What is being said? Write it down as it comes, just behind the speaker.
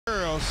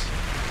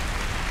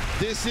house.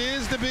 This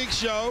is The Big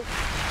Show.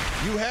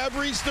 You have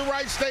reached the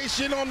right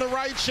station on the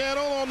right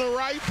channel on the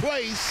right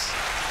place.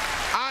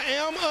 I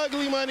am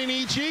Ugly Money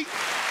Nietzsche.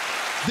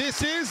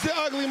 This is the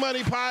Ugly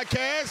Money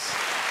Podcast.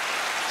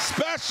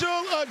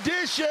 Special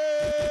edition.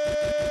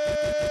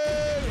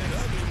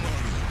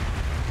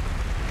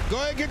 Go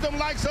ahead and get them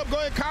likes up. Go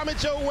ahead and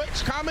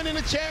comment in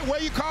the chat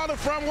where you calling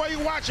from, where you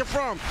watching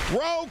from.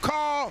 Roll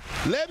call.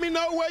 Let me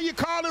know where you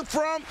calling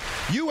from.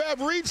 You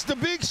have reached the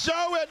big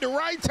show at the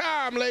right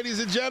time, ladies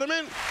and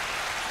gentlemen.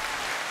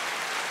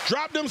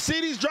 Drop them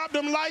cities, drop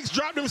them likes,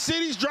 drop them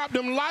cities, drop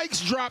them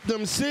likes, drop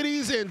them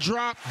cities, and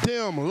drop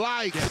them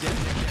likes.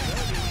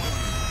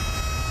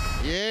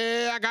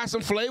 Yeah, I got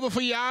some flavor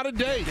for y'all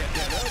today.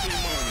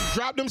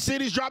 Drop them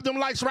cities, drop them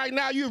likes right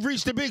now. You've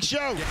reached the big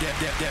show.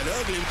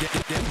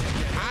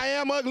 I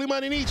am Ugly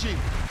Money Nietzsche.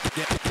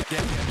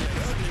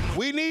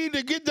 We need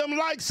to get them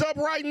likes up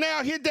right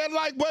now. Hit that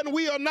like button.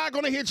 We are not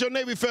going to hit your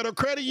Navy Federal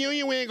Credit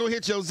Union. We ain't going to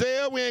hit your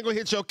Zelle. We ain't going to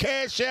hit your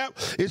Cash App.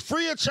 It's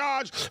free of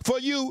charge for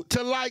you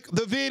to like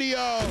the video.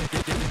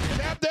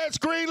 Tap that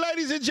screen,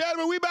 ladies and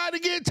gentlemen. We about to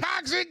get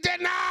toxic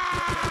tonight.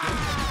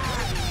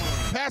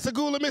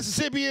 Pascagoula,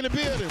 Mississippi in the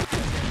building.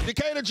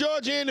 Decatur,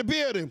 Georgia in the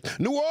building.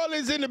 New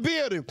Orleans in the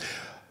building.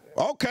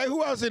 Okay,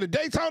 who else in the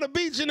Daytona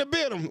Beach in the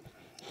building?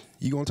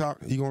 You gonna talk?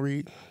 You gonna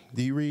read?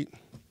 Do you read?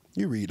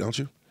 You read, don't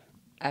you?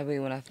 I read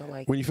when I feel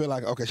like. When you feel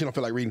like, okay, she don't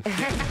feel like reading.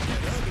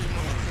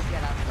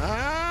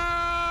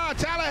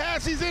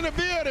 Tallahassee's in the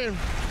building.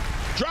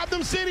 Drop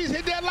them cities,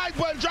 hit that like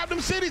button. Drop them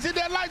cities, hit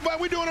that like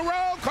button. We doing a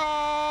roll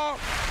call.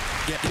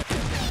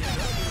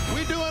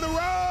 We doing a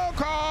roll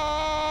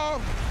call.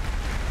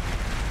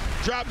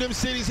 Drop them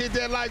cities, hit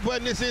that like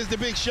button. This is The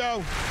Big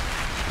Show.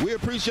 We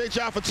appreciate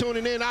y'all for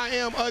tuning in. I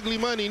am Ugly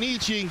Money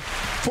Nietzsche.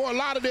 Fort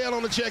Lauderdale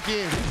on the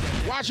check-in.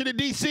 Washington,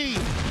 D.C.,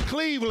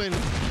 Cleveland.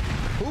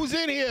 Who's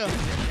in here?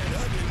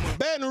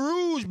 Baton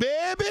Rouge,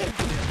 baby.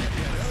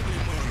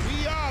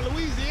 We are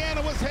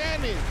Louisiana. What's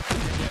happening?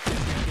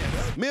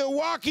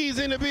 Milwaukee's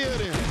in the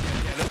building.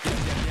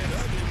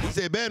 He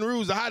said Baton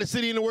Rouge, the hottest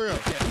city in the world.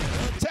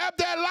 Tap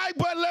that like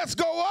button. Let's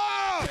go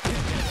up.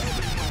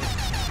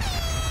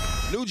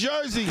 New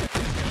Jersey,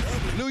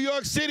 New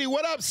York City.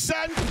 What up,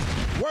 son?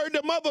 Word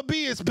to Mother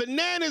B. It's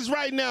bananas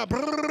right now.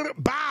 Brrr,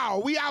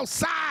 bow. We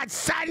outside,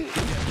 son.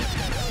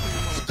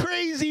 It's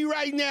crazy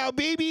right now,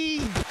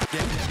 baby.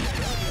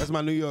 That's my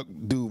New York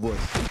dude voice.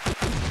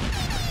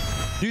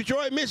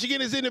 Detroit,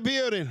 Michigan is in the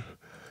building.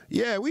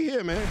 Yeah, we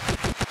here, man.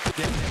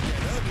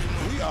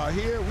 We are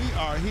here. We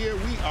are here.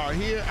 We are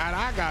here. And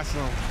I got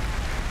some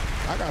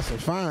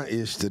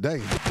fine-ish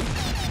today.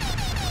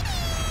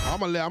 I'm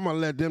gonna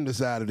let them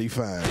decide if they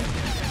fine.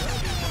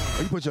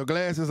 You put your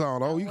glasses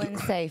on. Oh, you wouldn't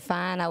say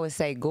fine. I would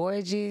say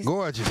gorgeous.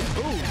 Gorgeous.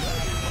 Ooh.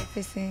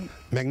 Magnificent.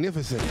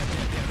 Magnificent.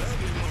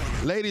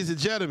 Ladies and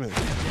gentlemen,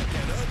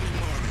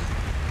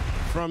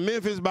 from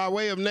Memphis by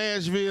way of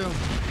Nashville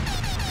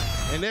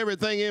and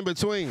everything in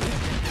between,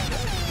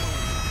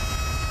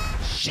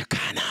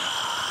 Shekinah.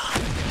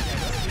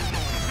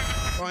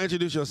 Oh,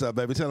 introduce yourself,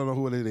 baby. Tell them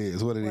who it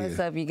is. What's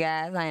up, you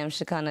guys? I am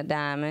Shekinah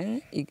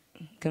Diamond. You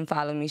can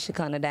follow me,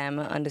 Shekinah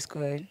Diamond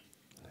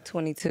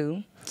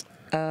 _22.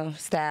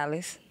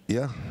 Stylist.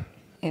 Yeah.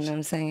 You know what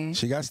I'm saying?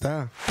 She got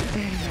style.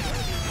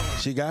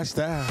 She got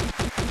style.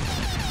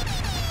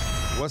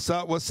 What's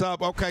up? What's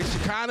up? Okay,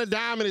 Shekinah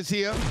Diamond is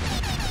here.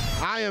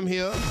 I am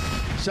here.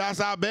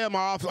 Shouts out Bama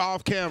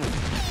off camera.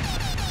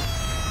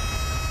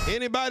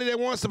 Anybody that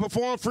wants to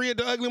perform free at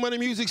the Ugly Money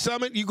Music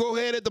Summit, you go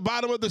ahead at the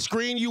bottom of the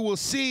screen. You will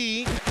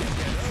see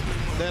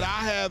that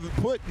I have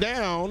put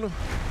down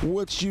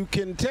what you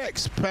can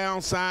text #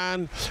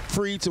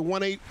 free to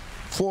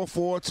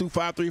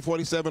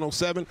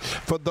 1-844-253-4707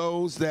 for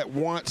those that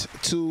want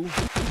to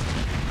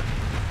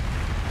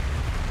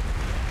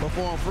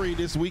perform free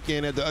this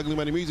weekend at the Ugly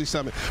Money Music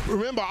Summit.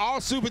 Remember,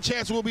 all super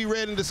chats will be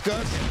read and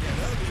discussed.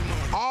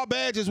 All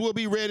badges will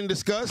be read and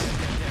discussed.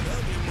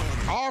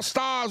 All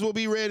stars will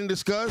be read and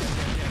discussed.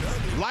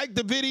 Like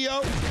the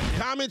video,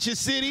 comment your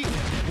city.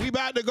 We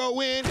about to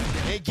go in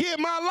and get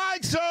my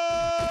likes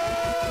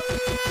up.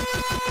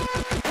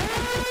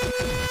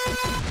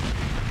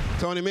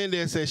 Tony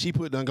Mendez said she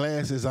put them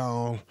glasses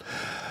on.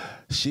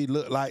 She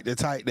looked like the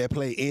type that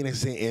play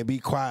innocent and be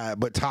quiet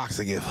but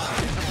toxic. Is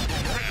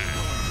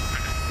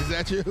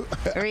that you?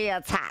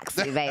 Real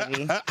toxic,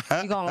 baby. You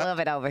gonna love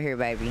it over here,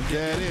 baby.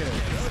 Yeah, it is.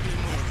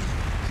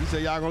 She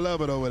said y'all gonna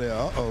love it over there.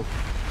 Uh-oh.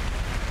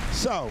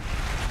 So,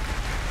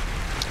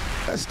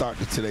 let's start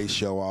today's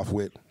show off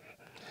with,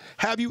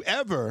 have you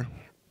ever,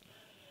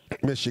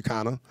 Miss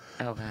Shekinah?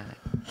 Oh, God.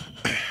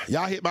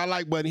 Y'all hit my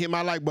like button. Hit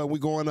my like button. We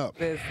going up.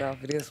 This one.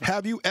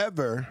 Have you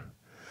ever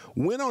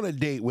went on a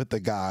date with a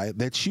guy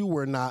that you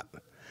were not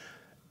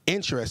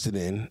interested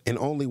in and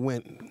only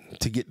went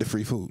to get the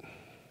free food?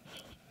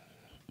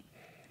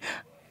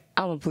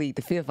 I'm going to plead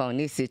the fifth on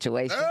this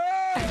situation.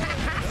 Oh!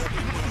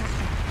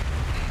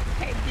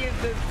 Can't give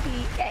The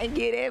tea can't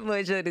get that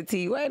much of the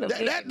tea. Wait a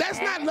minute. That's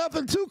not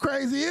nothing too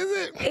crazy,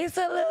 is it? It's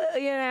a little,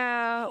 you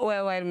know.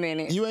 Wait a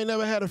minute. You ain't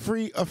never had a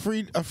free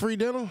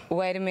dinner?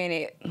 Wait a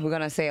minute. We're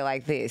gonna say it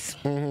like this.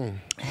 The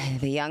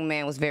young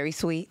man was very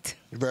sweet.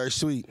 Very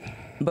sweet.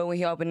 But when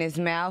he opened his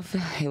mouth,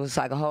 it was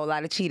like a whole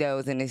lot of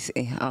Cheetos in his.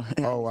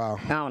 Oh wow.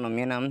 On him,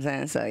 you know what I'm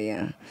saying? So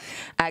yeah,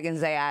 I can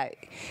say I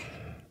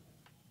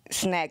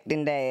snacked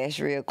and dashed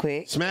real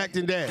quick. Smacked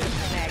and dash.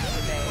 Snacked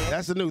and dashed.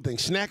 That's the new thing.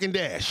 Snack and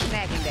dash.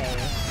 Snack and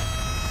dash.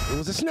 It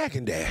was a snack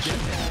and dash.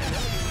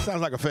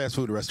 Sounds like a fast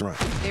food restaurant.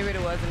 It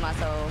really was in my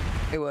soul.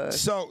 It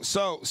was. So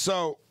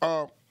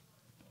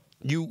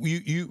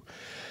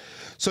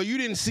you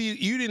didn't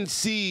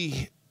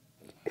see.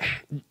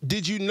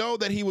 Did you know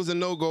that he was a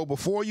no-go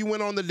before you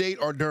went on the date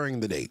or during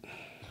the date?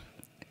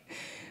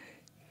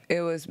 It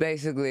was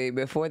basically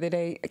before the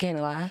date. I can't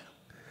lie.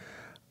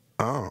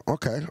 Oh,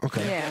 okay.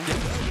 Yeah.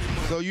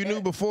 So you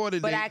knew before the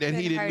date that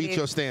he didn't meet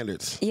your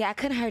standards. Yeah, I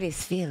couldn't hurt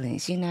his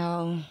feelings, you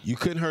know. You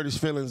couldn't hurt his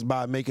feelings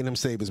by making him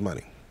save his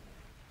money.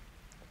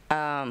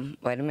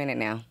 Wait a minute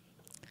now.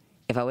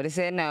 If I would have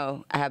said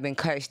no, I have been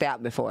cursed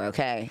out before,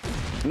 okay?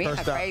 Me and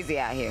crazy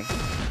out here.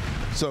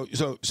 So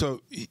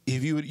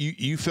if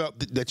you felt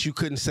that you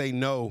couldn't say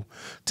no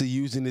to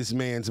using this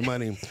man's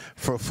money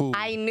for food.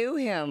 I knew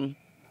him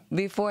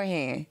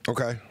beforehand.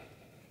 Okay.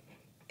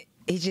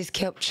 He just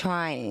kept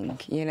trying,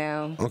 you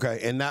know. Okay,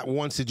 and not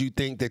once did you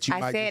think that you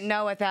might. I said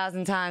no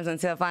 1,000 times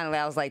until finally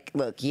I was like,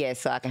 look, yes,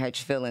 so I can hurt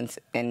your feelings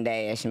and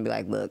dash and be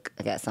like, look,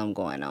 I got something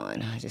going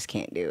on. I just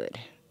can't do it.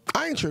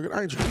 I ain't triggered.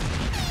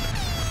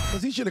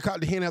 Because he should have caught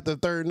the hen after the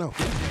third no.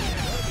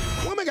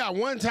 Woman got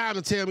one time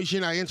to tell me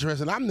she's not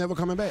interested. I'm never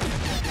coming back.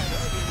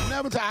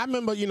 Never. I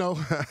remember, you know,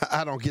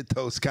 I don't get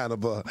those kind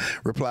of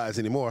replies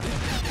anymore.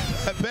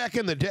 Back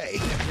in the day,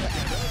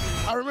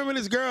 I remember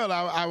this girl.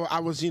 I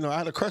was, you know, I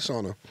had a crush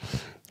on her.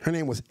 Her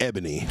name was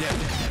Ebony.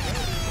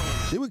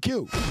 She was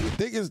cute.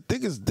 She was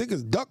thick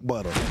as duck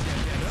butter.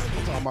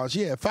 I'm talking about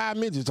she had 5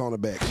 midgets on her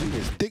back. She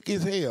was thick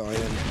as hell.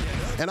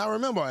 And I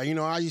remember, you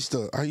know, I used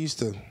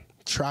to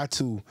try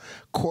to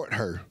court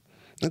her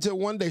until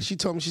one day she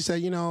told me, she said,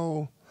 you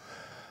know,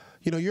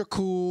 you're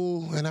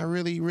cool and I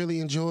really, really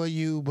enjoy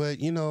you, but,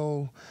 you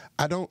know,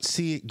 I don't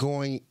see it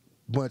going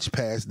much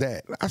past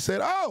that. I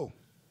said, oh,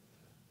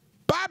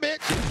 bye, bitch.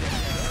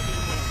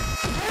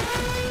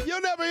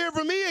 You'll never hear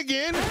from me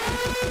again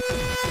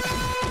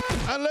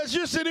unless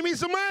you're sending me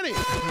some money.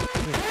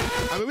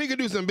 I mean, we could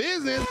do some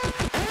business,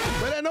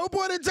 but at no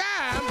point in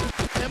time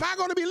am I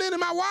going to be lending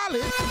my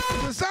wallet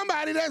to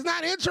somebody that's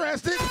not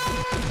interested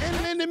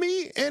in lending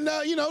me and,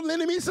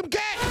 lending me some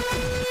cash.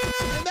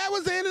 And that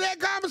was the end of that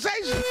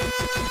conversation.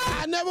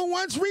 I never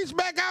once reached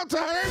back out to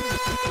her,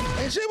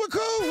 and she was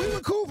cool. We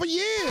were cool for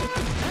years.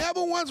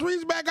 Never once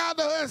reached back out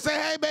to her and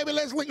say, hey, baby,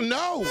 let's link.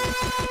 No,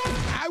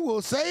 I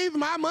will save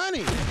my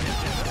money.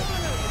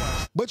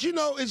 But, you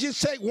know, it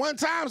just take one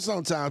time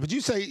sometimes. But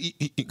you say,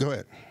 go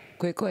ahead.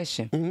 Quick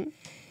question. Mm-hmm.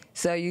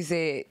 So you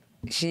said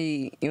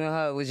you and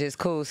her was just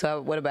cool.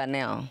 So what about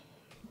now?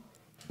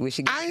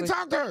 I ain't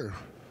talked to her.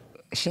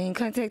 She ain't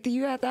contacted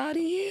you after all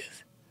these years?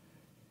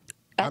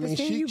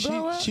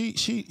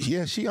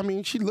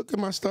 She look at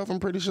my stuff, I'm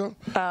pretty sure.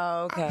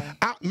 Oh, okay.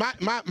 My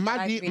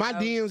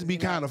DMs be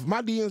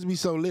my DMs be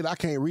so lit I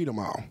can't read them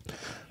all.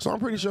 So I'm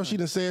pretty sure she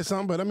done said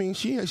something, but I mean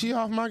she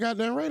off my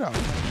goddamn radar.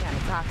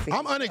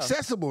 I'm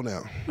unaccessible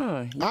now.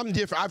 I'm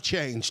different. I've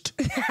changed.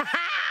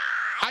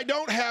 I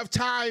don't have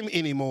time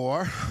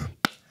anymore.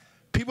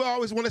 People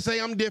always want to say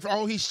I'm different.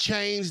 Oh, he's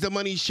changed. The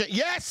money's changed.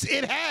 Yes,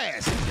 it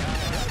has.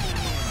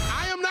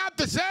 I am not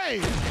the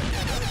same.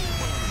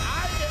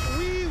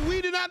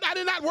 I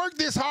did not work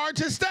this hard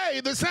to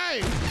stay the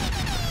same.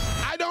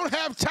 I don't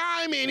have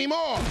time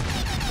anymore.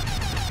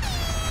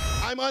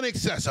 I'm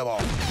unaccessible.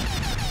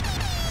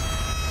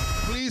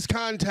 Please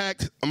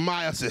contact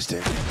my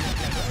assistant.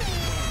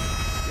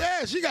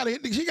 Yeah, she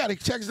gotta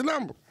text the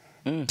number.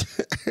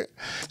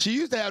 She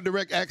used to have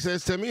direct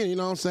access to me, and you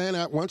know what I'm saying?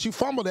 Once you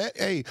fumble that,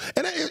 hey,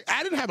 and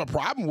I didn't have a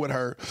problem with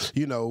her,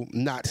 you know,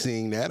 not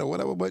seeing that or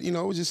whatever, but, you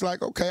know, it was just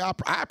like, okay,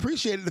 I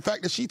appreciated the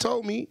fact that she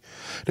told me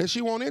that she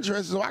wasn't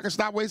interested so I could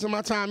stop wasting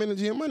my time,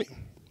 energy, and money.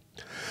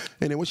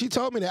 And then when she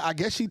told me that, I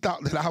guess she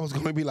thought that I was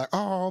going to be like,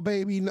 oh,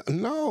 baby,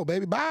 no,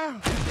 baby, bye.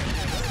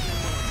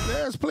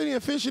 There's plenty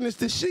of fish in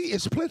this sea.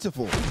 It's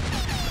plentiful.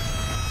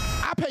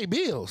 I pay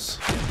bills.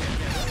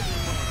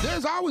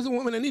 There's always a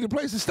woman that need a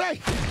place to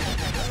stay.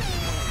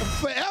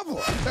 Forever.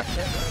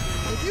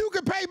 If you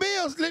can pay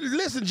bills,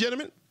 listen,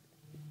 gentlemen.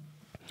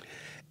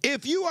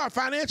 If you are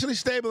financially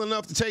stable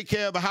enough to take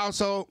care of a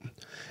household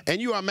and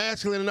you are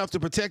masculine enough to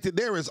protect it,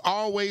 there is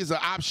always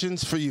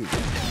options for you.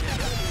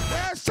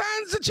 There's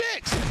tons of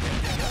chicks.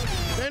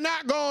 They're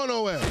not going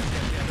nowhere.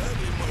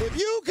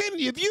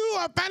 If you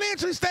are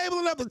financially stable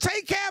enough to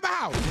take care of a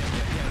house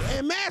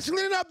and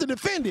masculine enough to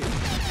defend it,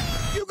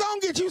 you're going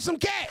to get you some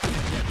cat.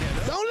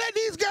 Don't let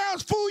these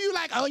girls fool you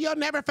like, oh, you'll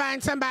never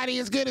find somebody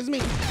as good as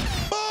me.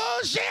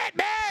 Bullshit,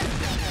 man.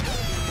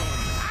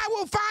 I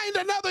will find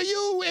another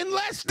you in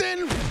less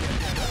than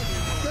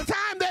the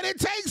time that it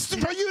takes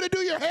for you to do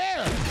your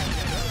hair.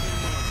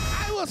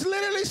 almost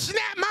literally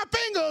snapped my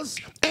fingers,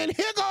 and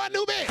here go a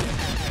new bit.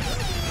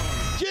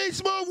 G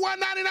Smooth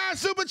 199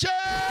 Super Chat.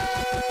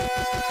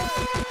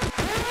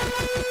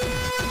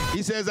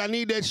 He says, I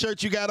need that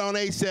shirt you got on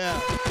ASAP.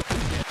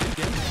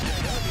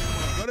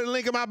 Go to the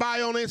link in my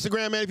bio on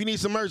Instagram, man, if you need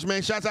some merch,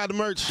 man. Shouts out to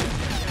merch.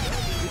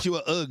 Get you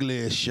an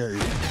ugly shirt.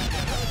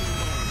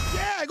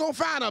 Yeah, gonna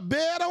find a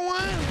better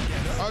one,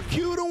 a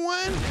cuter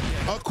one,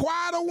 a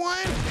quieter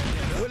one,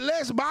 with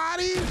less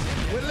bodies,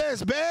 with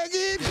less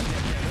baggage.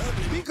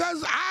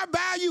 Because our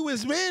value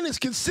as men is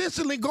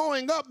consistently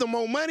going up. The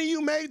more money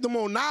you make, the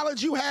more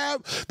knowledge you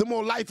have, the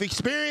more life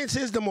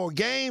experiences, the more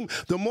game,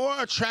 the more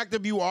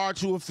attractive you are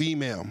to a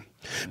female.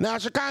 Now,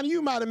 Shekinah,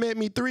 you might have met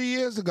me 3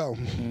 years ago.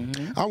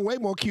 Mm-hmm. I'm way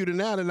more cuter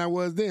now than I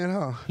was then,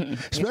 huh?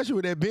 Especially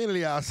with that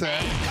Bentley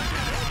outside.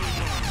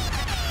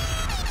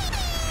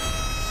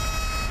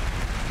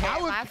 I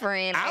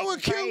was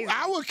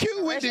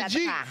cute with the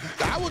Jeep.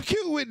 I was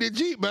cute with the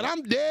Jeep, but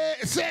I'm dead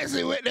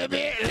sassy with the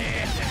Bentley.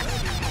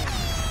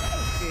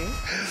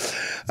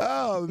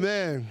 Oh,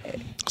 man.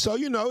 So,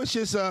 you know, it's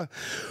just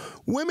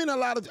women a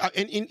lot of,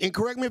 and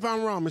correct me if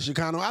I'm wrong, Mr.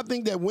 Kano, I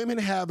think that women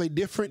have a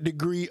different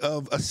degree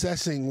of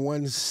assessing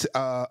one's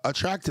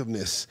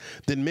attractiveness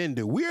than men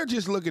do. We are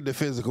just look at the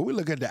physical. We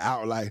look at the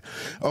outline.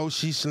 Oh,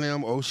 she's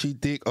slim. Oh, she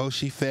thick. Oh,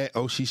 she fat.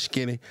 Oh, she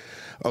skinny.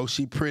 Oh,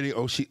 she pretty.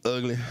 Oh, she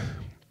ugly.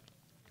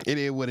 It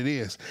is what it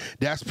is.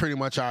 That's pretty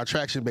much our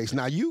attraction base.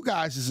 Now, you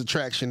guys'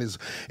 attraction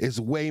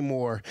is way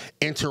more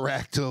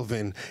interactive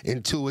and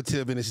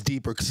intuitive, and it's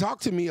deeper.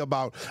 Talk to me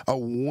about a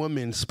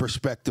woman's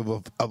perspective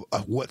of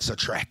what's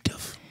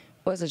attractive.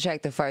 What's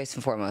attractive first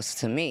and foremost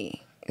to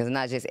me, because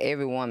not just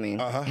every woman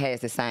has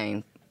the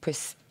same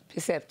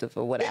perceptive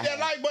of what I have. Hit that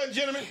like button,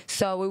 gentlemen.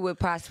 So we would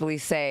possibly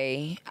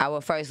say, I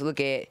would first look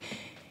at,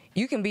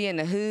 you can be in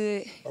the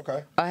hood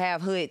or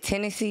have hood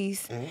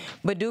tendencies,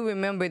 but do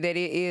remember that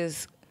it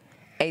is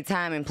a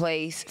time and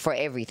place for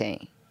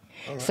everything.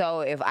 So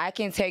if I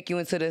can take you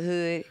into the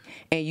hood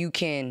and you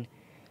can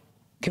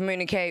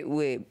communicate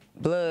with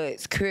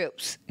Bloods,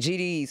 Crips,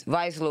 GDs,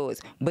 Vice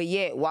Lords, but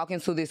yet walk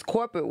into this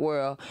corporate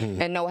world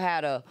and know how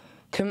to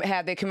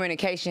have that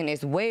communication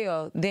as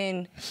well,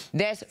 then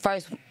that's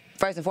first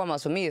and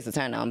foremost for me is a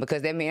turn on,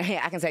 because that means, hey,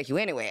 I can take you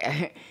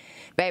anywhere.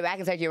 Baby, I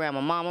can take you around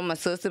my mama, my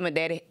sister, my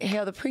daddy,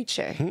 hell, the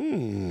preacher.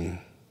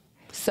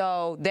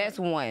 So that's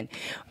one.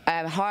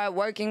 A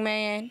hard-working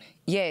man,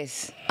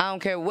 yes. I don't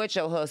care what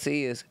your hustle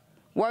is.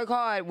 Work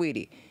hard with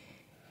it.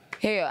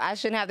 Hell, I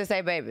shouldn't have to say,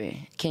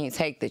 baby, can you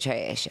take the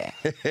trash out?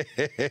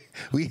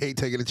 We hate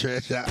taking the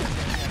trash out.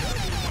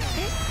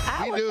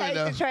 I would take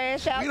the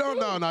trash out. We don't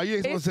know. No, you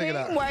ain't supposed to take it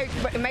out.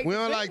 We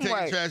don't like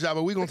taking the trash out,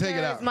 but we going to take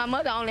it out. My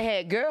mother only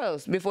had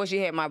girls before she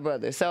had my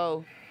brother.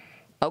 So,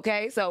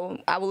 okay, so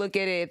I would look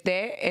at it at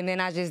that, and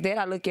then I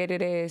look at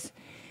it as,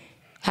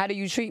 how do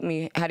you treat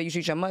me? How do you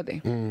treat your mother?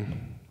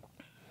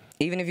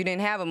 Even if you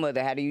didn't have a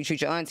mother, how do you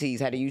treat your aunties?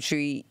 How do you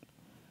treat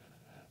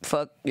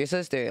your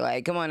sister?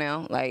 Like, come on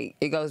now. Like,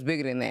 it goes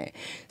bigger than that.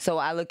 So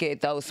I look at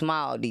those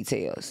small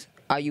details.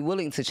 Are you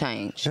willing to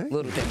change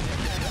little things?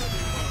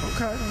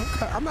 Okay.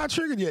 I'm not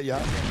triggered yet,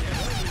 y'all.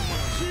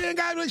 She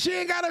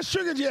ain't got us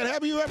triggered yet.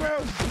 Have you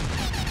ever?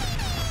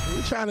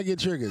 We're trying to get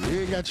triggered.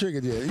 You ain't got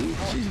triggered yet.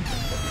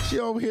 She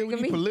over here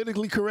with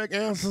politically correct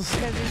answers.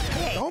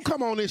 Don't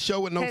come on this show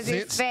with no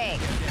sense.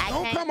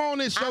 Don't come on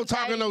this show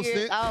talking no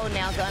sense. Oh,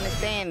 now to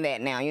understand that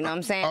now, you know what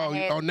I'm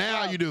saying? Oh,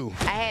 now you do.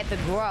 I had to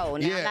grow.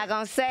 Now I'm not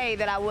gonna say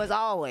that I was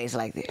always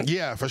like this.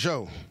 Yeah, for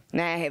sure.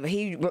 Now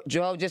he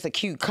drove just a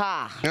cute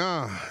car.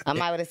 I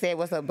might have said,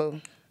 "What's up, boo?"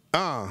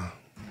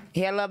 He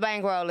had a little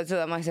bankroll or two.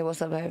 I might say,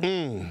 "What's up,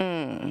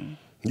 baby?"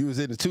 You was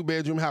in the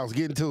 2-bedroom house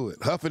getting to it,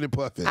 huffing and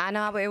puffing. I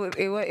know, but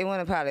it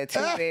wasn't probably a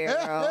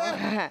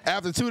 2-bedroom.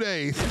 After 2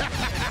 days.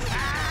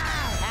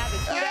 After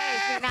 2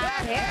 days, now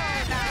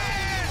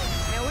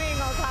we ain't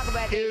gonna talk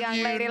about that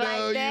young lady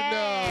like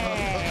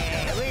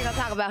that. We ain't gonna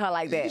talk about her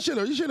like that.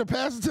 You should have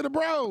passed it to the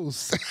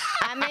bros.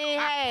 I mean,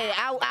 hey,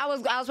 I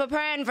was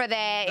preparing for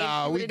that.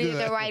 Nah, we did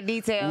the right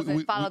details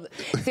and follow.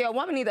 See, a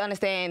woman needs to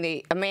understand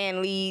that a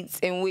man leads,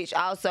 in which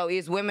also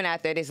is women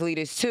out there that's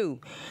leaders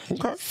too.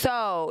 Okay.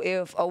 So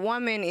if a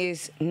woman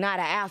is not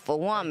an alpha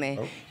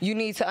woman, you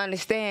need to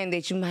understand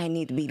that you might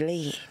need to be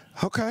led.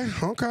 Okay.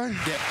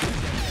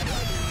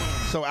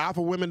 So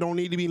alpha women don't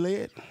need to be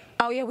led?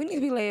 Oh yeah, we need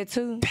to be led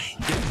too.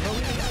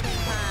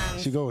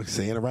 She go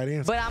saying the right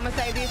answer. But I'm going to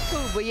say this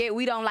too, but yet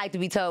we don't like to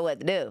be told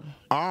what to do.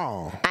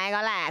 Oh. I ain't going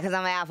to lie, because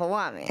I'm an alpha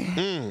woman.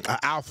 An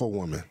alpha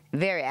woman.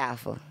 Very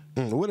alpha.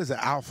 What is an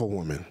alpha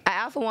woman? An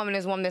alpha woman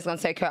is a woman that's going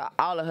to take care of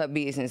all of her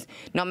business,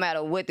 no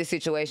matter what the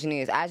situation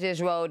is. I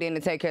just rolled in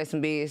to take care of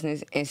some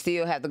business and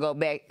still have to go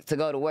back to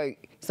go to work.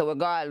 So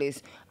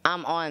regardless,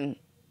 I'm on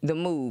the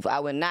move.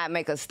 I will not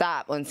make a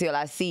stop until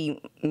I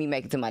see me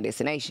make it to my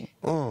destination.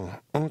 Oh,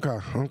 okay.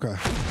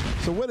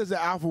 So what is an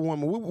alpha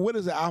woman? What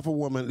is an alpha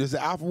woman? Does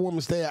the alpha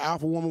woman stay an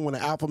alpha woman when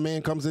an alpha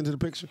man comes into the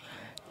picture?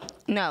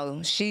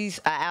 No, she's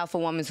an alpha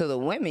woman to the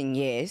women,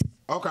 yes.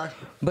 Okay.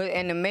 But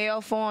in the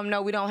male form,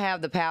 no, we don't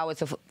have the power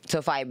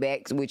to fight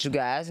back with you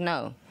guys,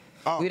 no.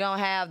 We don't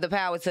have the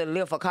power to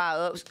lift a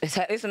car up.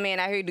 It's a man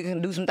out here that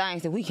can do some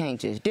things that we can't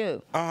just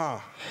do.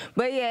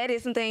 But yeah, it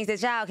is some things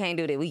that y'all can't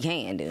do that we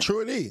can do.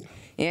 True indeed.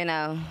 You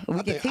know,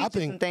 we can teach you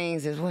some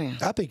things as well.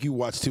 I think you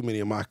watch too many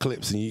of my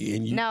clips, and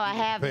you. No, I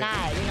have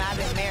not. You know, I've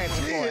been married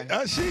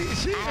before.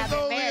 She I have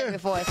been married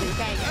before, so you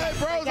can't. Hey,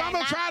 bros, I'm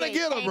gonna try to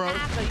get her, bro.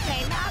 You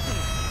can't knock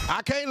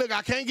me.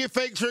 I can't get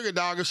fake trigger,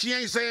 dog. If she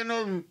ain't saying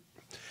no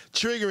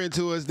triggering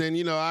to us, then,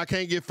 you know, I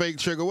can't get fake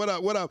trigger. What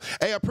up, what up?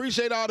 Hey,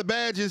 appreciate all the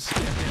badges,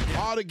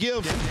 all the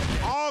gifts,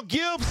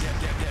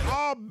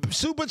 all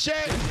super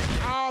chat,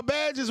 all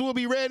badges will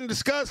be read and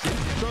discussed.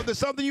 So if there's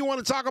something you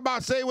want to talk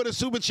about, say with a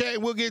super chat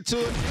and we'll get to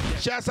it.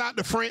 Shouts out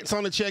to France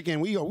on the check-in.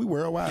 We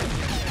worldwide.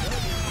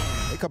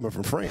 They coming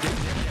from France.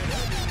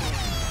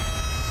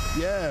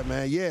 Yeah,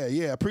 man.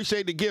 Yeah.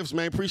 Appreciate the gifts,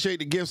 man. Appreciate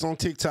the gifts on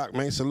TikTok,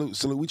 man.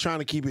 Salute. We trying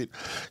to keep it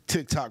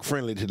TikTok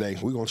friendly today.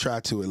 We're gonna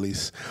try to, at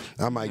least.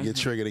 I might get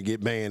triggered and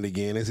get banned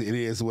again. It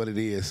is what it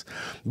is.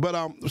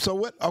 But so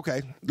what?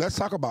 Okay, let's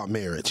talk about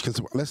marriage,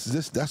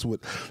 because that's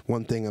what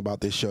one thing about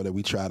this show that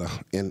we try to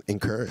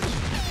encourage.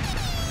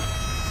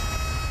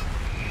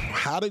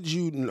 How did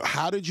you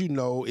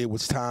know it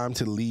was time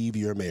to leave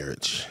your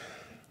marriage?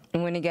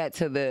 When it got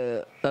to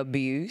the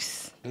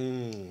abuse,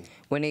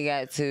 when it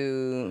got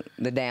to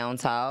the down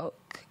talk,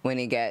 when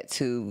it got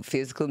to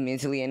physical,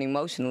 mentally, and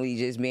emotionally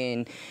just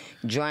being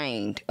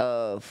drained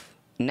of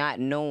not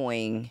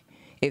knowing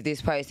if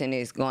this person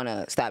is going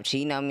to stop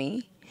cheating on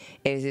me,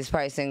 is this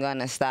person going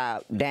to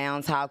stop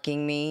down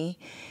talking me,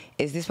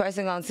 is this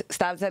person going to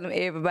stop telling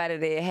everybody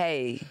that,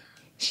 hey,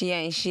 she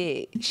ain't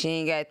shit, she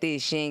ain't got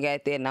this, she ain't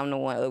got that, and I'm the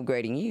one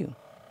upgrading you.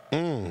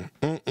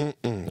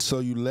 So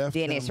you left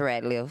Dennis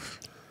Ratliff.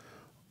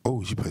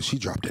 Oh, she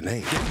dropped the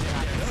name.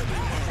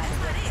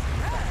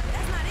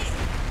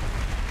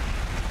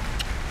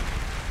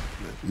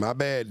 My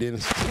bad,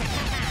 Dennis.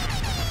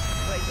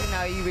 But you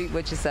know, you reap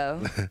what you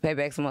sow.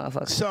 Payback's a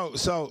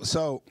motherfucker.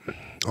 So,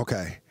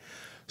 okay.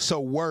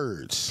 So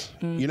words.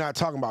 You're not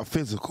talking about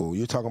physical.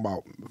 You're talking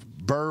about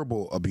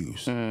verbal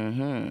abuse.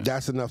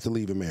 That's enough to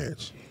leave a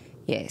marriage.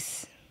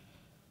 Yes.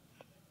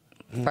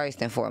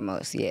 First and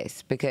foremost,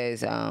 yes.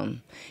 Because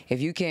if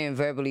you can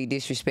verbally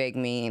disrespect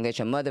me and let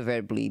your mother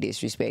verbally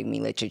disrespect me,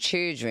 let your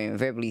children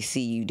verbally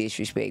see you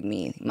disrespect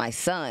me. My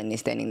son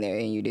is standing there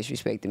and you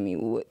disrespecting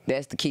me.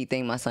 That's the key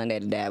thing. My son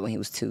daddy died when he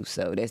was 2,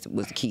 so that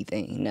was the key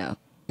thing. No.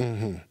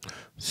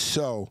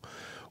 So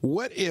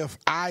what if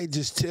I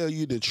just tell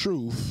you the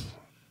truth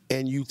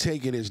and you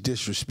take it as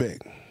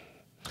disrespect?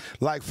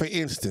 Like, for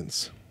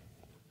instance,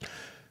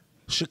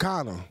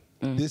 Shekinah,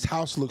 this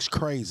house looks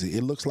crazy.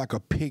 It looks like a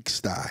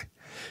pigsty.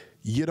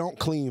 You don't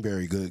clean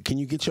very good. Can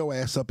you get your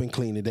ass up and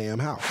clean the damn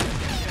house?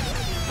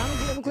 I'm gonna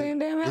get up and clean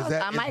the damn house.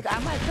 I might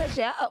cut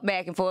you out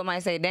back and forth. Might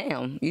say,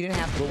 damn, you didn't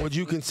have to. But would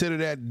you consider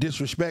that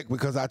disrespect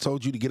because I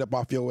told you to get up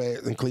off your ass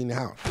and clean the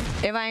house?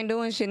 If I ain't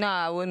doing shit, no,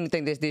 I wouldn't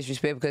think that's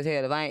disrespect, because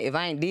hell, if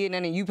I ain't did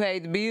nothing and you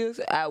paid the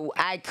bills,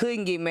 I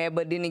couldn't get mad.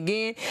 But then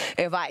again,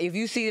 if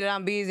you see that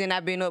I'm busy and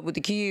I've been up with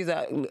the kids,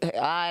 all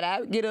right,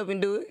 I get up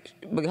and do it.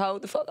 But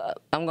hold the fuck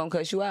up. I'm gonna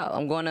cuss you out.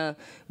 We're gonna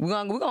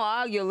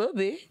argue a little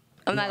bit.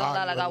 I'm not gonna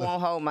lie like I won't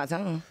hold my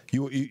tongue.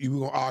 You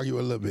gonna argue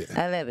a little bit?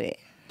 A little bit.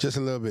 Just a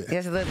little bit?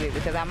 Just a little bit,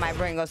 because I might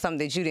bring up something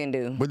that you didn't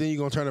do. But then you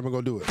gonna turn up and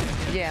go do it?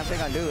 Yeah, I'm still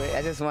gonna do it.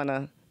 I just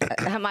wanna,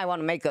 I might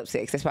wanna make up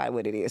sex. That's probably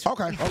what it is.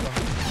 Okay.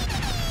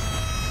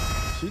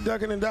 She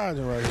ducking and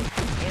dodging right here. It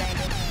ain't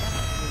ducking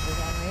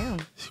and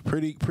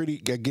dodging. Pretty.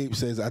 Gabe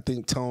says, I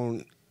think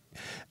tone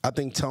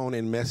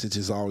and message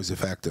is always a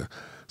factor.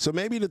 So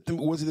maybe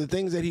was it the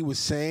things that he was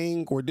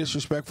saying were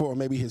disrespectful, or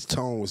maybe his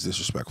tone was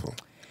disrespectful?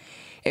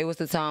 It was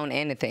the tone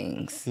and the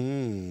things.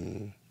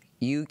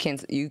 You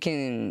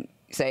can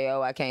say,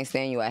 oh, I can't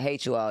stand you, I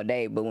hate you all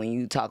day, but when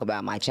you talk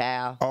about my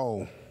child,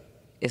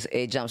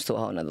 it jumps to a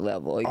whole nother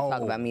level. Or you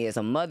talk about me as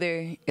a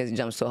mother, it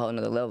jumps to a whole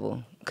nother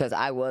level, because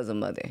I was a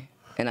mother,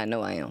 and I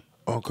know I am.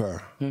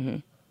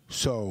 Okay.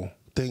 So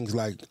things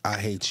like I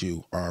hate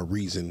you are a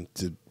reason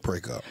to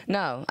break up.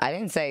 No, I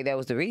didn't say that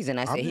was the reason.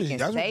 I said he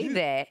can say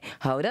that.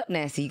 Hold up,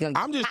 Nancy.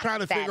 I'm just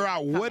trying to figure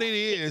out what it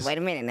is. Wait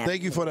a minute now.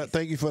 Thank you for the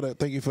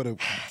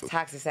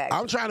toxic sex.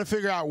 I'm trying to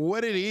figure out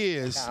what it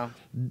is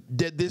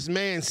that this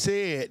man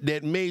said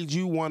that made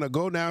you want to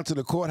go down to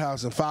the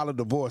courthouse and file a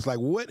divorce. Like,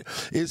 what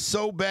is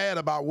so bad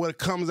about what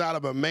comes out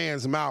of a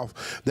man's mouth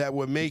that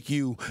would make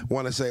you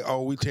want to say,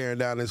 oh, we tearing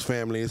down this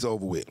family, it's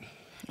over with?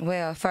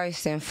 Well,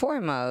 first and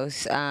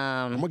foremost,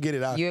 I'm gonna get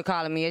it out. You're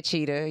calling me a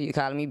cheater. You're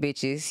calling me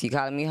bitches. You're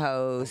calling me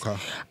hoes. Okay.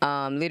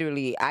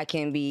 Literally, I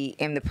can be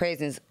in the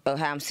presence of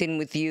how I'm sitting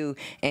with you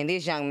and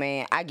this young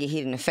man. I get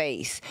hit in the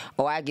face,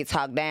 or I get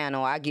talked down,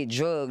 or I get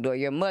drugged, or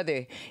your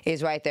mother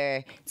is right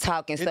there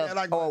talking stuff,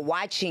 or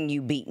watching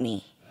you beat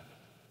me,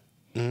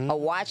 or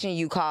watching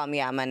you call me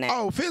out my name.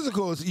 Oh,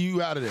 physical is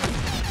you out of there.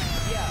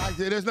 Yeah.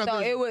 There's nothing.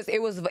 So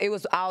it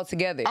was all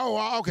together.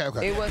 Oh,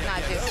 okay. It was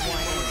not just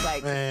one. It was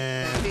like,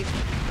 man.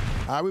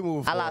 All right, we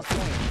moving forward. I lost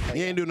points.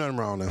 You ain't do nothing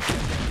wrong now.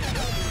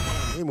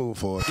 We moving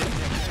forward.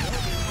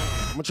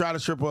 I'm gonna try to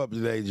strip up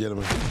today,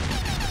 gentlemen.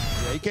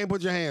 Yeah, you can't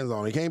put your hands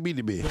on her. You can't beat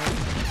the bitch.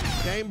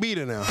 Can't beat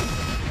her now.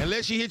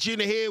 Unless she hits you in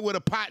the head with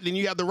a pot, then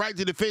you have the right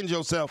to defend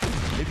yourself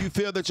if you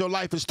feel that your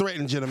life is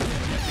threatened, gentlemen.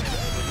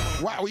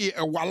 Wow, yeah,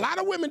 a lot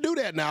of women do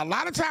that now. A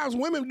lot of times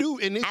women do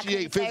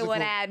initiate physical. I can't say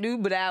what I do,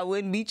 but I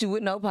wouldn't beat you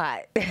with no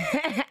pot.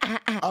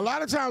 A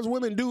lot of times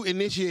women do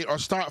initiate or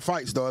start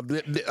fights, though.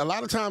 A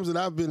lot of times that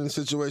I've been in a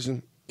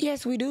situation.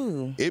 Yes, we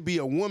do. It'd be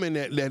a woman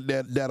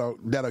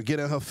that'll get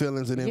in her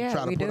feelings and then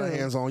try to put her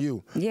hands on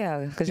you.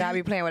 Yeah, because y'all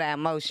be playing with our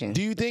emotions.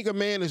 Do you think a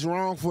man is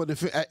wrong for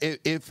if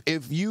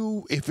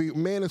a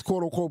man is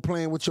quote unquote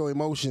playing with your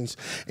emotions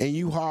and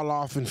you haul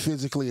off and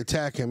physically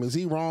attack him? Is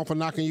he wrong for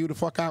knocking you the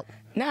fuck out?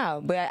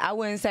 No, but I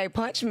wouldn't say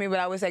punch me, but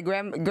I would say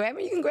grab me.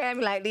 You can grab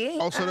me like this.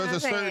 Oh, so there's a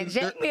certain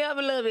jack me up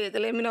a little bit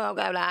to let me know I'm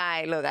like, all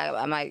right, look,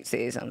 I might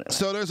say something.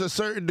 So there's a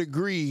certain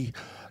degree.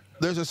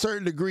 There's a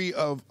certain degree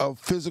of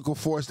physical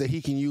force that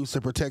he can use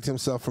to protect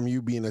himself from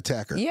you being an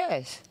attacker.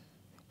 Yes.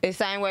 The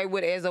same way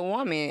with as a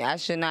woman, I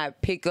should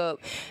not pick up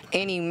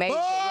any major.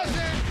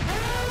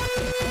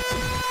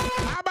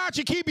 How about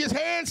you keep your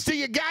hands to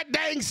your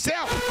goddamn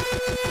self?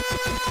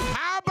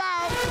 How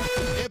about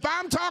if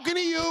I'm talking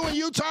to you and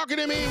you talking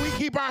to me, we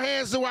keep our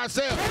hands to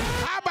ourselves?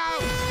 How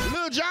about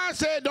Lil Jon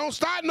said, don't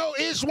start no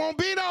ish, won't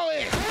be no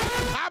ish?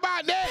 How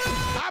about that?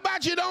 How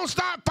about you don't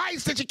start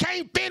fights that you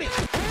can't finish?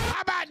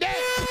 How about that?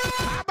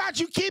 How about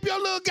you keep your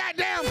little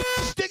goddamn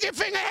sticky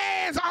finger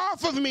hands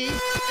off of me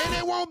and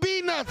it won't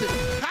be nothing?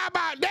 How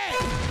about that?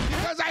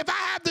 Because if I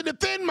have to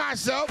defend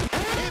myself,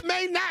 it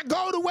may not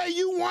go the way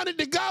you want it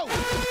to go.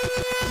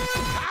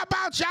 How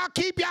about y'all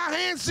keep your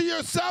hands to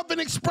yourself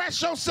and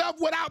express yourself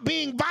without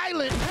being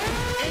violent,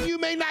 and you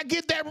may not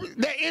get that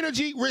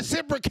energy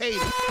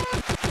reciprocated.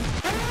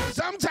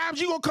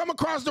 Sometimes you're going to come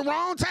across the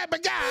wrong type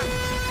of guy.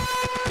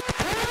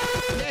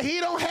 He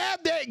don't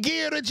have that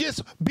gear to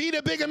just be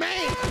the bigger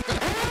man.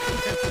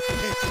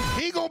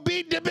 He gonna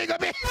beat the bigger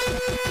man.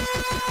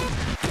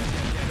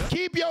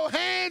 Keep your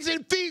hands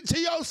and feet to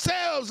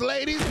yourselves,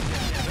 ladies.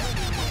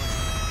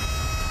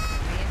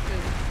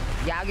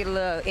 Y'all get a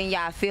little in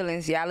y'all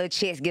feelings. Y'all little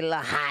chest get a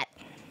little hot.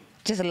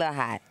 Just a little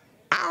hot.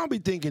 I don't be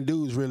thinking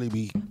dudes really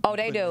be. Oh,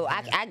 they do.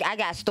 I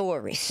got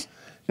stories.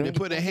 They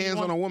put their hands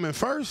on a woman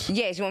first?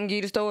 Yes, you want me to give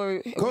you the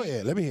story? Go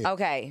ahead, let me hear.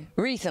 Okay,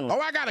 recently. Oh,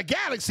 I got a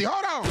galaxy.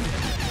 Hold on.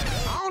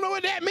 I don't know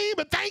what that means,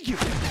 but thank you.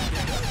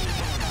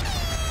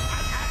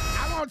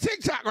 I'm on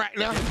TikTok right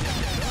now.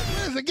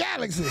 There's a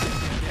galaxy.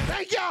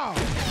 Thank y'all.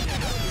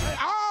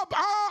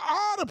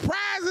 All the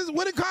prizes,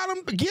 what do you call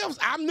them? Gifts.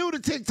 I'm new to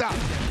TikTok.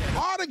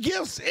 All the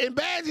gifts and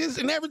badges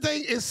and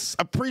everything is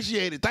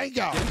appreciated. Thank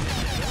y'all.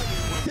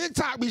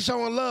 TikTok be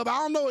showing love. I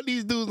don't know what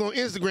these dudes on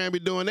Instagram be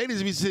doing. They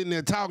just be sitting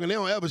there talking. They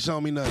don't ever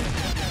show me nothing.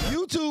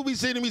 YouTube be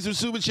sending me some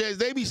super chats.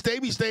 They be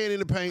staying in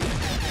the paint.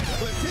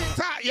 But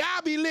TikTok,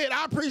 y'all be lit.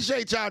 I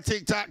appreciate y'all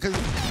TikTok because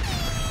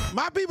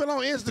my people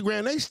on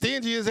Instagram, they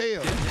stingy as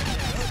hell.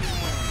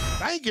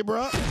 Thank you,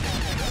 bro.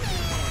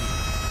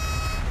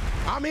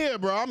 I'm here,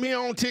 bro. I'm here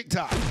on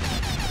TikTok.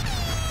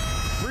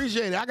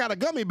 Appreciate it. I got a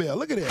gummy bear.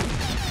 Look at that.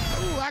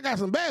 Ooh, I got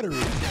some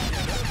batteries.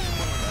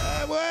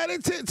 Boy,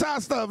 this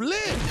TikTok stuff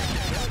lit.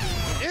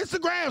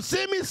 Instagram,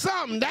 send me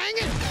something, dang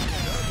it.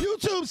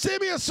 YouTube,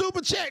 send me a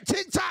super chat.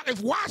 TikTok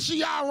is watching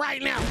y'all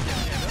right now.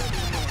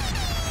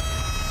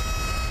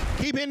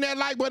 Keep hitting that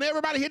like button.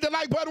 Everybody hit the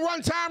like button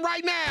one time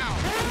right now.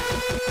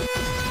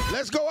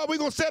 Let's go up. We're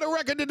going to set a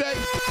record today.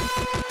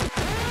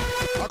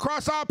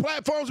 Across all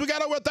platforms, we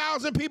got over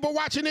 1,000 people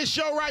watching this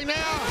show right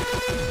now.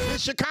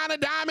 This Shekinah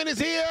Diamond is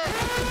here.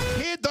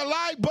 Hit the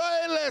like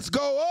button. Let's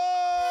go up.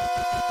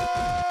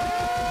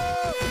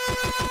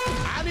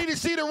 I need to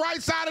see the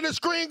right side of the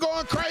screen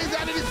going crazy.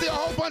 I need to see a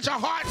whole bunch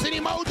of hearts and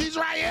emojis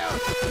right here.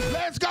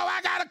 Let's go.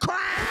 I got a crown.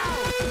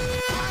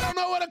 I don't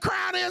know what a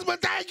crown is,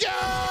 but thank you.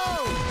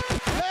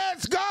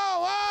 Let's go.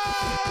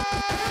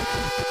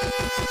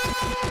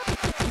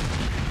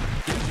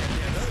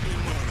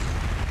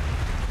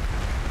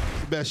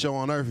 It's the best show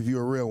on earth if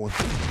you're a real one.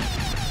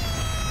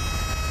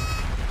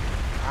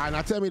 All right,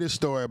 now tell me this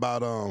story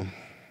about I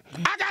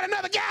got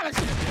another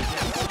galaxy.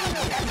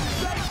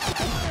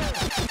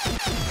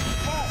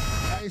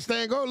 Hey,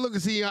 Stan, go look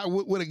and see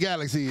what a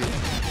galaxy is.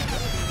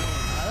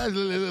 That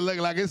look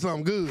like it's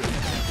something good.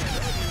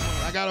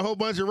 I got a whole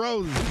bunch of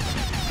roses.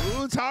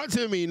 Ooh, talk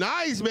to me.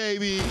 Nice,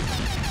 baby.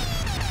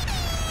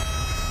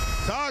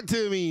 Talk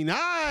to me.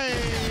 Nice.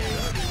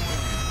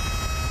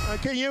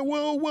 Okay, yeah,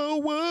 woo, woo,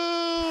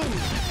 woo.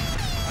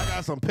 I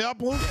got some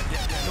peppers,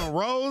 some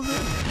roses.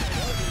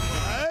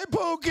 Hey,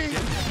 Pookie.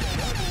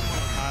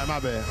 All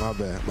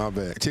right, my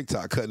bad.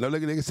 TikTok cutting. No,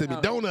 look at niggas send me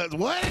donuts.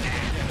 What? I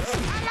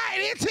like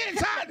this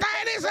TikTok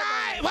thing. This all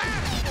right.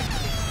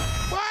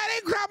 Boy,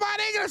 they crap out.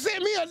 They gonna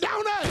send me a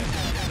donut.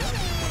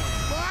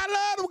 Boy, I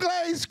love them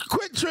glazed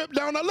quick trip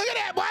donut. Look at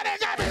that, boy. They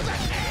got me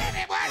some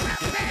candy. Boy,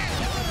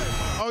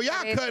 oh,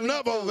 y'all cutting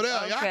up over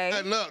there. Y'all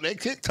cutting up. They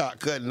TikTok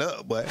cutting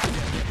up, but.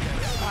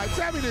 All right,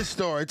 tell me this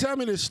story. Tell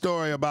me this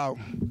story about.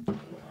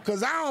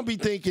 Because I don't be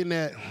thinking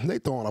that they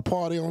throwing a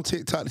party on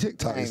TikTok.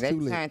 TikTok is too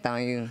lit. They turned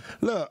on you.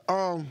 Look,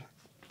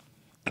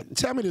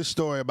 Tell me this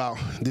story about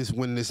this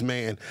when this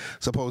man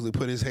supposedly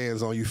put his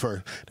hands on you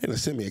first. They done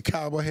sent me a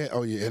cowboy hat.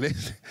 Oh yeah,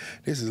 this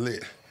is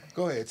lit.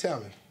 Go ahead,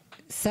 tell me.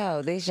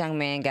 So this young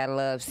man got a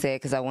little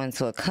upset because I went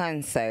to a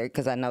concert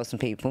because I know some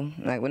people.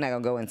 Like, we're not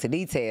gonna go into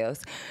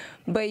details,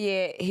 but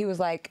yeah, he was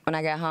like, when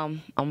I got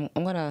home, I'm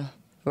gonna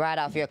ride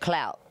off your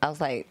clout. I was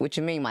like, what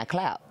you mean my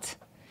clout?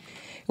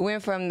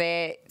 Went from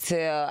that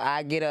till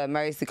I get an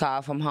emergency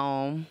call from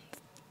home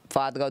for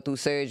I to go through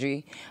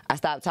surgery. I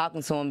stopped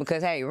talking to him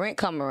because, hey, rent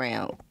come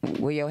around.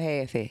 Where your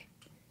half at?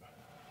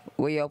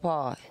 Where your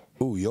part?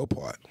 Ooh, your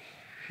part.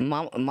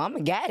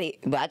 Mama got it,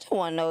 but I just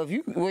want to know if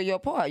you where your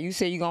part. You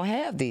said you're going to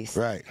have this.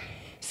 Right.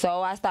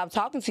 So I stopped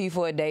talking to you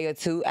for a day or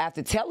two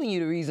after telling you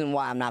the reason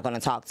why I'm not going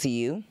to talk to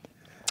you.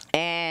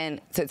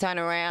 And to turn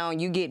around,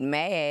 you get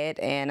mad,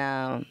 and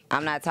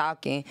I'm not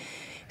talking,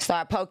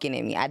 start poking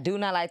at me. I do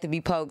not like to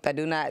be poked. I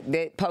do not,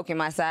 poking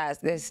my sides,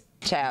 that's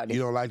childish.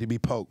 You don't like to be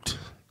poked?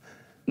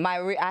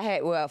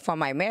 From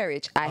my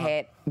marriage, I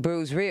had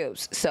bruised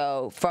ribs.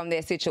 So from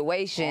that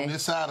situation. On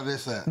this side or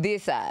this side?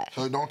 This side.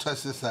 So don't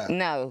touch this side?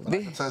 No. I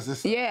can touch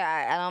this side?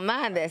 Yeah, I don't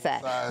mind that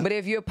side. But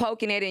if you're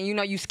poking it and you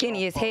know you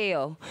skinny as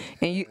hell,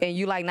 and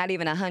you like not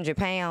even 100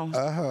 pounds,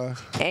 and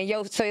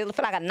so it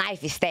feel like a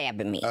knife is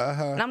stabbing me.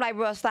 And I'm like,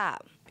 bro,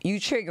 stop. You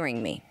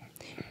triggering me.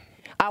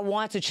 I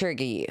want to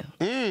trigger you.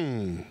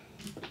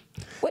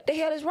 What the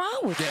hell is wrong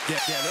with you?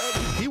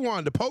 He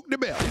wanted to poke the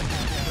bear.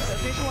 So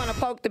since you want to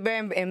poke the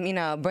bear and you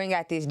know, bring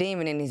out this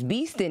demon and this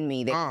beast in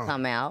me that can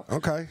come out.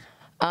 Okay.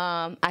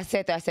 I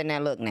sat there, I said, now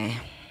look now,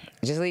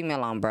 just leave me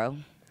alone, bro.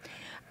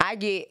 I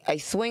get a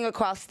swing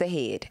across the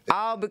head,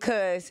 all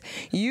because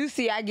you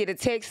see I get a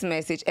text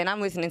message and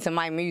I'm listening to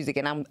my music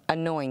and I'm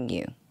annoying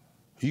you.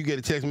 You get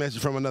a text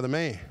message from another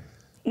man?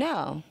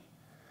 No.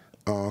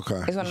 Oh,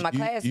 okay. It's one of my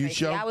classmates. You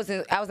sure? I was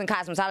in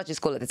cosmetology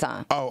school at the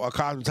time. Oh, a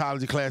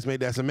cosmetology classmate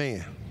that's a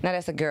man? No,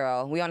 that's a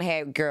girl. We only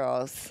had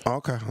girls.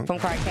 Okay. From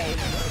Caucasian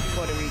to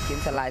Puerto Rican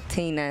to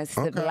Latinas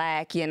to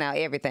black, you know,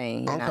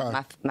 everything. You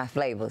know, my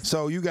flavors.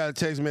 So you got a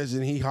text message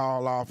and he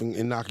haul off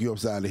and knock you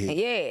upside the head?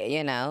 Yeah,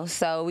 you know.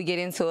 So we get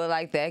into it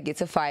like that, get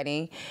to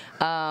fighting.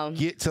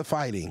 Get to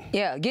fighting?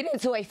 Yeah, get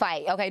into a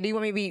fight. Okay, do you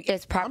want me to be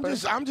as proper?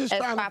 I'm just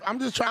trying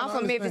I'm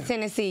from Memphis,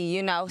 Tennessee,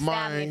 you know.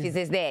 Style Memphis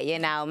is that, you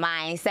know.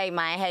 Mine, say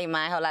mine, hey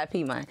mine, whole lot of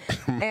P mine.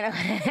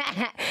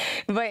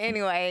 But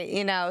anyway,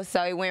 you know,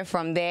 so it went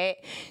from that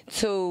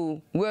to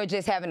we're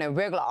just having a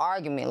regular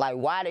argument. Like,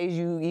 why did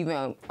you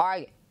even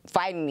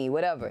fighting me,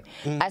 whatever.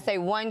 I say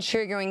one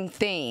triggering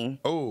thing.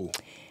 Oh.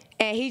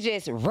 And he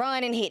just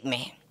run and hit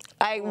me.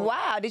 Like,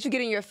 wow, did you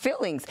get in your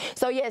feelings?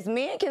 So yes,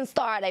 men can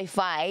start a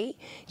fight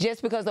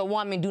just because a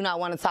woman do not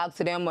want to talk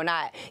to them or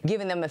not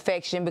giving them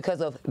affection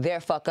because of their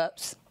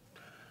fuck-ups.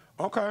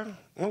 Okay,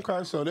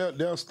 so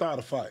they'll start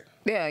a fight.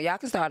 Yeah, y'all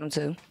can start them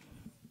too.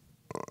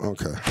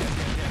 Okay.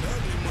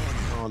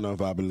 I don't know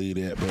if I believe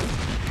that,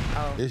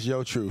 but it's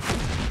your truth.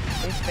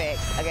 It's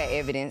facts. I got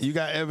evidence. You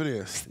got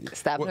evidence.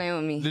 Stop playing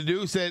with me. The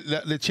dude said,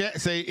 the chat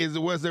say,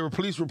 was there a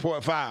police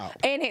report filed?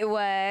 And it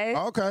was.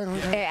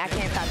 Okay. Yeah, I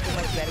can't talk too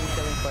much about it. He's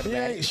still in court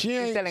about it. He's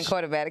still in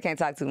court about it. I can't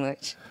talk too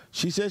much.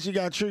 She said she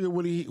got triggered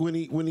when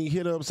he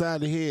hit her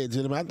upside the head,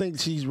 gentlemen. I think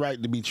she's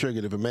right to be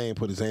triggered if a man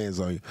put his hands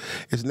on you.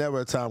 It's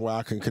never a time where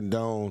I can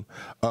condone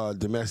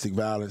domestic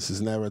violence. It's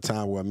never a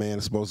time where a man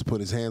is supposed to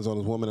put his hands on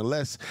his woman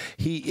unless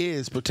he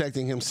is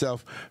protecting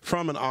himself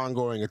from an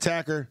ongoing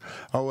attacker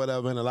or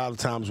whatever. And a lot of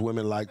times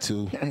women like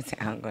to.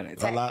 I'm gonna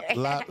attack.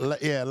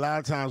 A lot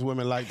of times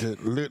women like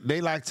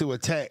to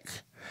attack,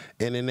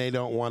 and then they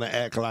don't want to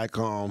act like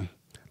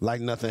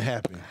nothing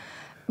happened.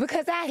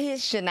 Because that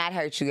hit should not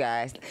hurt you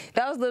guys.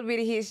 Those little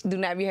bitty hits do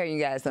not be hurting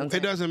you guys sometimes.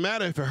 It doesn't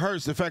matter if it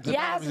hurts. The fact that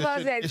y'all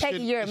supposed to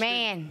take you're a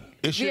man.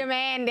 You're a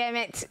man, damn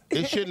it.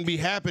 It shouldn't be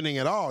happening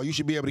at all. You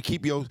should be able to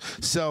keep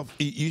yourself.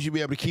 You should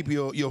be able to keep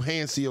your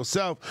hands to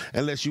yourself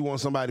unless you want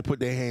somebody to put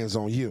their hands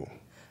on you.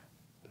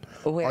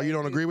 Well, or you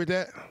don't agree with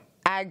that?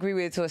 I agree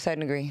with it to a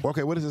certain degree.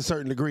 Okay, what is a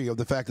certain degree of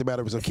the fact of the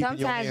matter of keeping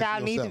your hands to yourself?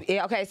 Sometimes y'all need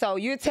to. Okay, so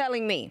you're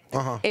telling me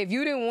if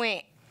you didn't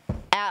went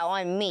out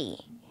on me.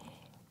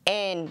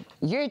 And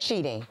you're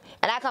cheating,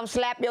 and I come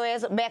slap your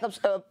ass back up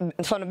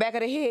from the back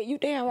of the head, you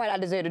damn right I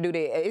deserve to do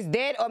that. It's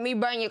that or me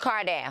burn your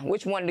car down.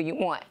 Which one do you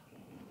want?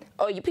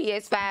 Or your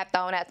PS5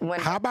 thrown out the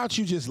window? How about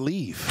you just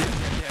leave?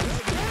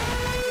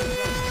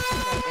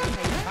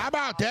 How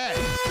about that?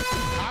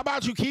 How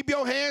about you keep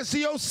your hands to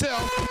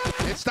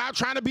yourself and stop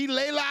trying to be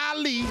Layla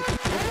Ali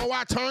before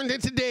I turned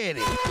into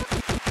Daddy?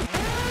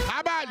 How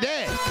about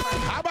that?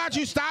 How about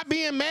you stop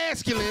being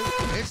masculine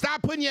and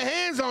stop putting your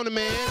hands on the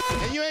man,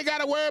 and you ain't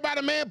got to worry about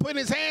a man putting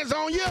his hands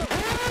on you?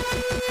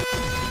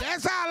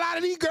 That's how a lot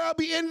of these girls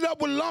be ended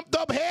up with lumped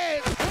up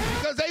heads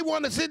because they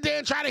want to sit there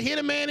and try to hit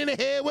a man in the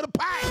head with a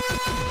pipe.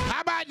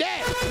 How about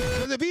that?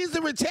 Because if he's the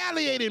to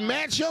retaliate and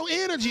match your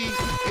energy,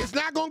 it's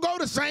not going to go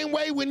the same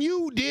way when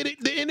you did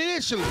it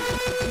initially.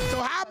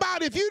 So how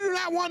about if you do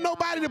not want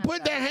nobody to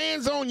put their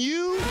hands on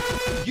you,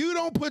 you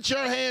don't put your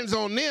hands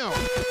on them.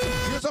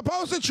 You're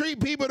supposed to treat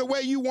people the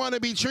way you want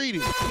to be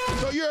treated.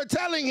 So you're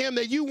telling him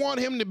that you want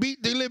him to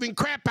beat the living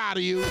crap out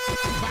of you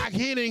by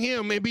hitting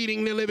him and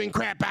beating the living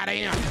crap out of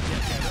him.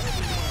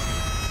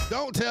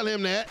 Don't tell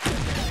him that.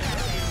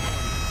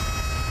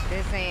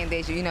 They're saying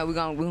that, you know, we're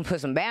gonna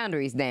put some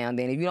boundaries down.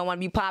 Then if you don't want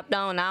to be popped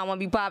on, I don't want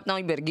to be popped on,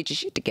 you better get your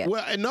shit together.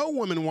 Well, and no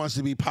woman wants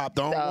to be popped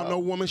on. So, no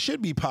woman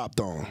should be popped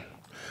on.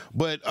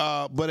 But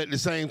at the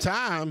same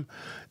time,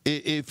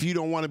 if you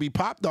don't want to be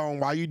popped on,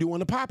 why are you doing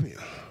the popping?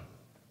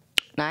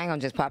 No, I ain't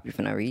gonna just pop you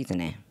for no reason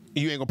then.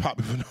 You ain't gonna pop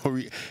me for no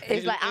reason.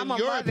 It's like I'm a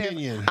mother.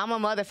 Opinion. I'm a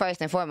mother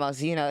first and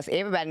foremost. You know, so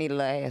everybody need a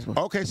little ass.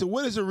 Okay, so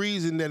what is the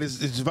reason that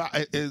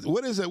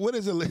what is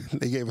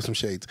they gave us some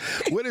shades.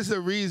 What is the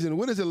reason?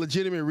 What is a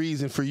legitimate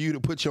reason for you to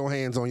put your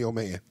hands on your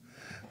man?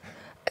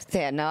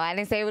 No, I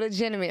didn't say it was a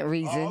legitimate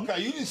reason. Oh,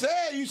 okay, you said.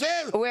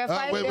 Well,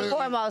 first and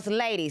foremost,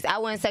 ladies, I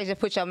wouldn't say just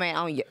put your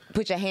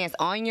hands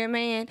on your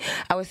man.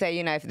 I would say,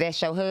 you know, if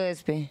that's your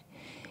husband.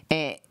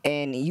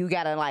 And you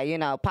gotta, like, you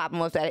know, pop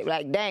them up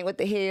like, dang, what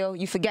the hell?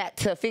 You forgot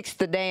to fix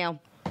the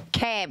damn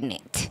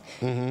cabinet.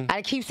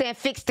 I keep saying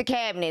fix the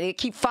cabinet. It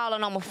keep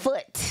falling on my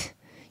foot.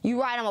 You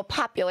right, I'm gonna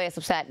pop your ass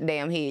upside the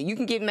damn head. You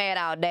can get mad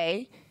all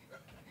day.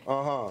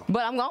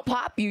 But I'm gonna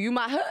pop you. You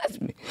my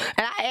husband.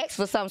 And I asked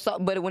for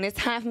something, but when it's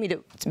time for me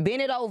to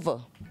bend it over,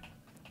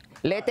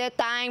 let that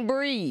thing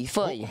breathe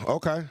for you.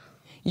 Okay.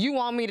 You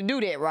want me to do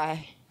that,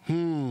 right?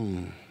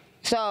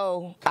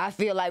 So I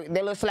feel like that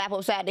little slap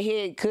upside the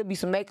head could be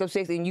some makeup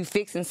sex, and you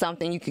fixing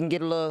something, you can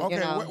get a little. Okay,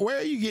 you know. Where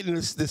are you getting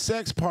the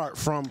sex part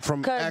from?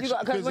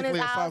 Because when it's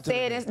all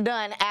said and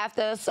done,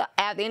 after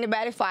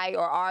anybody fight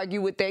or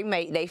argue with their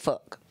mate, they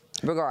fuck,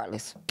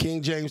 regardless.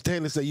 King James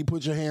Taylor said, "You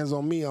put your hands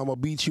on me, I'm gonna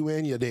beat you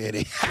and your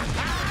daddy." Well,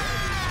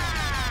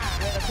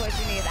 the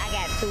question is, I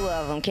got 2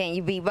 of them. Can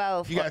you beat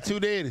both? You got 2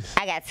 daddies.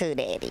 I got 2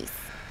 daddies.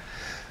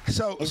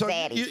 So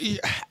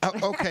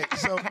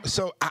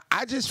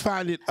I just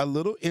find it a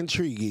little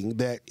intriguing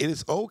that it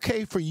is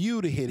okay for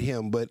you to hit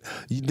him, but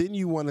then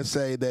you want to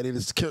say that it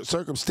is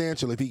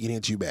circumstantial if he can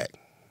hit you back.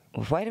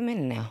 Wait a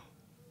minute now.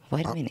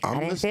 Wait a minute. I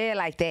didn't say it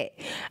like that.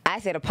 I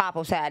said a pop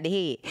upside the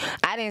head.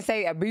 I didn't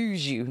say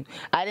abuse you.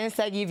 I didn't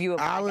say give you a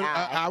black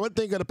eye. I would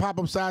think of the pop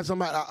upside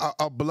somebody.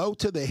 A blow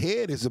to the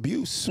head is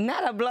abuse.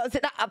 Not a blow.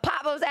 A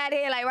pop upside the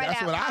head, like right now.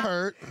 That's what I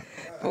heard.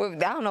 Well, I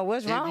don't know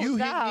what's wrong with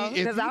y'all.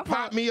 If you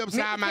pop me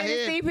upside my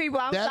head, Tennessee people,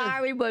 I'm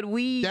sorry, but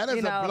that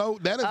is a blow.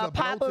 That is a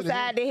pop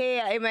upside the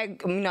head. It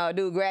make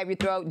dude grab your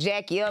throat,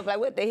 jack you up. Like,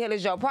 what the hell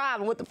is your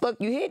problem? What the fuck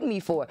you hitting me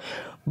for?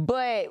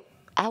 But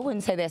I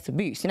wouldn't say that's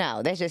abuse.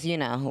 No, that's just,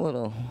 a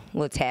little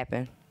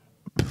tapping.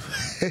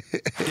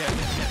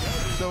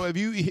 So if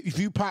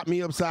you pop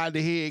me upside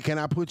the head, can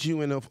I put you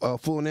in a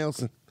full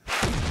Nelson?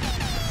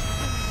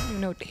 I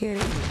don't know what the hell it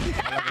is.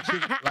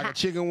 like a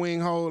chicken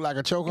wing hole, like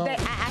a chokehold? I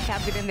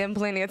have been in them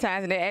plenty of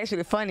times, and they're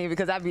actually funny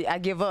because I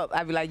give up.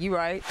 I be like, you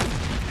right.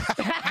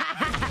 You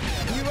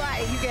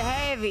right. You can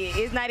have it.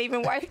 It's not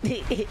even worth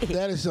it.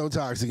 That is so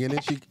toxic.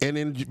 And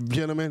then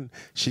gentlemen,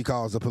 she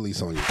calls the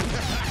police on you.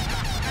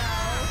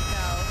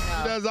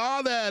 She does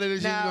all that, and then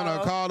she's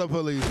gonna call the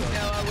police.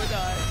 No, I would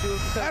not.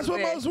 That's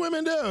what most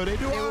women do. They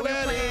do all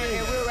that.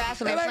 And we're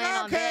rationally playing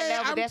on that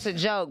level. That's a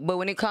joke. But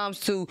when it comes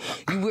to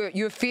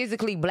you're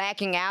physically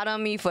blacking out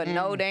on me for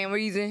no damn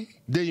reason,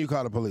 then you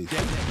call the police.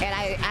 And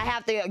I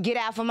have to get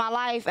out for my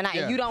life, and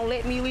you don't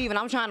let me leave, and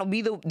I'm trying to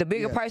be the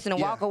bigger person and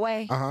walk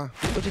away.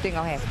 What you think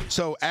gonna happen?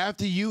 So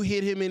after you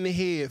hit him in the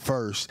head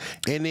first,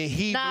 and then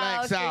he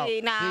blacks out,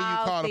 then you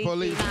call the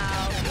police.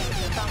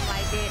 Something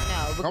like that,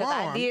 no, because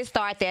I did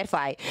start that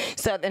fight.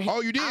 So then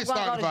you did start the fight.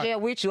 I'm gonna go to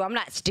jail with you. I'm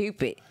not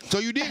stupid. So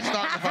you did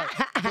start the fight.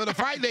 So the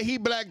fight that he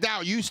blacked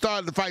out, you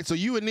started the fight. So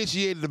you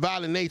initiated the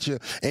violent nature,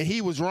 and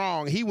he was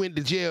wrong. He went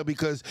to jail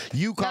because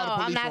you called the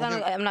police.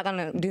 I'm not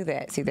gonna do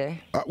that. See there.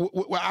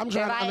 Well, I'm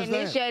trying to understand. If I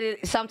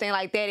initiated something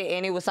like that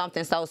and it was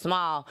something so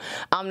small,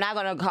 I'm not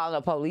gonna call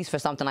the police for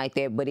something like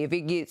that. But if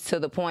it gets to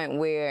the point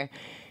where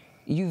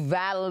you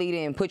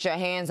violated and put your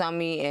hands on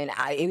me, and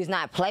it was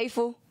not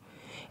playful.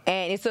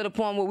 And it's to the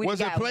point where we got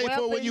weapons. Was it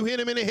playful when you hit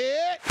him in the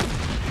head?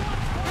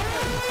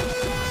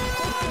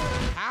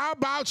 How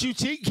about you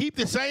keep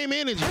the same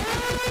energy?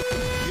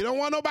 You don't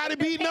want nobody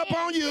beating up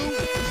on you.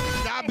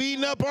 Stop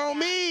beating up on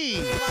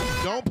me.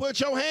 Don't put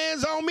your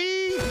hands on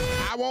me.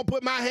 I won't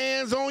put my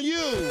hands on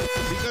you.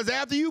 Because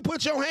after you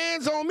put your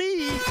hands on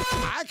me,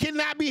 I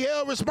cannot be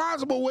held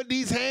responsible what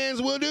these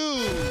hands will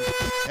do.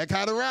 That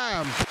kind of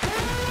rhymes.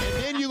 And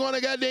then you're going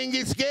to goddamn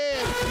get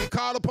scared and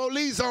call the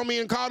police on me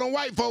and call them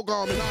white folk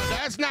on me. No,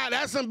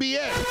 that's some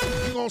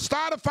BS. You're going to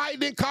start a fight,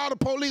 then call the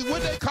police.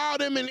 What they call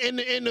them in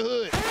the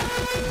hood?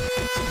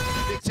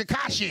 The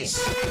Takashis.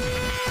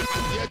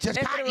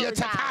 You're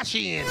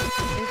Takashian.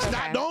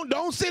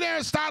 Don't sit there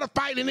and start a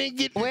fight and then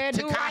get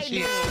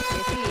Takashi.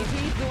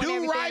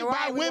 Do right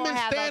by women's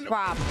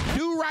standards.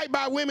 Do right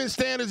by women's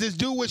standards is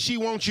do what she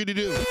wants you to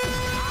do.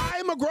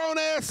 I'm a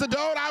grown-ass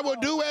adult. I will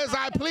do as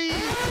I please.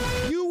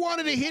 You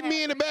wanted to hit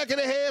me in the back of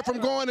the head from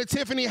going to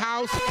Tiffany's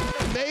house.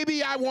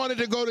 Maybe I wanted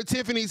to go to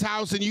Tiffany's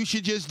house, and you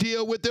should just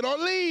deal with it or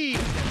leave.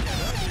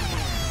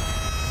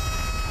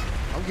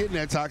 I'm getting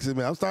that toxic,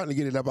 man. I'm starting to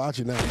get it up out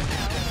you now.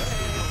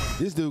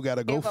 This dude got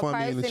to go fund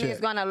me in the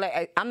chat.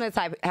 I'm the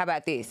type, how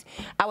about this?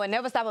 I would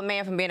never stop a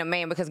man from being a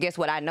man because guess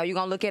what? I know you're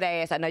going to look at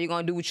ass. I know you're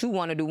going to do what you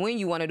want to do when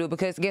you want to do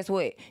because guess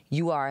what?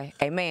 You are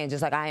a man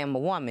just like I am a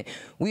woman.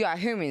 We are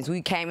humans.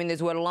 We came in this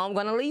world alone.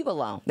 We're going to leave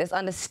alone. That's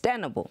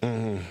understandable.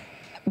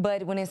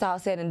 But when it's all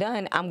said and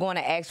done, I'm going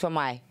to ask for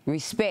my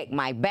respect,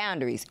 my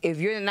boundaries. If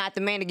you're not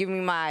the man to give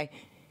me my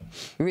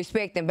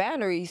respect and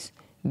boundaries,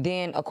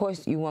 then, of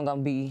course, you weren't going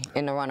to be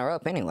in the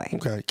runner-up anyway.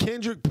 Okay.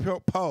 Kendrick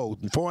Poe,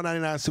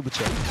 $4.99 super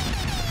chat.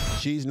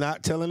 She's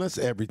not telling us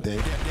everything,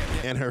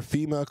 and her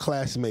female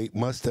classmate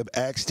must have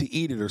asked to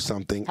eat it or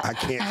something. I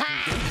can't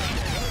see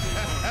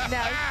it.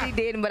 No, she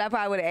didn't, but I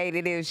probably would have ate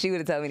it if she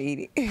would have told me to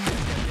eat it.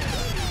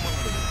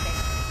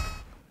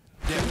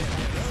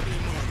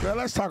 Well,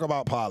 let's talk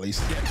about polys.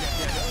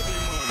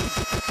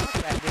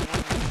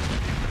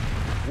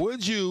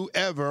 Would you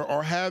ever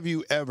or have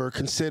you ever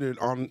considered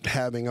on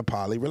having a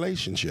poly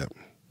relationship?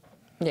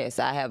 Yes,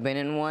 I have been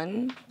in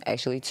one,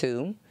 actually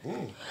two.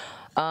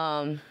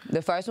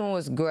 The first one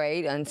was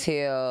great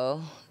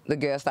until the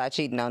girl started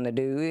cheating on the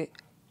dude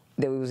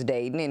that we was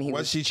dating. And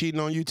was she cheating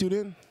on you too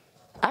then?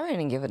 I really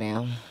didn't give a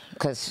damn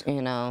because,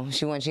 you know,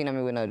 she wasn't cheating on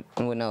me with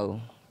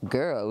no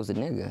girl. It was a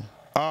nigga.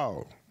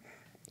 Oh.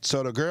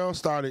 So the girl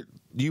started,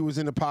 you was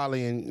in the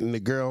poly and the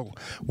girl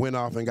went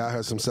off and got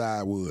her some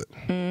side wood.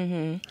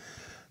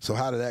 So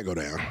how did that go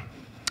down?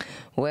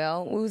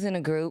 Well, we was in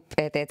a group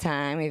at that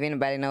time. If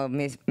anybody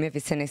knows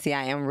Memphis, Tennessee,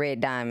 I am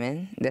Red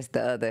Diamond. That's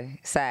the other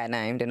side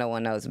name that no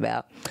one knows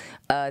about.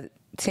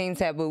 Team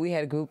Taboo, we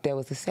had a group that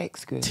was a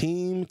sex group.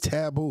 Team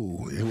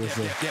Taboo. It was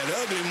the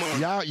ugly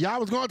one. Y'all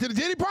was going to the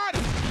Diddy party.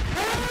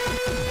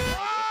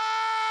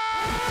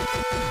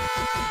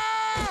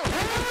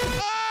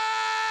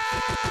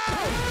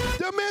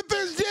 The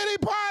Memphis Diddy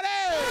party.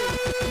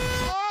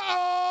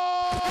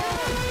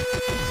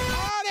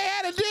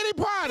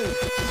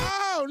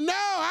 Oh, no,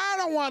 I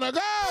don't want to go.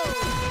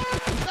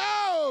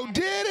 No,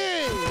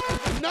 Diddy.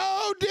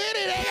 No,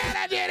 Diddy. They got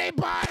a Diddy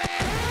party.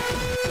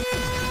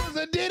 It was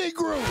a Diddy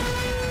group.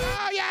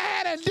 Oh, y'all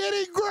had a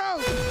Diddy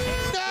group.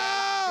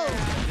 No.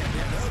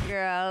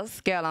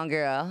 Girls, girl on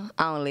girl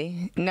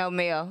only. No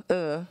male.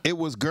 It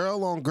was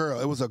girl on girl.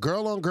 It was a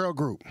girl on girl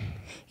group.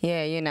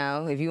 Yeah, you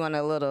know, if you want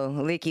a little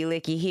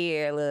licky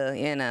here, a little,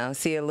 you know,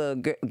 see a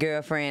little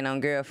girlfriend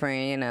on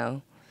girlfriend, you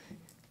know.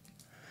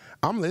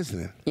 I'm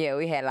listening. Yeah,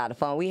 we had a lot of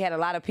fun. We had a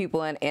lot of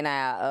people in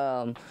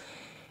our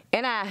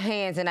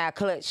hands, in our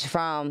clutch,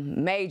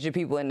 from major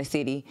people in the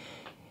city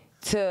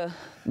to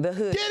the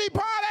hood. Diddy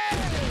party!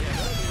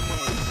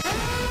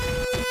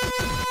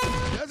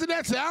 Doesn't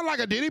that sound like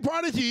a Diddy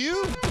party to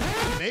you?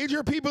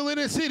 Major people in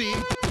the city, a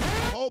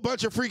whole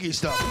bunch of freaky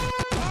stuff.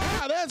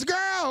 Ah, that's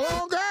girl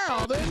on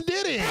girl, then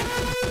Diddy.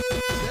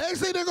 The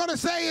next thing they're gonna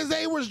say is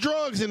there was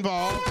drugs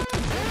involved,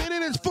 and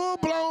then it is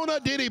full-blown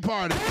a Diddy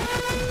party.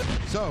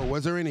 So,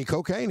 was there any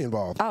cocaine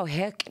involved? Oh,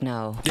 heck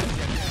no.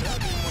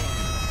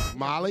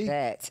 Molly?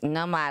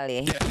 No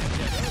Molly.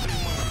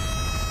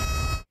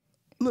 A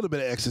little bit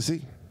of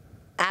ecstasy.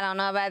 I don't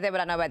know about that, but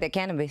I know about that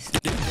cannabis.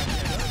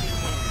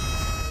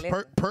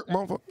 Perk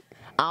motherfucker?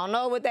 I don't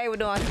know what they were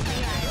doing.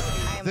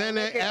 Then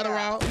that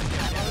Adderall?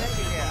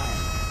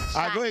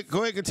 All right,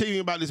 go ahead, continue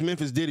about this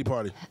Memphis Diddy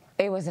party.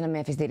 It wasn't a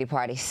Memphis Diddy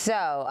party.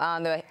 So,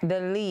 the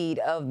lead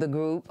of the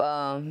group,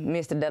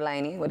 Mr.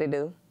 Delaney, what they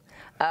do?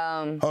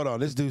 Hold on,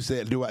 this dude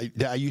said,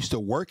 I used to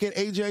work at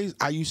AJ's?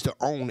 I used to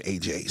own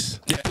AJ's.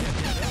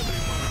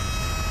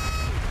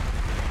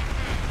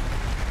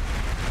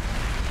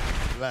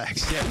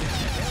 Relax.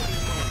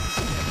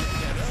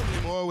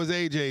 Before it was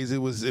AJ's, it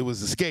was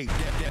Escape.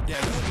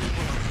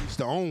 I used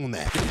to own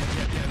that.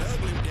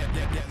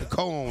 The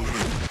co-owner.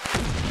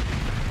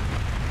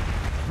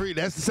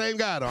 That's the same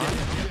guy, though.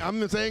 I'm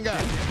the same guy.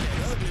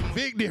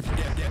 Big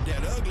difference.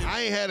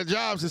 I ain't had a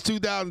job since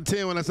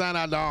 2010 when I signed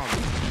out the Army.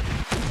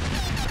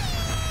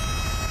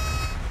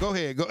 Go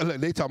ahead.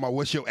 Look, they talking about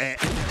what's your at.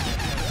 They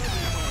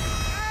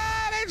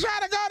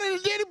trying to go to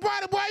the Diddy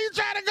party, boy. You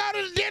trying to go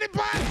to the Diddy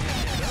party?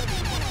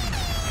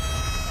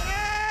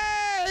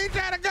 Hey, he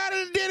trying to go to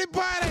the Diddy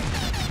party.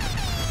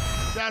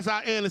 That's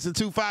our Anderson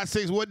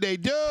 256. What they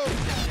do?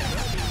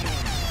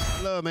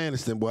 Love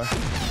Anderson, boy.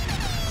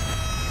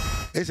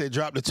 They say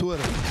drop the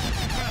Twitter.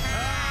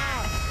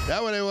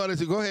 That's what they wanted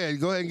to. Go ahead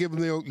and give them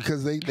the,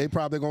 because they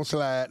probably gonna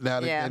slide now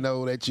that they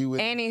know that you.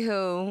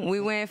 Anywho, we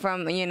went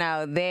from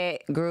that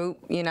group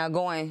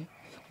going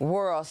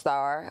World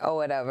Star or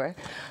whatever.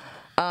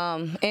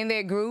 In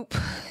that group,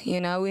 we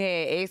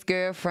had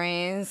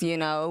ex-girlfriends,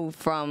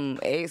 from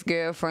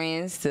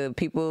ex-girlfriends to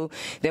people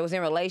that was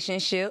in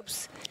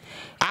relationships.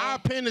 I'll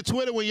pin the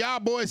Twitter when y'all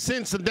boys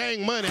send some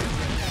dang money.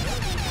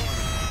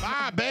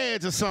 Buy a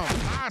badge or something.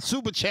 Buy a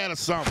super chat or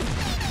something.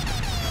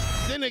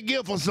 Send a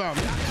gift or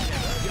something.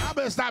 Y'all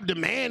better stop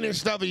demanding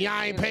stuff and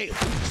y'all ain't pay.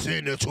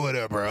 send to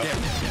Twitter, bro.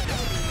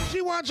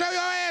 She want to show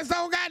your ass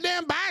don't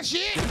goddamn buy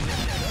shit.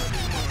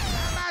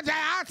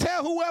 I'll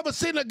tell whoever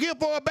sent a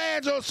gift or a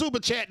badge or a super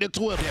chat to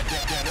Twitter.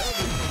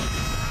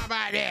 How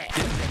about that?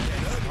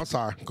 I'm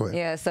sorry. Go ahead.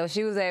 Yeah, so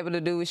she was able to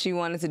do what she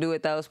wanted to do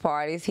at those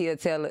parties. He'll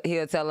tell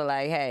her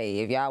like, hey,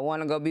 if y'all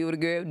want to go be with a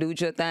girl, do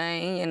your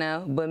thing, you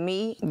know. But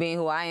me, being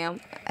who I am,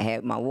 I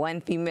had my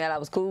one female I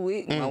was cool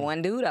with, my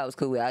one dude I was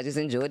cool with. I just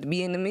enjoyed to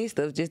be in the midst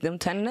of just them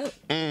turning up.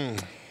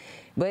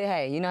 But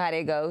hey, you know how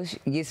that goes.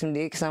 You get some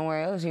dick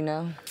somewhere else, you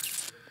know.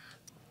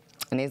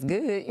 And it's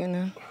good, you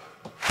know.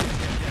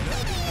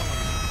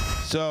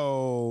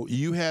 So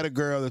you had a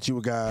girl that you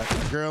were a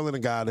girl and a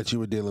guy that you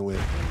were dealing with.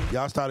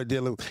 Y'all started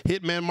dealing with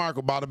Hitman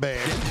Marco bought a badge.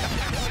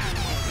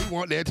 He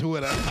want that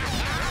Twitter.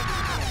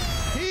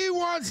 He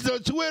wants the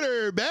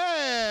Twitter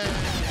badge.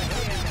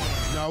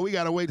 No, we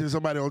gotta wait till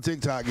somebody on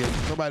TikTok gets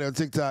it. Somebody on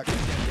TikTok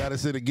gotta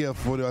send a gift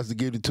for us to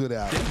give the Twitter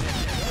out.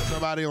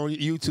 Somebody on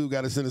YouTube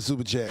gotta send a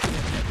super chat.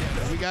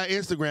 We got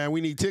Instagram. We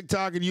need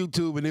TikTok and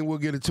YouTube, and then we'll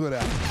get a Twitter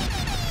out.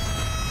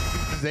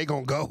 They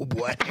gonna go,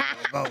 boy.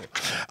 All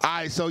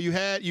right, so you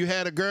had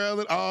a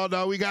girl. Oh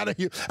no, we got to.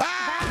 The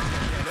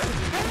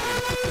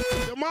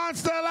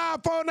Monster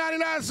Alive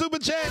 $4.99 super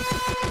chat.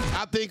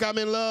 I think I'm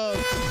in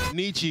love.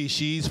 Nietzsche,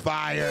 she's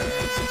fire. All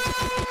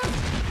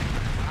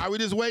right, we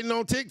just waiting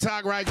on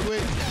TikTok right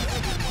quick.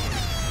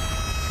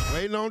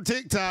 Waiting on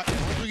TikTok.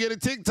 Once we get a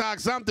TikTok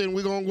something,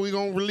 we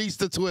gonna release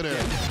the Twitter.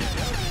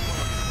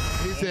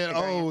 He said,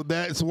 "Oh,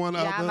 that's one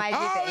of the."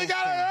 Oh, we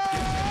got it.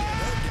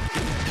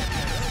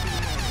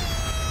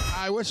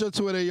 All right, what's your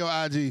Twitter, your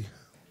IG?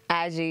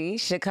 IG,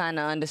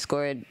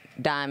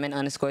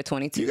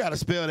 Shekinah_Diamond_22. You got to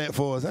spell that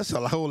for us. That's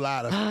a whole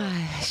lot of.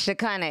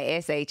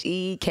 Shekinah,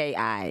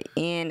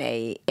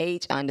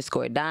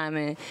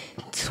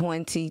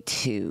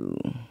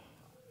 SHEKINAH_Diamond22.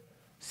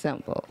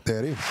 Simple. There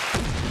it is.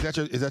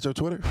 Is that your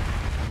Twitter?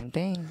 Same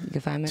thing. You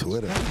can find me.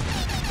 Twitter.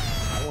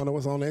 I wonder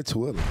what's on that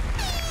Twitter.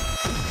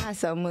 Not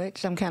so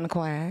much. I'm kind of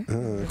quiet.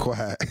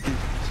 Quiet.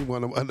 She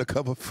want them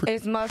undercover free.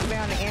 It's mostly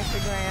on the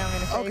Instagram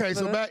and the Facebook. Okay,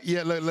 so back.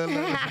 Yeah, let they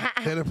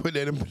done put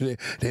it in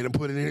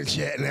the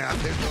chat now.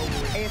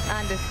 It's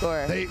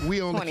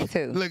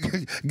 _22. Look,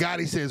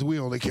 Gotti says we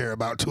only care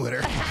about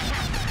Twitter.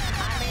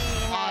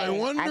 I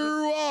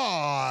wonder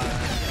why.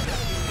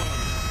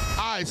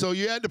 All right, so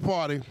you're at the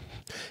party.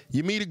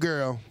 You meet a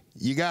girl.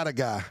 You got a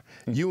guy.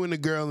 You and the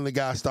girl and the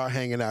guy start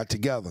hanging out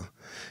together.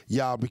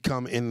 Y'all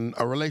become in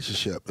a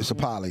relationship. It's a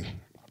poly.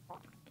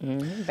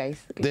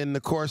 Basically. Then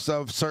the course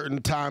of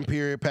certain time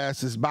period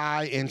passes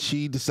by, and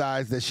she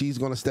decides that she's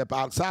going to step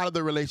outside of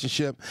the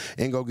relationship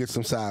and go get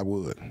some side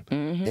wood.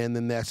 And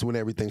then that's when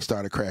everything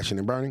started crashing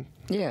and burning.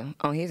 Yeah,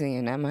 on his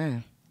end, not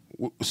mine.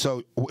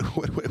 So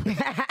wait a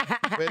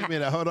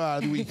minute, hold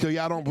on. So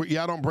y'all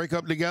don't break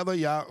up together?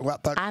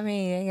 I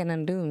mean, it ain't got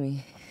nothing to do with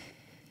me.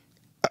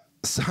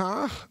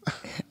 Huh?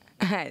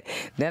 That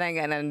ain't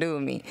got nothing to do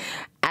with me.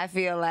 I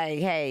feel like,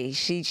 hey,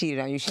 she cheated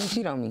on you. She didn't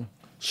cheat on me.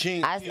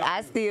 She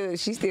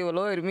still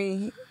loyal to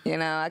me. You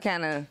know, I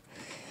kind of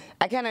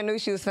knew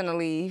she was finna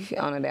leave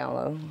on the down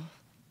low.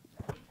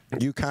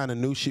 You kind of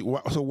knew she.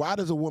 So why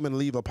does a woman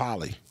leave a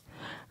poly?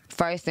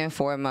 First and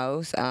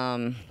foremost,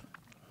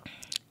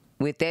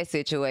 with that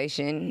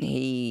situation,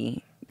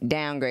 he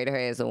downgraded her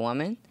as a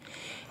woman,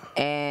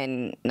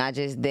 and not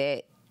just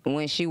that.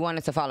 When she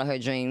wanted to follow her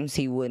dreams,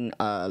 he wouldn't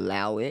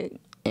allow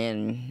it,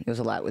 and it was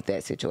a lot with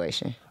that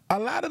situation. A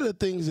lot of the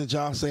things that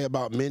y'all say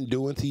about men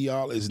doing to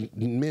y'all is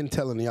men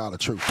telling y'all the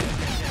truth.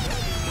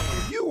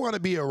 If you want to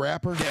be a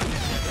rapper,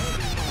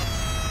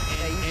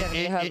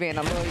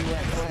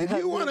 if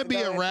you want to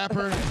be a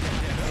rapper,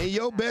 and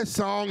your best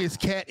song is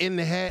 "Cat in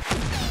the Hat,"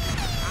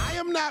 I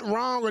am not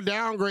wrong or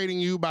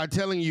downgrading you by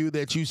telling you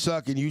that you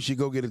suck and you should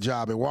go get a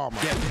job at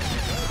Walmart.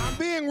 I'm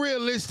being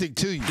realistic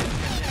to you.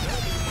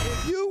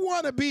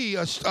 Want to be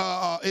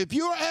if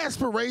your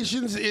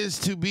aspirations is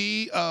to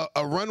be a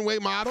runway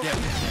model,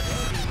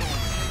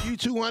 you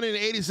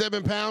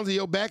 287 pounds and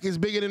your back is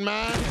bigger than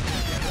mine,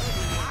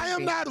 I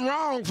am not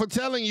wrong for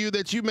telling you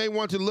that you may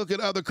want to look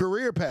at other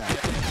career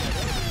paths. A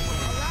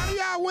lot of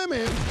y'all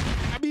women,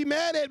 I be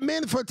mad at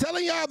men for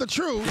telling y'all the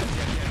truth,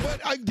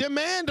 but I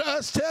demand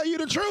us tell you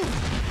the truth.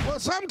 Well,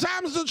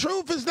 sometimes the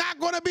truth is not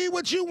going to be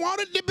what you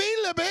want it to be,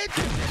 little bitch.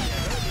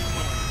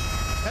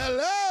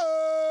 Hello.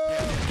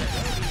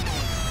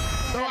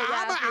 So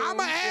I'm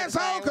an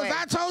asshole because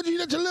I told you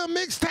that your little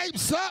mixtape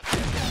suck.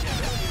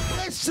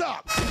 They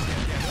suck.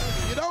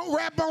 You don't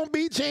rap on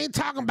beats, you ain't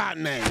talking about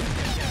names.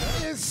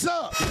 It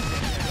sucks.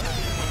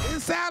 It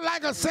sounds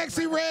like a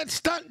sexy red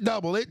stunt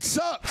double. It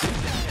sucks. And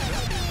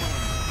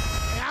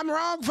I'm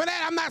wrong for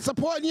that. I'm not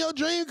supporting your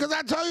dream because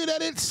I told you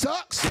that it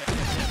sucks.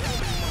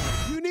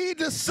 You need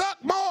to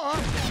suck more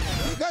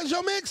because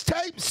your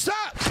mixtape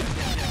sucks.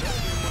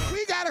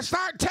 We got to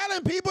start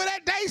telling people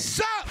that they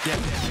suck.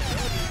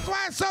 That's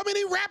why so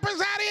many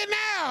rappers out here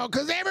now,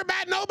 because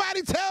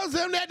nobody tells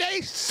them that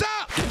they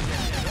suck.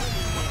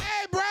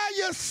 Hey, bro,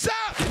 you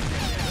suck.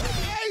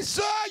 Hey,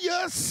 sir,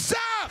 you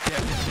suck.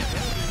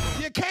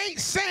 You can't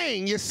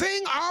sing. You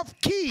sing off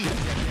key.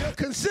 You're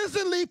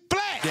consistently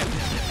flat.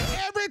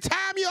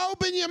 time you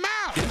open your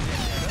mouth.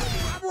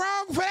 I'm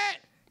wrong for that.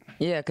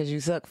 Yeah, because you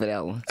suck for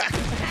that one.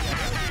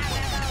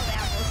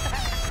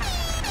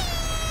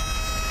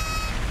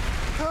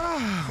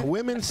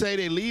 Women say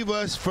they leave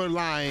us for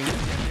lying,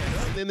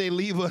 and then they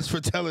leave us for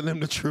telling them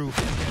the truth.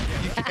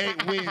 You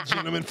can't win,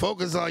 gentlemen.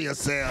 Focus on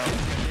yourself. If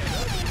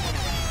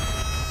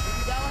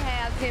you don't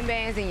have 10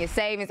 bands in your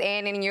savings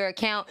and in your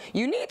account,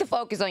 you need to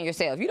focus on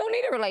yourself. You don't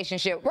need a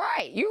relationship.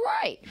 Right. You're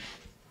right.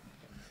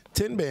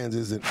 10 bands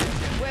isn't.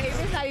 Well,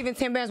 if it's not even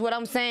 10 bands, what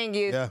I'm saying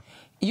is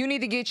you need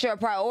to get your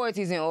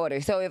priorities in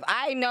order. So if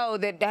I know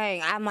that,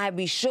 dang, I might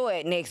be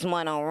short next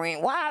month on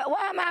rent, why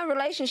am I in a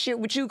relationship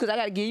with you? Because I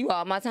got to give you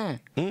all my time.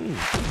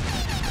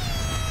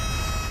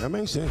 That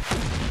makes sense.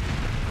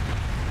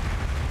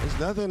 It's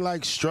nothing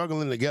like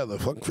struggling together.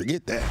 Fuck,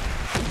 forget that.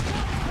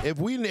 If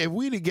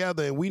we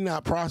together and we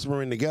not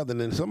prospering together,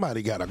 then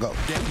somebody got to go.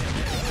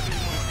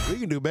 We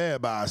can do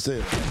bad by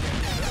ourselves.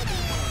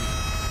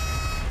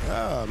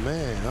 Oh,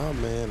 man. Oh,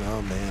 man.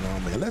 Oh, man. Oh,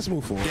 man. Let's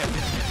move forward.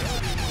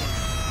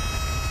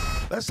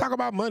 Let's talk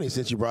about money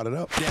since you brought it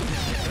up.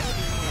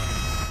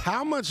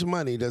 How much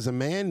money does a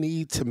man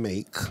need to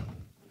make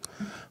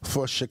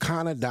for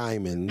Shekinah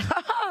Diamond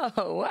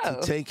to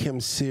take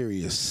him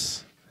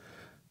serious?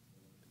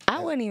 I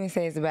wouldn't even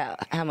say it's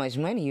about how much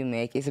money you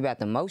make. It's about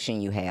the motion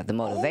you have, the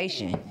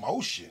motivation. Oh,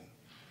 motion?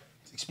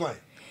 Explain.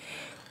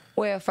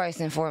 Well,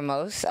 first and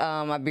foremost,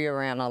 I be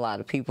around a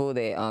lot of people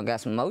that got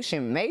some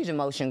motion, major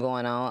motion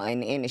going on in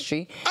the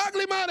industry.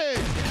 Ugly money!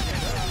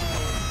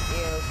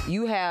 If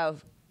you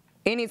have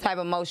any type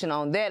of motion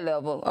on that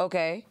level,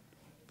 okay,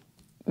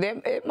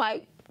 then it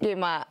might get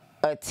my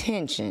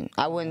attention.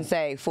 I wouldn't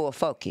say full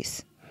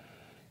focus.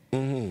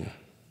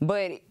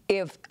 But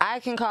if I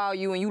can call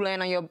you and you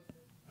land on your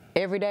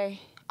every day,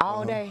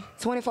 all day,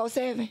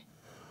 24/7,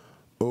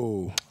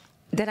 oh,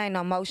 that ain't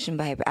no motion,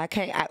 baby. I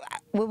can't.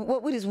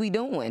 What is we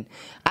doing?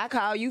 I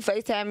call you,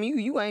 FaceTime you.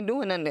 You ain't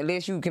doing nothing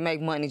unless you can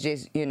make money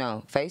just, you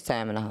know,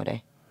 FaceTiming all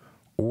day.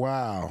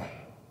 Wow.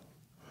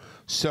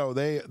 So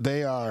they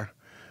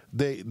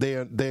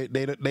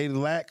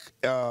lack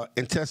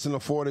intestinal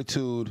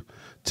fortitude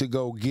to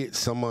go get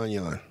some money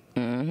on.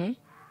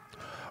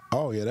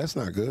 Oh yeah, that's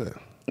not good.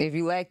 If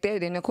you lack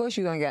that, then of course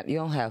you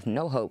don't have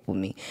no hope with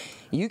me.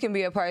 You can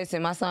be a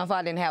person. My son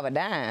father didn't have a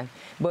dime,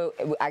 but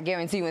I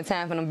guarantee you, in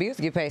time for them bills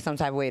to get paid, some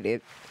type of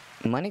way,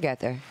 money got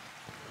there.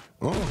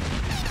 Oh.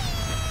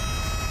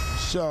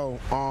 So,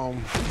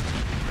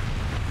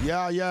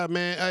 yeah,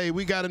 man. Hey,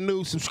 we got a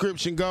new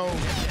subscription goal.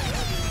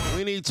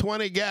 We need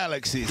 20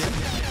 galaxies.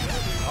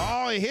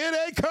 Oh, and here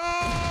they come!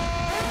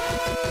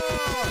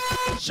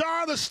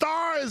 Char the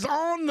Star is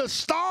on the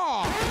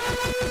star.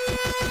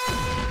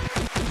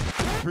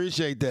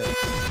 Appreciate that.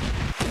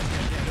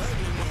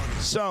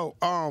 So,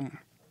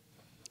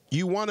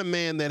 you want a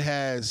man that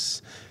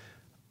has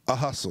a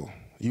hustle.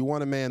 You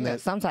want a man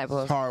that's some type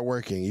of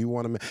hardworking. You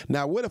want a man.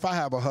 Now, what if I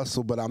have a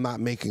hustle, but I'm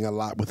not making a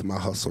lot with my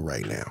hustle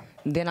right now?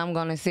 Then I'm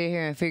gonna sit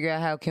here and figure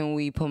out how can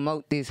we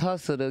promote this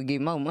hustle to get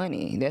more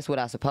money. That's what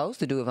I'm supposed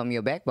to do if I'm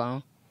your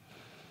backbone,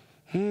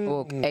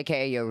 or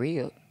AKA your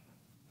rib.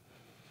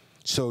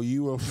 So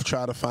you will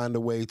try to find a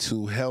way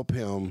to help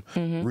him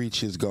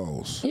reach his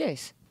goals.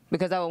 Yes,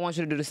 because I would want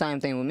you to do the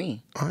same thing with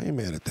me. I ain't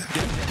mad at that.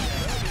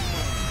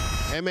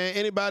 Hey, man,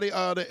 anybody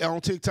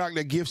on TikTok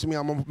that gifts me,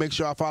 I'm going to make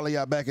sure I follow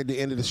y'all back at the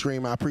end of the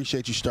stream. I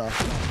appreciate you, Star.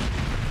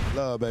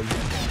 Love, baby.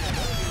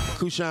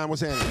 Kushan,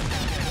 what's happening?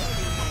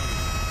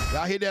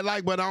 Y'all hit that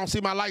like button. I don't see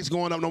my likes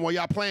going up no more.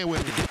 Y'all playing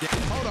with me.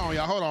 Hold on,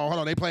 y'all. Hold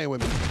on. They playing with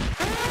me.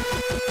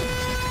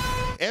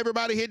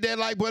 Everybody hit that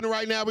like button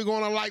right now. We're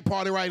going on a like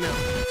party right now.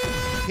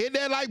 Hit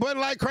that like button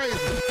like crazy.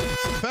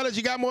 Fellas,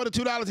 you got more than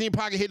 $2 in your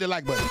pocket, hit the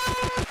like button.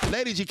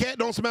 Ladies, your cat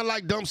don't smell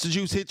like dumpster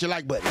juice, hit your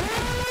like button.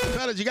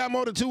 Fellas, you got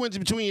more than 2 inches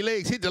between your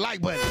legs, hit the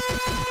like button.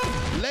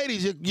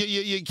 Ladies,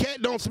 your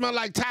cat don't smell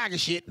like tiger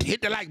shit,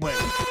 hit the like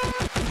button.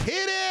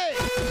 Hit it!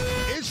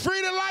 It's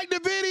free to like the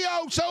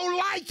video, so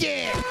like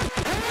it!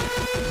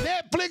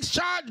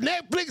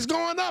 Netflix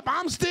going up,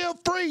 I'm still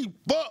free.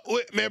 Fuck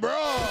with me, bro.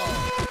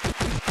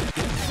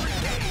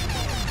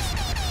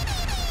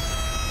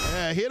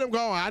 Yeah, hit them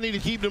going. I need to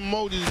keep them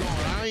emojis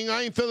going.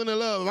 I ain't feeling the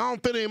love. I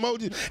don't feel the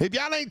emojis. If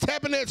y'all ain't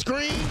tapping that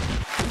screen,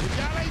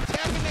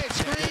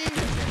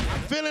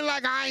 I'm feeling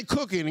like I ain't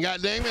cooking.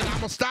 God dang it, I'm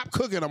gonna stop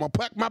cooking. I'm gonna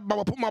put my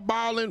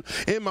ball in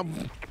my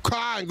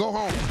car and go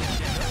home.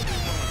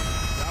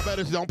 Y'all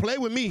better don't play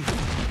with me.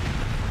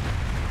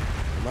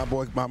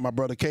 My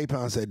brother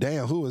K-Pound said,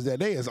 damn, who is that?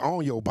 They is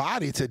on your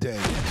body today.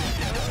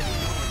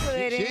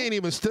 She ain't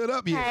even stood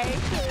up yet.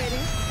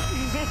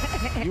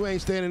 Hey, you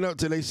ain't standing up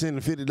till they send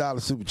a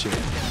 $50 super check.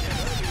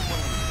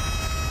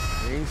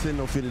 They ain't sending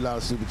no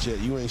 $50 super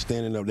check. You ain't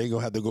standing up. They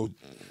gonna have to go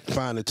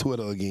find the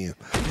Twitter again.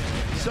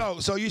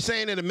 So you're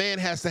saying that a man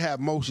has to have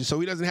motion,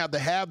 so he doesn't have to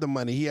have the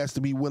money. He has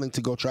to be willing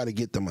to go try to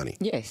get the money.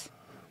 Yes.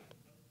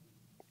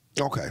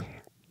 Okay.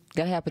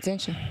 Gotta have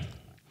potential.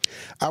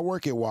 I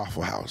work at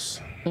Waffle House.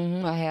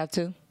 I have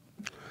to.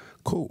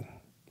 Cool.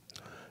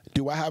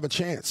 Do I have a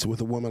chance with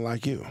a woman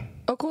like you?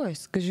 Of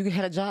course, because you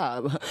had a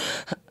job.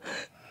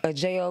 a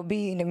job,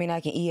 that mean I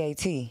can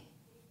EAT.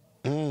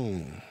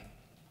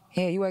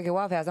 Yeah, you work at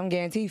Waffle House, I'm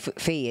guaranteed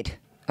fed.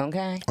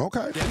 Okay?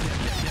 Okay.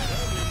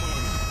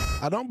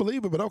 I don't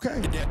believe it, but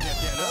okay.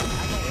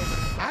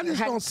 I just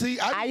don't see.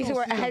 I used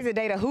to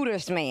date a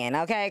Hooters man,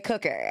 okay?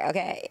 Cooker,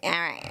 okay? All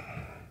right.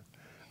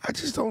 I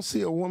just don't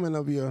see a woman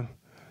of your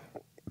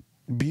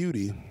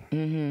beauty.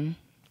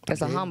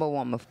 It's a humble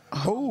woman.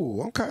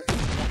 Oh, okay.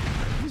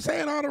 You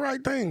saying all the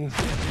right things.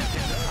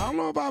 I don't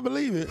know if I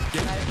believe it.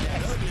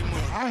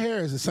 Our hair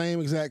is the same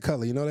exact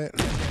color, you know that?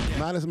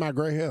 Minus my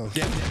gray hair.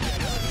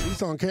 At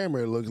least on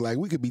camera it looks like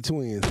we could be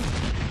twins.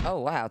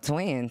 Oh, wow,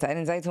 twins. I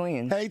didn't say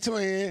twins. Hey,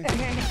 twin.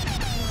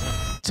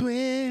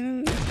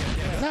 Twin.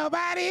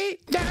 Nobody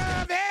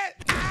does it.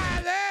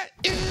 I let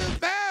you,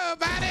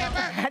 nobody.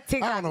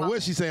 I don't know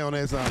what she say on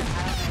that song.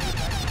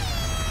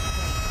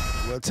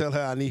 Well, tell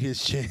her I need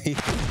his chain.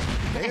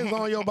 Hands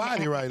on your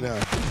body right now.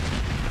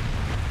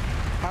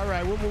 All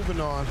right, we're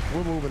moving on.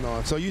 We're moving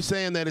on. So you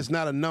saying that it's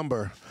not a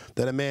number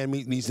that a man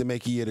needs to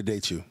make a year to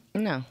date you?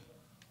 No.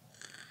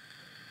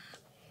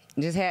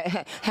 Just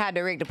have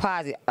direct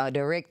deposit,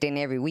 directing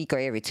every week or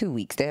every 2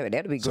 weeks. That'd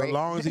be great. So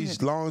long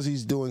as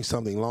he's doing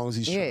something, long as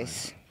he's trying.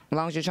 Yes, as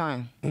long as you're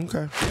trying.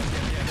 Okay.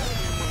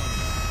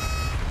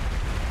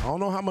 I don't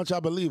know how much I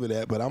believe in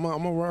that, but I'm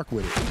gonna work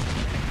with it.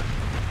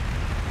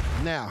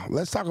 Now,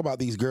 let's talk about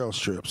these girls'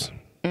 trips.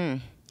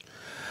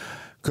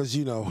 Because,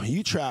 you know,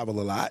 you travel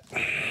a lot.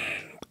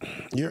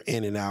 You're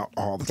in and out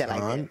all the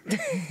time.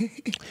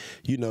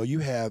 You know,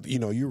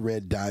 you're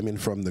Red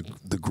Diamond from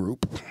the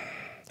group.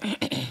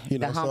 You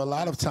know, so a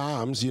lot of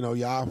times, you know,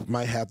 y'all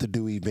might have to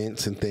do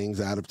events and things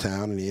out of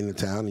town and in the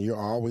town, and you're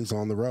always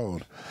on the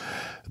road.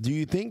 Do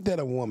you think that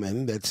a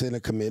woman that's in a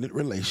committed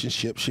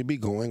relationship should be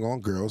going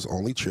on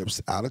girls-only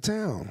trips out of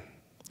town?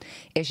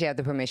 If she have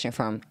the permission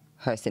from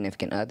her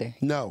significant other?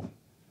 No.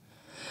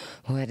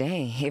 Well,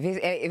 dang.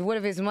 What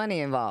if it's money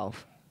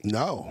involved?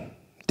 No,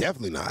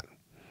 definitely not.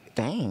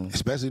 Dang.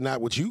 Especially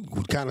not with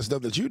kind of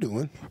stuff that you're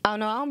doing. Oh,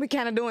 no, I don't be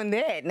kind of doing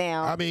that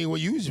now. I mean, well,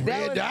 you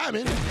Red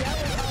Diamond.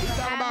 We're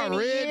talking about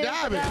Red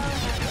Diamond.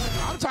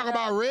 I'm talking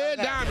about Red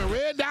Diamond.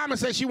 Red Diamond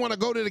says she want to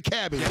go to the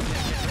cabin.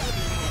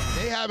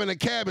 They having a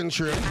cabin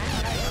trip.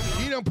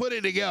 She done put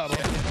it together.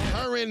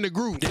 Her in the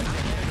group.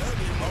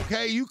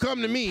 Okay, you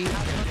come to me.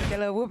 Get a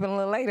little whooping a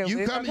little later.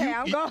 You come. Okay,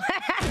 I'm going.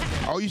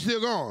 Oh, you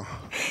still going?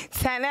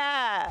 Turn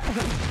up.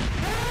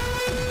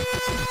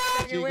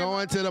 She's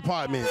going to the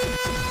apartment.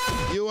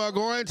 You are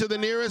going to the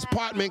nearest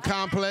apartment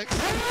complex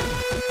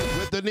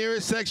with the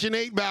nearest Section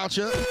 8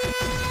 voucher,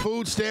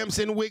 food stamps,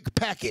 and WIC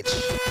package.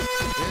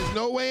 There's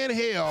no way in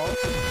hell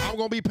I'm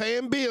going to be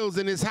paying bills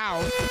in this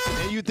house,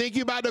 and you think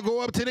you're about to go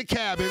up to the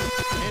cabin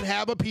and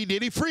have a P.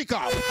 Diddy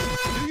freak-off.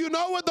 Do you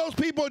know what those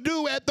people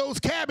do at those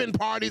cabin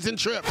parties and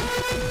trips?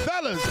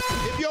 Fellas,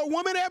 if your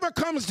woman ever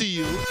comes to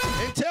you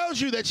and tells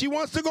you that she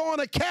wants to go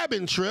on a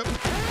cabin trip,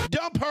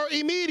 dump her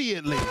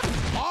immediately.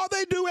 All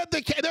they do at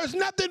the there's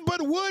nothing but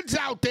woods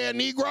out there,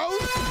 Negroes.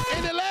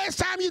 And the last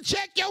time you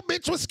checked, your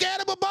bitch was scared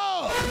of a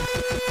bug.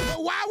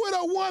 But why would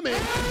a woman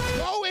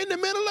go in the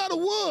middle of the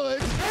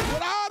woods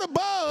with all the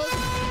bugs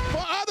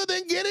for other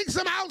than getting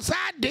some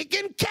outside dick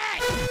and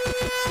cat?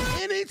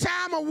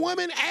 Anytime a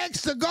woman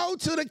asks to go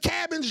to the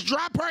cabins,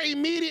 drop her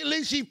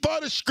immediately. She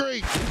for the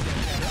street.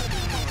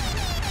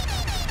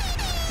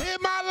 Hit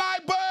my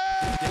light bulb.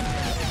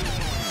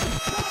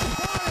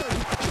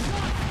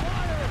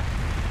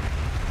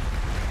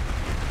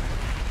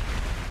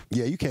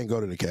 Yeah, you can't go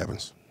to the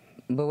cabins.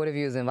 But what if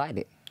you was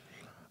invited?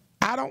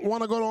 I don't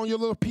want to go on your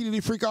little P.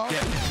 Diddy freak off.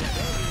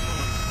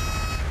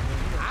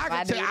 I'm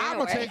gonna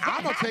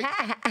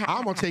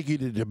take you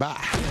to Dubai.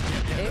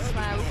 It's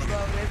fine. We can go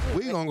over there too.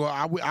 We gonna go.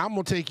 I'm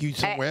gonna take you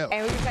somewhere else.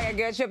 And we can take a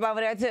girl trip over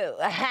there too.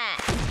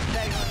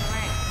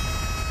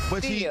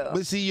 But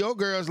see, your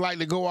girls like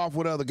to go off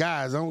with other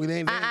guys, don't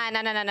they? No.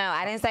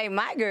 I didn't say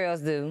my girls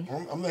do.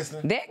 I'm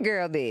listening. That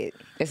girl did.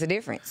 It's a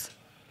difference.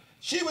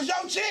 She was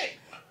your chick.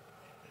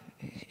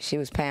 She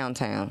was Pound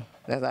Town.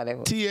 That's how they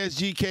were.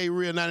 TSGK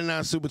Real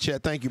 99 Super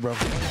Chat. Thank you, bro.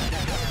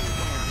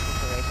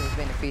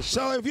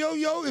 So if your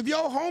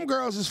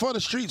homegirls is for the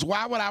streets,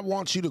 why would I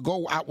want you to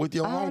go out with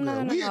your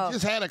homegirl? We had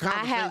just had a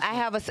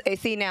conversation.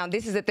 See, now,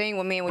 this is the thing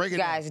with me and what you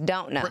guys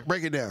don't know.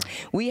 Break it down.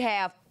 We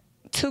have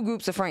two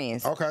groups of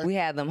friends. Okay. We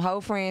have them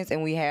hoe friends,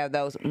 and we have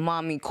those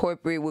mommy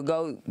corporate would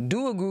go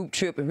do a group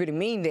trip and really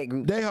mean that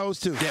group. They hoes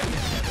too. Yeah.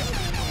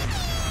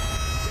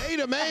 They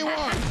the main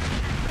one.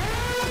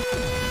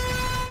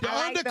 The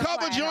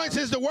undercover joints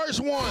is the worst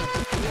one.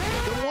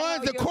 The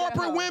ones, the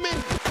corporate women,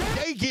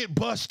 they get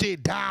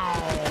busted down.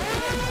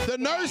 The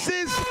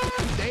nurses,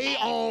 they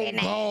on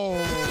go.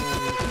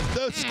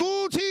 The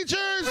school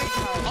teachers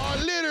are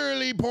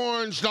literally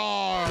porn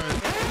stars.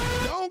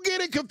 Don't get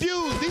it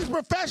confused. These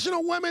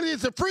professional women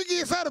is the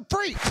freakiest of the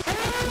freaks.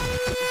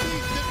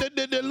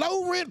 The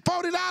low rent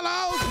 $40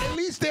 house, at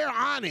least they're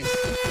honest.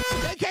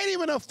 They can't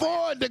even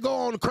afford to go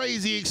on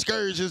crazy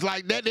excursions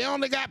like that. They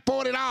only got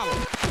 $40.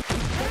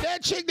 But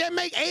that chick that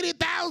make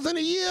 $80,000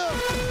 a year,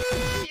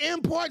 she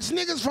imports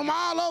niggas from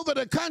all over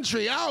the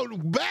country. Oh,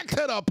 back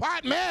to the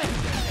apartment.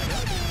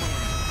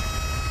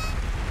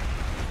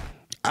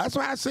 That's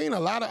why I seen a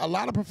lot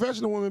of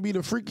professional women be the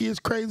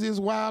freakiest, craziest,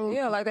 wild.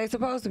 Yeah, like they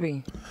supposed to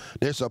be.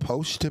 They're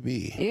supposed to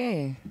be.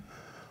 Yeah.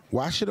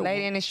 Why should a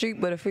lady in the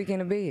street but a freak in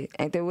the bed?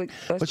 Ain't that what?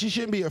 But she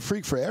shouldn't be a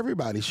freak for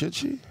everybody, should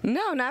she?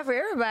 No, not for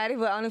everybody,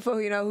 but only for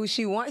who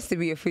she wants to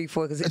be a freak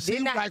for. Because it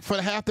seems like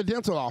for half the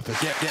dental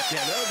office. Yeah.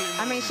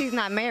 I mean, she's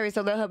not married,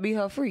 so let her be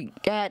her freak.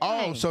 God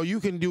dang. So you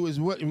can do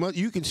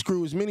you can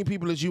screw as many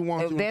people as you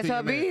want. If that's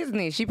her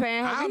business. She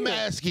paying her bills. I'm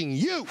asking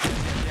you.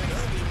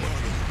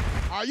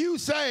 Are you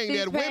saying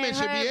that women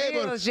should be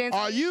able?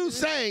 Are you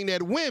saying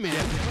that women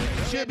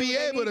should be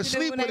able to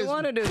sleep with?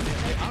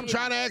 I'm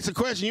trying to ask a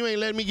question. You ain't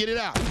letting me get it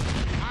out.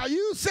 Are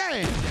you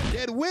saying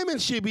that women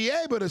should be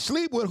able to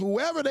sleep with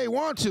whoever they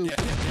want to,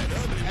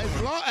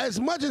 as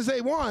much as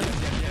they want,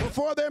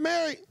 before they're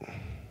married?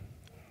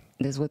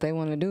 That's what they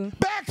want to do.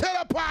 Back to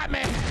the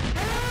apartment.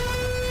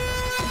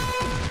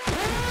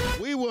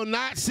 We will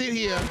not sit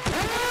here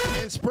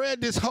and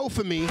spread this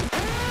hofemy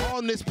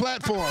on this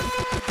platform.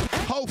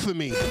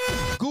 Hofemy.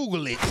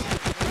 Google it.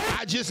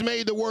 I just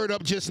made the word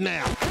up just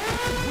now.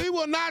 We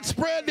will not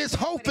spread this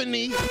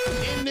hofemy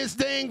in this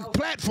dang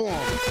platform.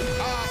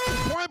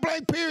 Point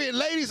blank period.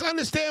 Ladies,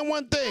 understand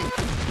one thing.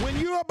 When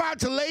you're about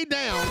to lay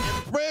down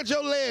and spread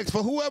your legs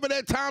for whoever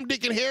that Tom,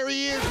 Dick, and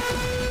Harry is,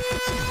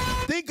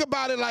 think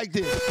about it like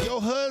this. Your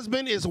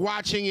husband is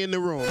watching in the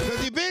room.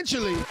 Because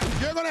eventually,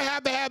 you're going to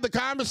have the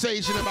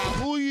conversation about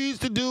who you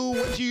used to do,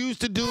 what you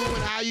used to do, and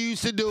how you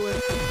used to do it.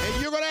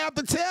 And you're going to have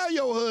to tell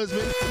your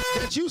husband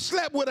that you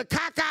slept with a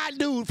cockeyed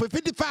dude for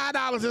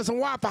 $55 in some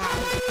Waffle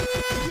House.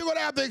 And you're going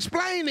to have to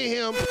explain to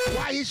him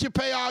why he should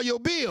pay all your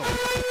bills.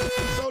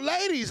 So,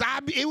 ladies,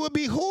 it would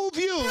behoove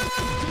you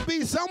to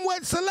be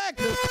somewhat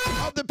selective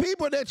of the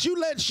people that you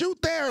let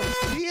shoot their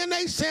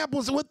DNA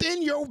samples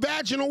within your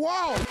vaginal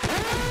wall.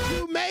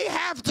 You may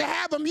have to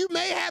have them. You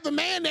may have a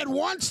man that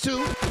wants to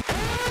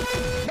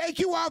take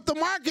you off the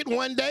market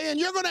one day, and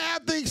you're going to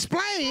have to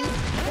explain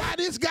why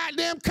this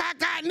goddamn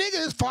cockeyed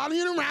nigga is following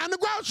you around the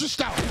grocery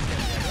store.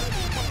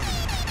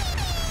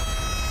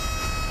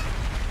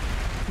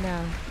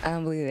 No, I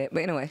don't believe that.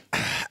 But anyway.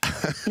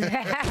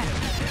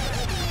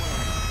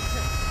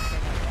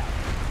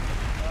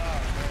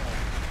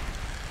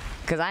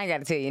 Because I ain't got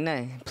to tell you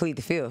nothing. Plead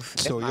the fifth.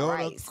 That's my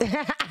rights.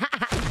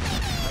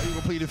 How you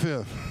going to plead the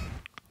fifth?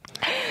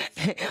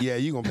 Yeah,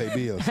 you gonna pay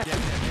bills.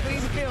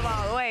 Please feel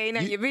all the way. Ain't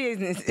none of your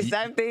business.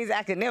 Some things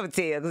I could never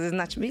tell because it's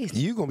not your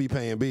business. You gonna be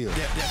paying bills.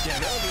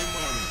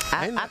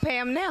 I pay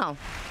them now.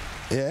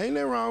 Yeah, ain't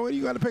nothing wrong with it.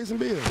 You gotta pay some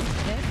bills.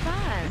 That's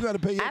fine. You gotta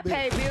pay your bills.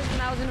 I paid bills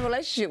when I was in a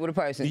relationship with a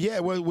person. Yeah,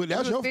 well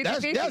that's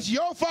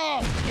your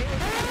fault.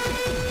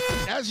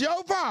 That's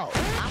your fault.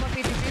 I'm a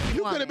 50-50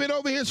 You could have been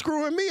over here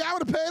screwing me. I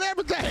would have paid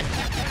everything.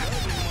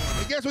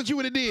 And guess what you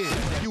would have did?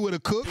 You would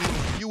have cooked.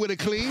 You would have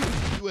cleaned.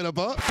 You would have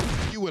up.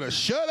 You would have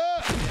shut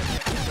up.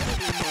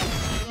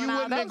 You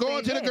wouldn't have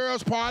gone to the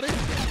girls' party.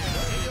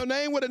 And your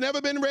name would have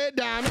never been Red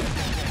Diamond.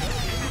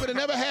 You would have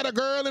never had a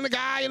girl and a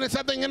guy and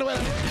something. You would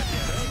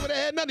have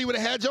had nothing. You would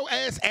have had your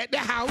ass at the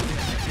house.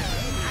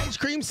 Ice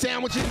cream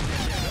sandwiches.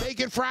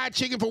 Bacon fried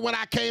chicken for when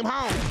I came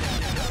home.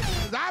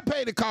 Because I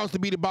paid the cost to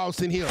be the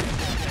boss in here.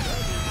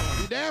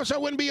 You damn sure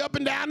wouldn't be up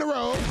and down the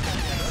road.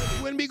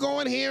 You wouldn't be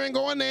going here and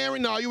going there.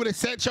 And no, you would have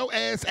set your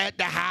ass at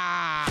the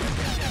house.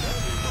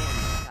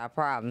 Our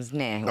problems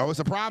now. Oh, it's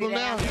a problem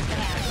now?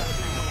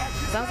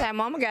 Sometimes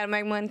mama got to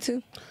make money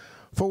too.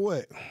 For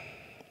what?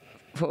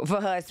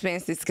 For her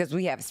expenses, because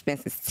we have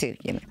expenses too,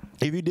 you know.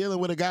 If you're dealing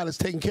with a guy that's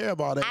taking care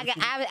of all that.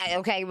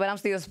 Okay, but I'm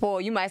still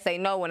spoiled. You might say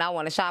no when I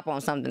want to shop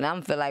on something.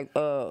 I'm feel like,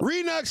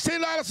 Renux,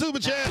 $10 super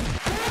chat.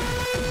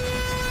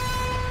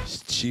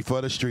 She for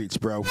the streets,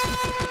 bro.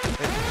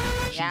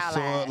 She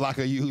saw it like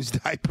a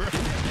used diaper.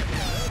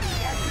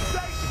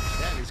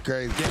 That is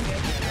crazy.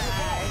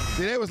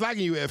 See, they was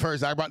liking you at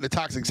first. I brought the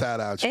toxic side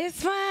out.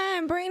 It's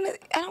fine. Bring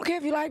it. I don't care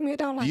if you like me or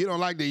don't like me. You don't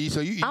like that.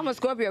 So I'm a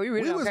Scorpio. We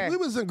really don't care. We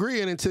was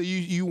agreeing until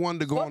you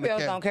wanted to go on the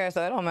cabin. Scorpios don't care,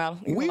 so it don't matter.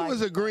 We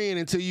was agreeing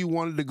until you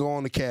wanted to go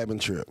on the cabin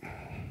trip.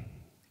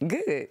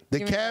 Good.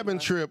 The cabin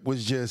trip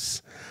was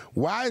just,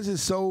 why is it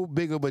so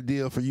big of a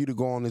deal for you to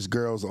go on this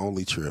girls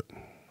only trip?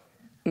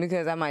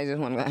 Because I might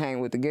just want to hang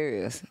with the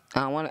girls.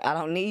 I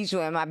don't need you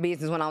in my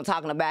business when I'm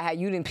talking about how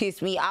you didn't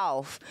piss me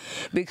off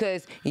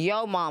because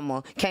your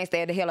mama can't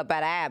stay the hell up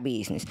out of our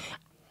business.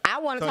 I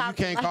want to talk.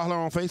 So you can't call her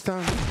on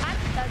FaceTime?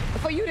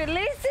 For you to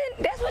listen?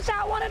 That's what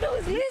y'all want to do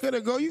is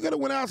listen. You could have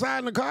went outside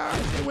in the car.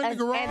 Went in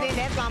the garage. And then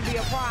that's going to be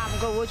a problem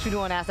because what you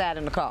doing outside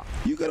in the car?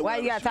 Why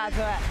you got to talk to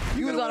her?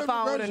 You was on the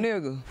phone with a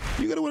nigga.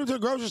 You could have went to the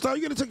grocery store.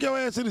 You could have took your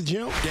ass to the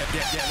gym. Go to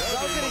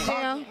the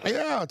gym?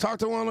 Yeah, talk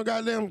to her on the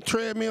goddamn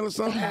treadmill or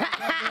something.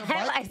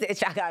 I like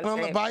that y'all got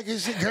on the bike and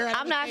shit. Girl,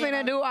 I'm not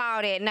finna do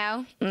all that.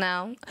 No.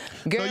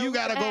 Girl, so you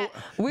got to go.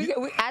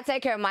 I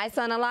take care of my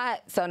son a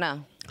lot, so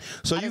no.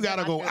 So you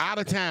gotta go out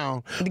of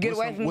town to get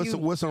away from you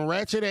with some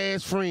ratchet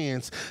ass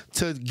friends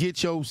to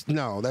get your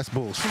that's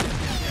bullshit.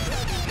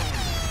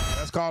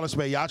 Let's call it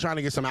spade. Y'all trying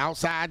to get some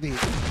outside dick.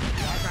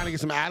 Y'all trying to get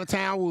some out of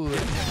town wood.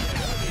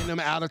 In them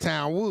out of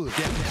town wood.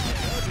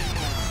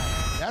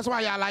 That's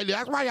why y'all like.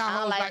 That's why y'all I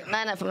don't hoes like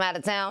none from out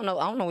of town. No,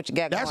 I don't know what you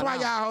got That's going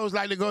why y'all hoes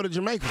like to go to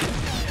Jamaica.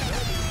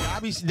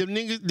 Y'all be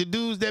the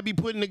dudes that be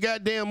putting the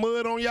goddamn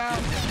mud on y'all.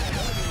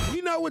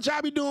 We know what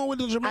y'all be doing with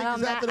the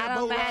Jamaicans after that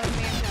boat ride.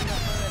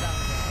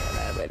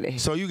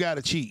 So you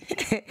gotta cheat.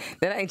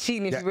 That ain't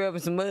cheating if you rubbing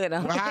some mud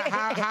on. Well,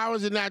 how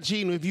is it not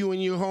cheating if you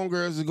and your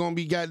homegirls are gonna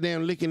be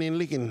goddamn licking and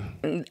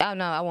licking? Oh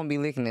no, I won't be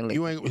licking and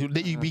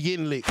licking. You be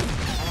getting licked.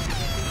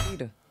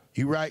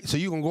 You right? So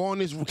you gonna go on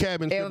this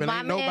cabin trip if and my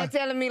ain't man nobody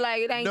telling me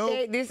like it ain't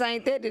that, this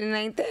ain't that, then it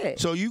ain't that.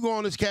 So you go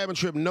on this cabin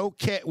trip, no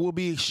cat will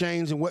be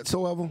exchanged and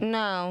whatsoever?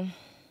 No.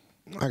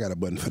 I got a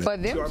button for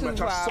that. For them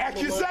two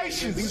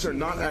accusations. These are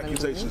not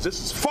accusations.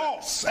 This is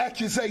false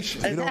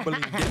accusations. You don't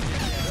believe it.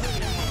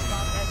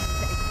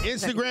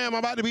 Instagram, I'm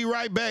about to be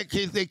right back.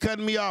 They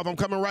cutting me off. I'm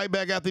coming right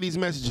back after these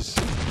messages.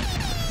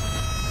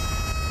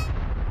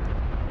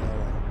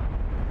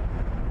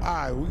 All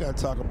right, we got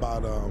to talk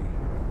about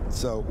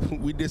so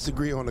we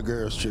disagree on the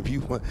girls trip. You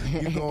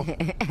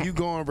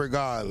going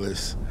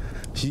regardless.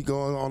 She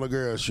going on a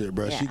girls trip,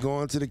 bro. Yeah. She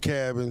going to the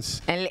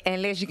cabins.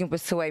 Unless you can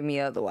persuade me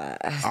otherwise.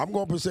 I'm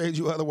going to persuade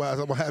you otherwise.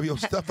 I'm going to have your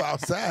stuff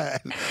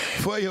outside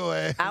for your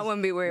ass. I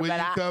wouldn't be worried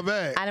about it. Come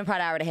back. I done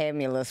probably already had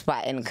me a little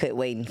spot in the cut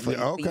waiting for you.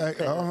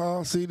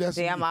 Okay. See,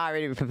 I'm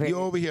already prepared. You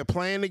over here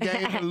playing the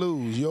game to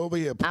lose. You over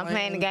here playing. I'm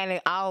playing the game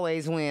to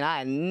always win.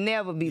 I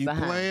never be behind.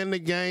 You playing the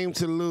game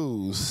to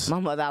lose. My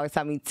mother always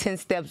taught me 10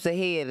 steps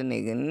ahead of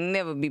nigga.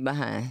 Never be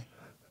behind.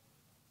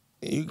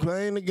 You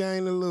playing the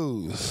game to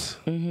lose.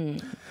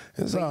 Mm-hmm.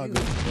 It's all good.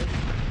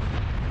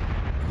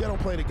 You don't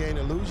play the game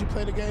to lose. You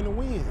play the game to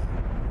win.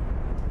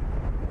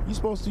 You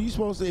supposed to.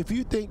 If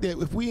you think that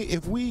if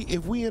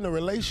we in a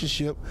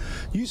relationship,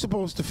 you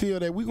supposed to feel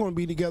that we're gonna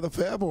be together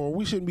forever, or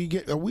we shouldn't be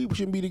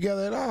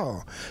together at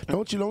all.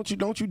 Don't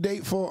you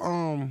date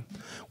for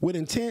with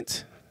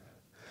intent?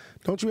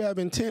 Don't you have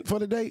intent for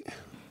the date?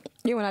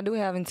 Yeah, when I do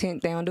have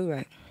intent, they don't do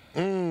right.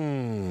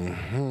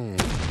 Mm-hmm.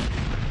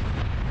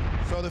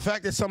 So the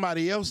fact that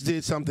somebody else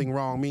did something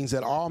wrong means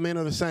that all men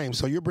are the same.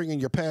 So you're bringing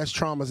your past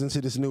traumas into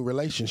this new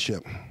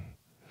relationship.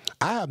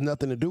 I have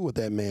nothing to do with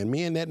that man.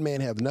 Me and that man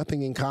have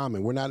nothing in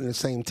common. We're not in the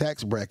same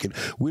tax bracket.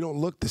 We don't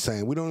look the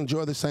same. We don't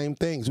enjoy the same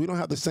things. We don't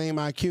have the same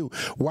IQ.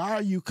 Why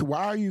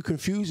are you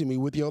confusing me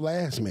with your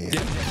last man?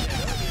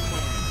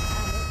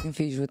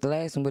 Confused with the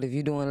last one, but if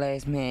you're doing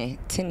last man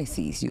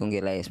tendencies, you're gonna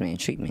get last man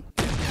treatment.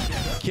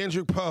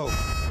 Kendrick Poe.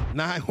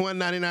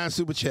 9199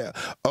 super chat.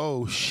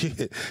 Oh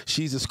shit,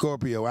 she's a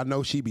Scorpio. I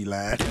know she be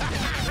lying.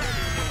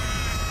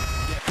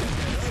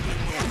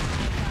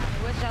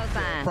 What's your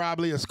sign?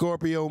 Probably a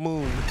Scorpio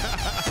moon.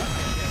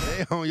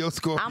 They on your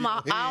Scorpio. I'm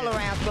all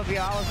around Scorpio.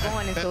 I was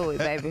born into it,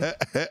 baby.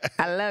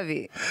 I love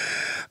it.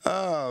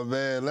 Oh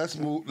man, let's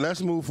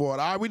move forward.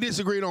 All right, we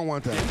disagreed on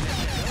one thing.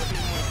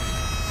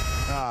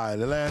 All right,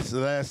 the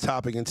last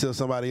topic until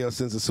somebody else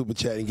sends a super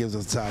chat and gives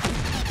us a topic.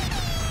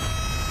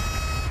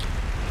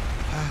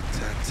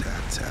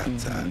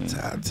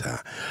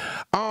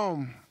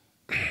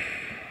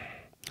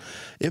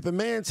 If a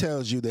man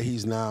tells you that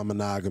he's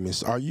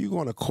non-monogamous, are you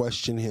going to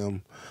question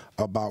him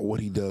about what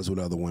he does with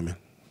other women?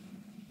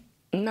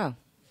 No.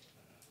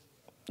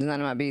 It's none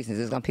of my business.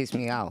 It's going to piss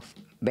me off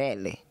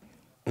badly.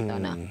 So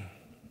no.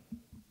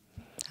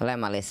 I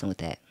learned my lesson with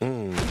that.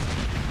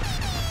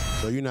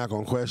 So you're not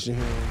going to question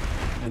him?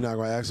 You're not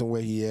going to ask him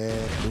where he at,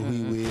 who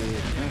he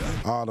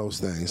with, all those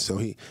things. So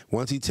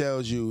once he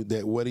tells you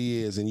that what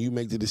he is and you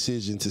make the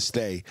decision to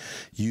stay,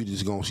 you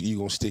going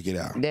to stick it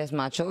out. That's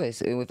my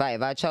choice. If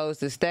I chose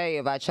to stay,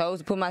 if I chose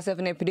to put myself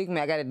in that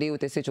predicament, I got to deal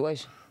with that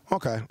situation.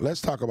 Okay, let's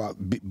talk about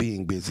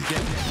being busy.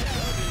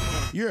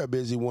 You're a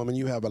busy woman.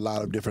 You have a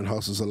lot of different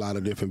hustles, a lot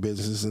of different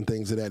businesses and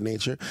things of that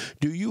nature.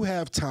 Do you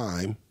have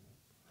time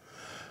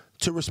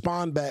to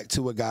respond back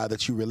to a guy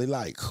that you really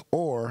like?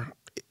 Or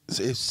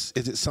is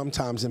it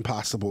sometimes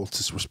impossible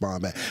to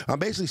respond back? I'm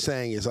basically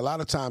saying is a lot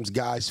of times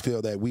guys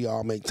feel that we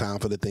all make time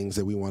for the things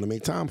that we want to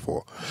make time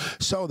for.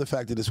 So the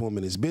fact that this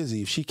woman is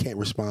busy, if she can't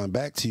respond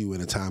back to you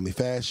in a timely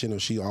fashion, or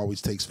she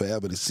always takes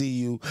forever to see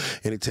you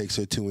and it takes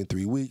her 2 and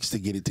 3 weeks to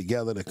get it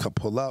together to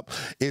pull up,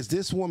 is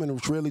this woman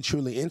really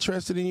truly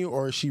interested in you,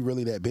 or is she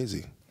really that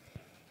busy?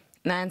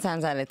 9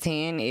 times out of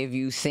 10, if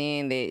you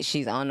seeing that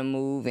she's on the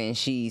move and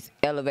she's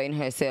elevating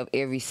herself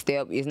every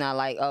step, it's not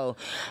like, oh,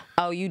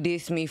 you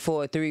dissed me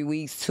for 3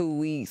 weeks, 2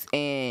 weeks,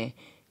 and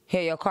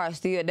here your car's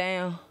still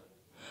down,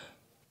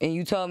 and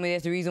you told me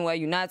that's the reason why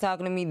you're not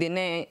talking to me,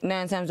 then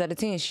 9 times out of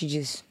 10, she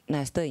just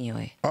not studying your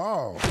way.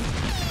 Oh.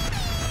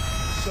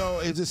 So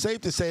is it safe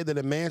to say that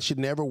a man should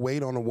never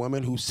wait on a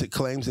woman who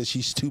claims that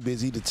she's too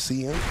busy to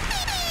see him?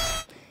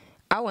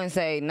 I wouldn't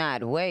say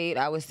not wait.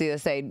 I would still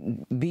say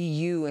be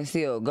you and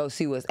still go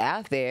see what's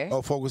out there.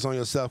 Oh, focus on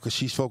yourself because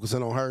she's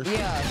focusing on hers?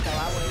 Yeah, so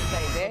I wouldn't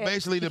say that.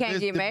 Basically, you can't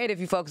get mad if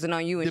you're focusing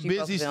on you and the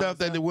busy stuff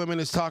that the women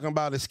is talking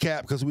about is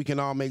cap because we can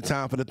all make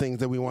time for the things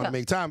that we want to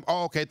make time.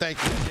 Oh, okay, thank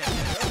you.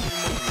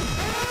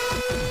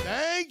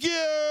 Thank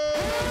you.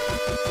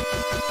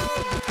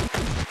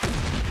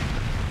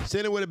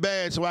 Send it with a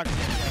badge so I can...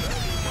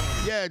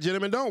 Yeah,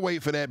 gentlemen, don't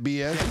wait for that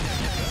BS.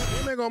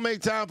 They're going to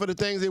make time for the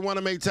things they want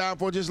to make time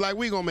for, just like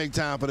we going to make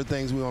time for the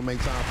things we going to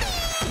make time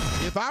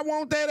for. If I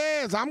want that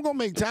ass, I'm going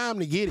to make time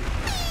to get it.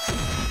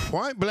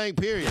 Point blank,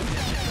 period.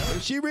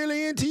 If she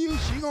really into you,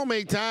 she going to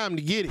make time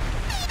to get it.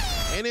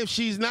 And if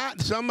she's not,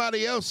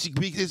 somebody else,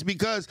 it's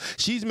because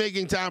she's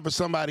making time for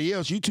somebody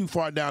else. You too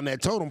far down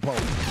that totem pole.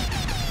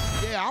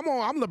 Yeah,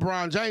 I'm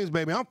LeBron James,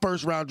 baby. I'm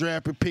first round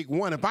draft pick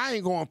 1. If I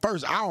ain't going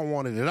first, I don't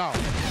want it at all.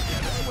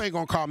 You ain't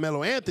going to call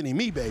Melo Anthony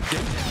me, baby.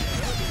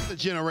 It's a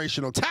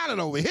generational talent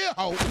over here,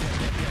 ho.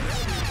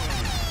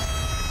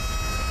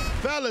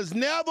 Fellas,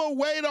 never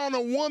wait on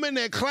a woman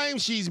that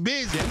claims she's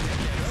busy.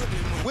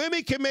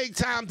 Women can make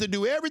time to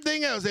do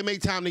everything else. They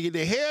make time to get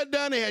their hair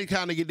done. They have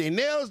time to get their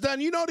nails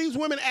done. You know these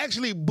women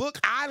actually book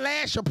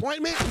eyelash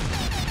appointments?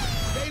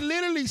 They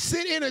literally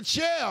sit in a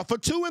chair for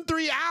 2 and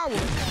 3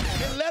 hours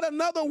and let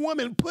another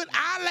woman put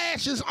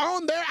eyelashes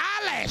on their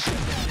eyelashes.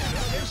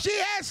 If she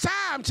has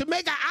time to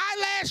make an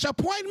eyelash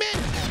appointment,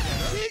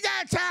 she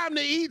got time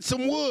to eat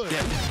some wood.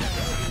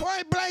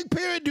 Point blank,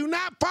 period. Do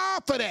not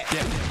fall for that.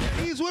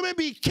 These women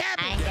be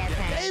capping.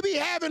 They be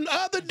having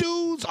other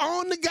dudes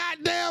on the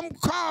goddamn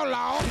call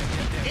log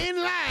in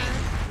line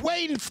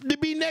waiting to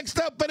be next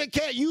up for the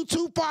cat. You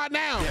too far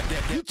down.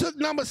 You took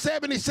number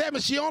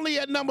 77. She only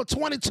at number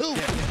 22.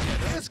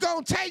 It's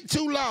going to take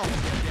too long.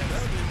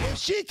 If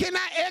she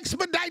cannot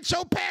expedite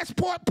your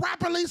passport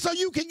properly so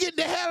you can get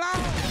the hell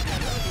on,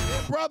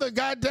 brother,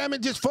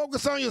 goddammit, just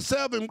focus on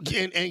yourself and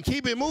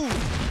keep it moving.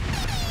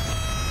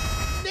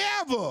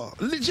 Never,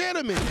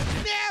 legitimate,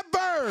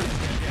 never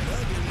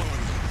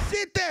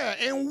sit there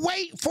and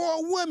wait for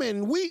a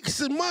woman weeks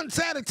and months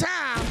at a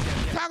time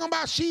talking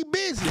about she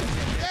busy.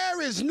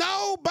 There is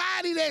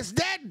nobody that's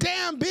that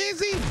damn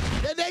busy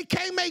that they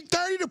can't make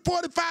 30 to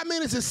 45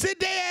 minutes to sit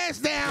their ass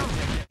down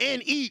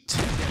and eat.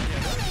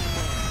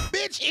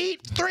 Bitch,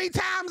 eat 3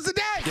 times a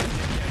day.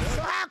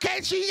 So how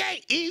can she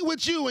eat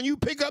with you when you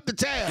pick up the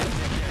tab?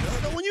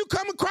 So when you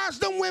come across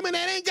them women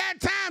that ain't got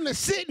time to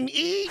sit and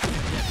eat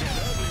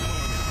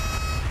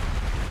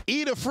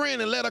a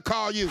friend and let her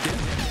call you.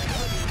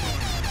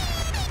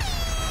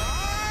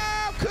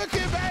 Oh,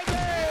 cooking, baby!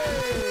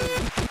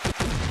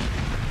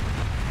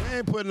 We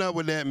ain't putting up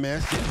with that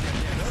mess.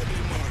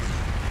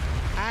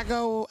 I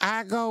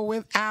go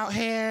without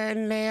hair,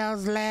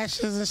 nails,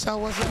 lashes, and so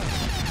what's up?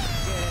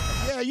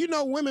 Yeah, you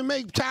know women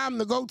make time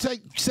to go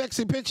take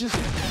sexy pictures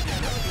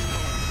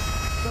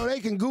so they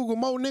can Google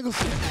more niggas.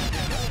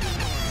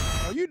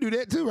 Oh, you do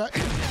that too, right?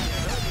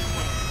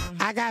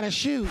 I got a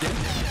shoot.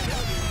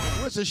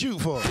 What's the shoot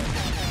for?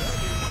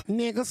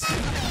 Niggas.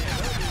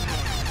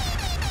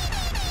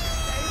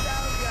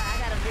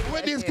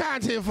 What this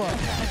content for?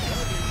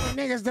 What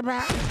niggas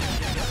about?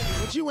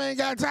 But you ain't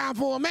got time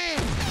for a man.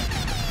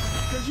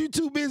 Cause you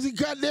too busy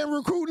goddamn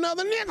recruiting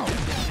other niggas.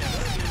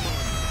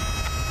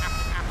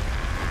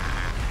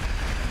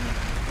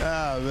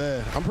 Ah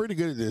man, I'm pretty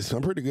good at this.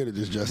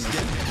 Justice.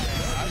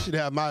 I should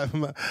have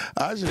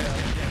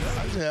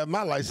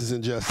my license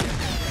in justice.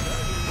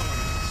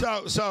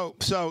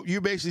 So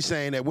you're basically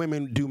saying that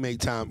women do make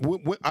time.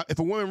 If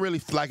a woman really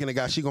liking a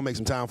guy, she gonna make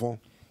some time for him?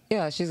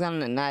 Yeah, she's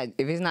gonna not.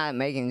 If it's not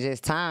making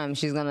just time,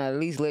 she's gonna at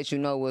least let you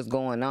know what's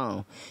going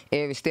on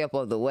every step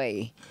of the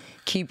way.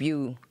 Keep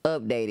you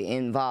updated,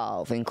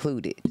 involved,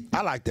 included.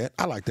 I like that.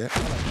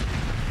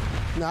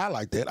 No, I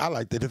like that.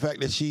 The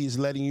fact that she's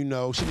letting you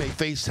know. She may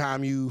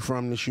FaceTime you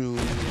from the shoe,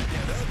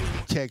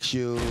 text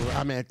you,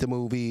 I'm at the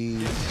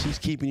movies. She's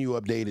keeping you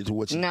updated to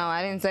what you... No,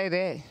 I didn't say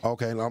that.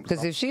 Okay.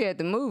 Because if she at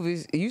the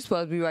movies, you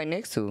supposed to be right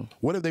next to her.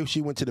 What if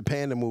she went to the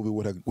Panda movie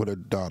with her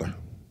daughter?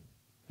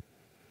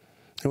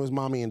 It was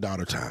mommy and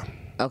daughter time.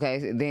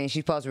 Okay, then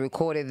she's supposed to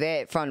recorded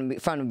that from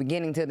the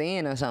beginning to the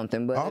end or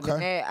something. But other than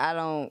that, I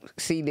don't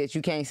see that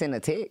you can't send a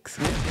text.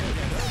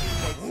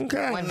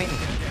 Okay. 1 minute.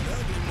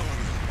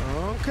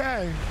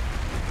 Okay.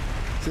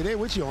 So they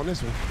with you on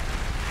this one.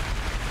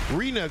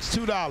 Renux,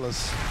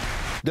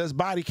 $2. Does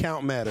body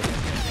count matter?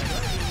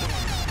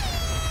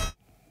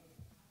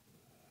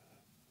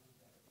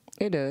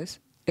 It does.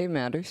 It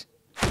matters.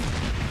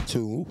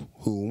 To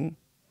whom?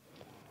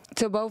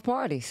 To both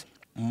parties.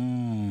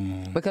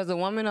 Because a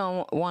woman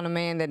don't want a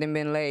man that done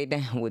been laid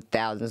down with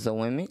thousands of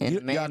women, and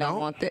the man don't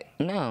want that.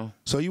 No.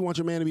 So you want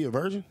your man to be a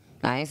virgin?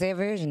 I ain't say a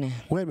virgin now.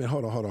 Wait a minute,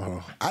 hold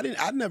on.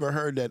 I never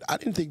heard that. I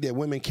didn't think that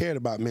women cared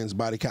about men's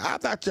body count. I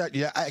thought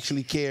y'all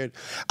actually cared.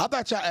 I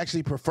thought y'all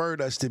actually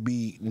preferred us to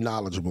be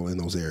knowledgeable in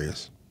those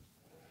areas.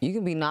 You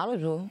can be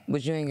knowledgeable,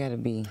 but you ain't gotta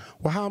be.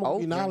 Well, how am I gonna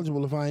be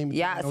knowledgeable if I ain't?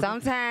 Yeah,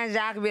 sometimes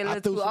y'all can be a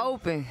little too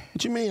open.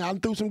 What you mean? I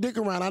threw some dick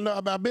around. I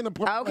know I've been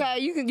a. Okay,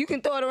 you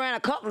can throw it around a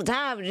couple of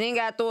times, but you ain't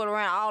gotta throw it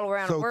around all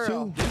around the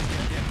world.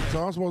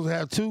 So I'm supposed to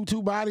have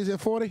two bodies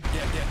at 40?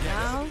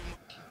 No.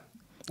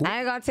 I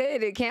ain't gonna tell you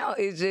that count.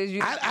 It's just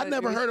you. I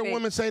never heard a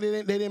woman say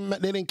they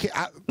didn't care.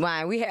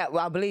 Right,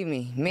 believe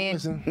me,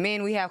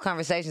 men, we have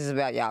conversations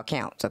about y'all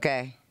counts.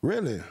 Okay.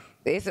 Really?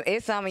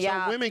 It's some of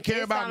y'all. So women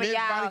care about men's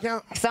body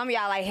count? Some of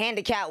y'all like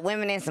handicapped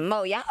women and some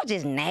more. Y'all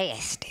just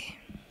nasty.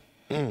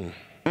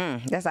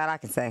 That's all I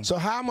can say. So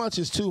how much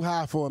is too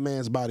high for a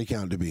man's body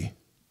count to be?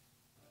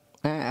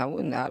 I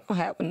don't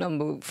have a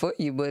number for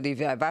you, but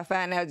if I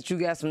find out that you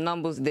got some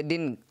numbers that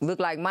didn't look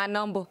like my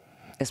number,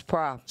 it's a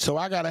problem. So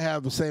I got to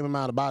have the same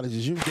amount of bodies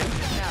as you? No, when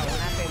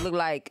I say look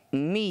like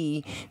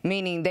me,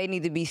 meaning they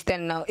need to be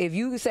standing out. If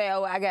you say,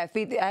 oh, I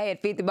had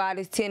 50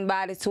 bodies, 10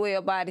 bodies,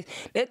 12 bodies,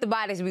 let the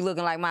bodies be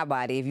looking like my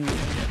body. If you.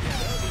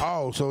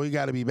 Oh, so he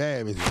got to be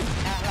bad with you. I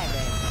like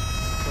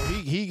that. So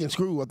he can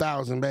screw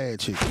 1,000 bad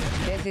chicks.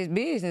 That's his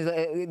business.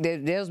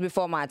 That was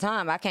before my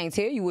time. I can't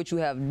tell you what you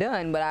have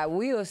done, but I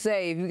will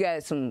say if you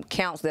got some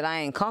counts that I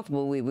ain't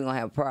comfortable with, we're going to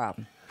have a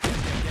problem.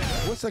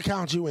 What's the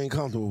count you ain't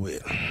comfortable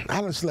with?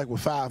 I done slept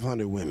with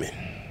 500 women.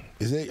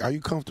 Are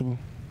you comfortable?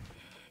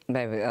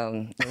 Baby,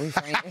 we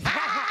friends.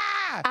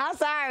 I'm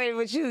sorry,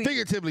 but you.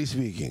 Figuratively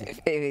speaking.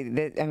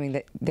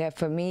 That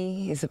for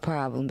me is a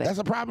problem. Baby. That's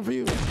a problem for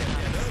you?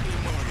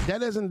 That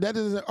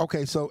doesn't.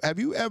 Okay, so have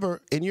you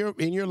ever in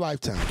your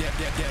lifetime?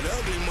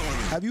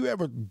 Have you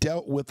ever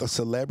dealt with a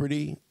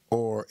celebrity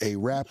or a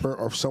rapper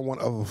or someone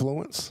of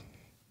influence?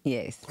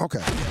 Yes.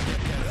 Okay.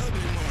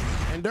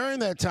 And during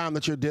that time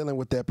that you're dealing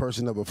with that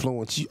person of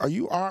influence,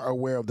 you are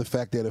aware of the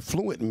fact that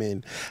affluent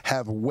men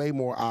have way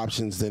more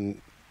options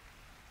than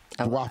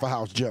Waffle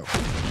House Joe.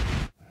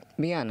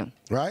 Beyond them.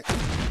 Right?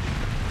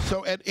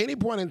 So at any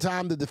point in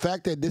time, the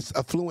fact that this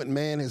affluent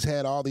man has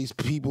had all these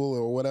people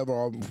or whatever,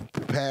 or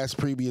past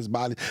previous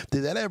bodies,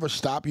 did that ever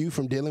stop you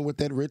from dealing with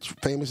that rich,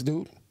 famous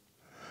dude?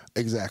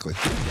 Exactly.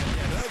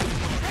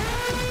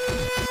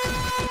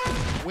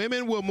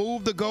 Women will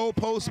move the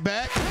goalposts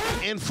back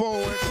and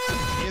forward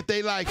if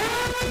they like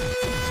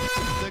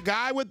it. The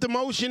guy with the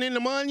motion in the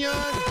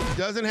munyon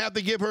doesn't have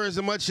to give her as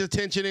much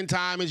attention and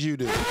time as you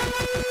do.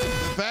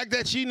 The fact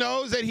that she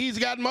knows that he's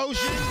got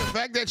motion, the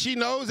fact that she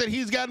knows that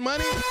he's got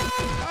money,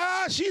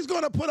 she's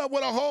going to put up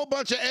with a whole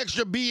bunch of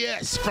extra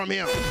BS from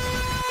him.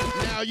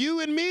 Now,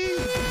 you and me,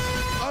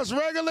 us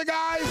regular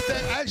guys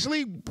that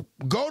actually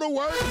go to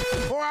work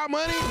for our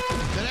money,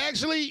 that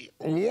actually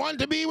want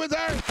to be with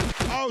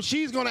her,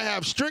 she's going to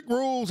have strict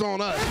rules on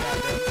us.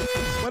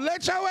 But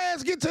let your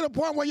ass get to the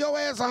point where your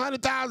ass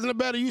 100,000 or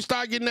better, you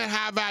start getting that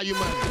high value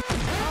money.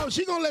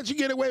 She going to let you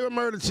get away with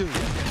murder too.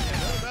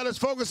 Fellas,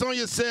 focus on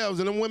yourselves,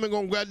 and them women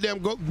going to goddamn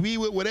go be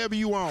with whatever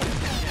you want.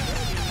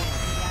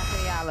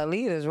 Y'all are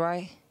leaders,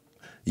 right?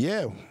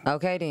 Yeah.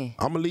 Okay, then.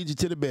 I'm going to lead you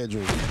to the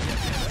bedroom.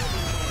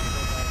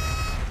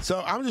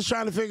 So I'm just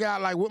trying to figure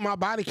out, like, what my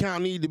body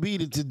count need to be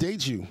to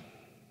date you.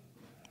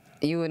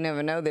 You would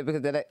never know that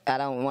because I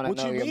don't want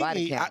to know your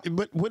body count.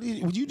 But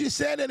you just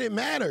said that it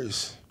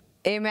matters.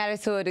 It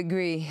matters to a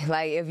degree.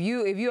 Like, if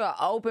you're an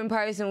open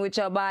person with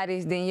your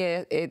bodies, then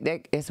yeah,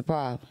 it's a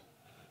problem.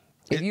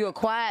 If you're a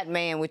quiet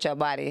man with your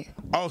body.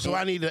 So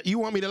you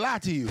want me to lie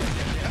to you?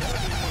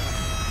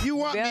 You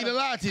want me to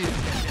lie to you?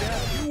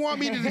 You want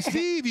me to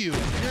deceive you?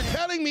 You're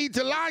telling me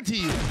to lie to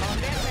you.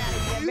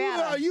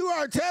 You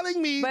are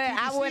telling me. But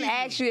I wouldn't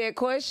ask you that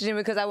question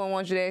because I wouldn't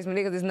want you to ask me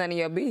because it's none of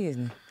your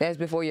business. That's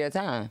before your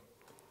time.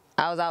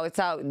 I was always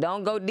taught,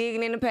 don't go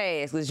digging in the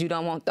past because you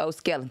don't want those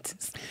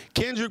skeletons.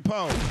 Kendrick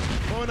Poe,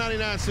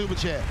 $4.99 super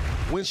chat.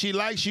 When she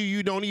likes you,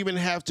 you don't even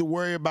have to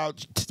worry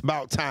about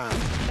time.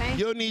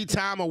 You'll need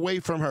time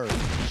away from her.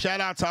 Shout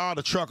out to all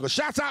the truckers.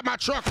 Shouts out my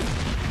trucker.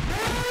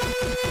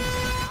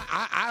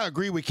 I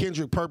agree with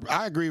Kendrick.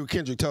 I agree with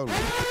Kendrick totally.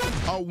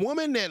 A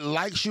woman that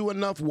likes you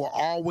enough will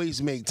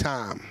always make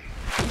time.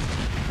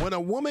 When a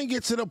woman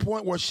gets to the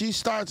point where she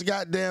starts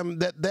goddamn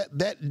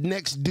that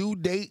next due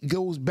date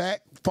goes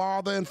back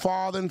farther and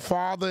farther and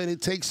farther, and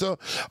it takes her,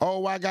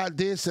 I got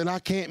this and I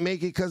can't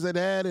make it because of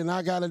that, and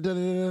I gotta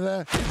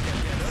da-da-da-da-da.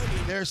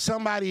 There's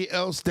somebody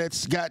else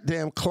that's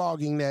goddamn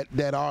clogging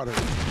that artery.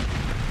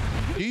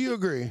 Do you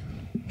agree?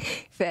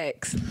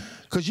 Facts.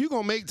 Because you're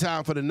going to make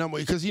time for the number.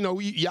 Because,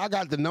 y'all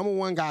got the number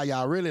one guy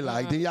y'all really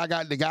like. Then y'all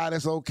got the guy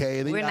that's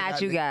okay. Then we're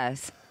not you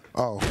guys.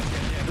 Oh.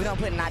 We don't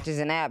put notches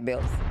in our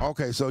belts.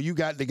 Okay, so you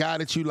got the guy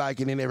that you like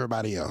and then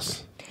everybody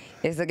else.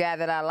 It's the guy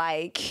that I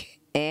like,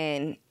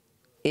 and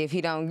if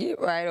he don't get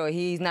right or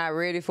he's not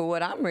ready for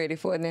what I'm ready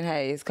for, then,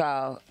 hey, it's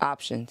called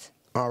options.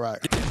 All right.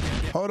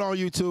 Hold on,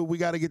 YouTube. We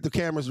got to get the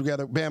cameras. We got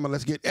to, Bama,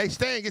 let's get, hey,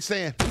 Stan.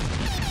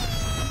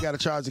 We got to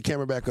charge the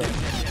camera back up.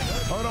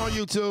 Hold on,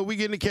 YouTube. We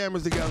getting the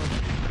cameras together.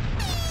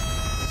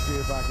 Let's see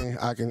if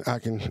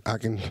I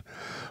can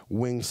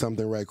wing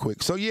something right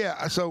quick. So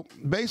yeah, so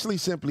basically,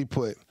 simply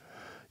put,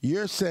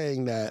 you're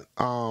saying that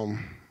how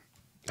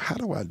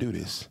do I do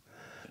this?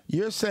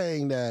 You're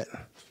saying that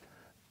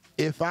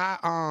if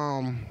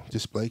I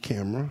display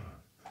camera.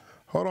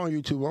 Hold on,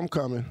 YouTube. I'm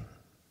coming.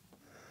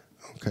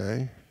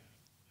 Okay.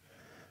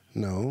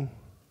 No.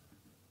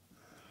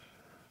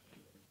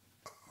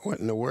 What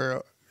in the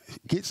world?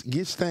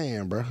 Get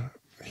Stan, bro.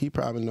 He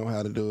probably know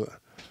how to do it.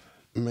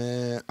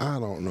 Man, I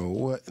don't know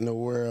what in the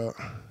world.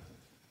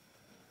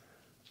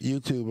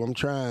 YouTube, I'm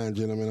trying,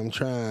 gentlemen. I'm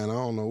trying. I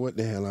don't know what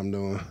the hell I'm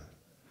doing.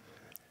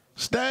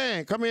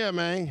 Stan, come here,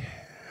 man.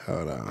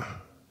 Hold on.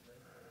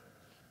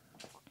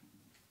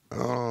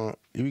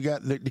 You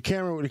got the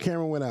camera. The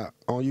camera went out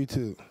on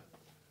YouTube.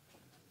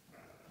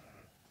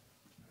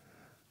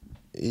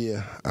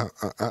 Yeah,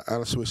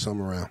 I'll switch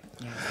some around.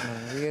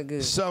 Yeah, real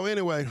good. So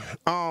anyway,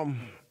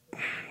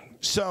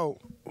 so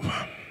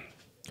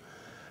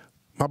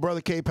my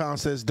brother K-Pound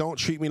says, don't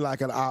treat me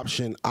like an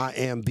option. I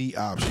am the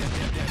option.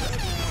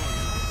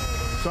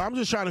 So I'm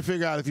just trying to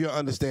figure out if you're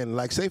understanding.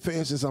 Like, say for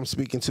instance, I'm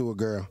speaking to a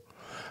girl.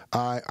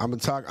 All right,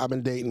 I've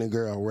been dating a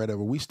girl,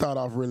 whatever. We start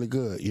off really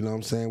good, you know what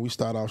I'm saying? We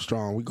start off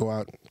strong. We go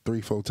out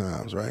 3-4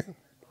 times, right?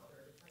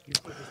 You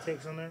put the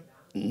text on there?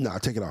 No,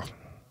 take it off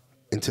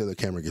until the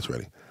camera gets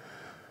ready.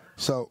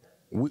 So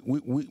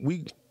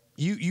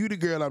you the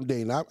girl I'm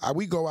dating.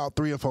 We go out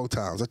 3 or 4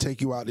 times. I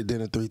take you out to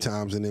dinner 3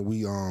 times, and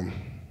then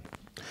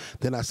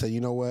then I say,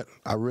 you know what?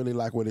 I really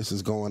like where this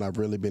is going. I've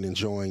really been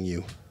enjoying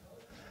you.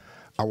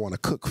 I want to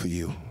cook for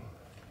you.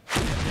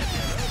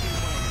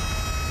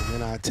 And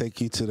then I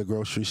take you to the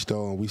grocery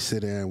store, and we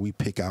sit there and we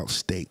pick out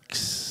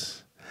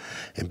steaks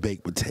and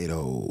baked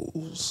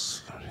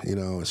potatoes, you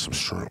know, and some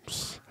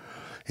shrimps.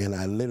 And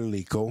I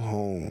literally go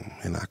home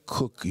and I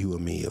cook you a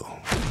meal.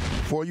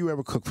 Before you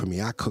ever cook for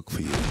me, I cook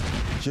for you,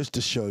 just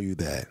to show you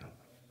that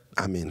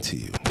I'm into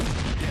you.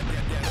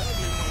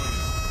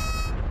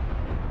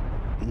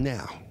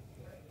 Now,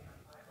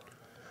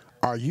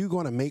 are you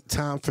going to make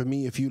time for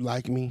me if you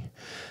like me?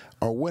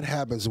 Or what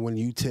happens when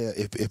you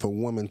if a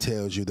woman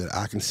tells you that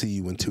I can see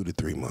you in 2 to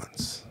 3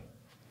 months?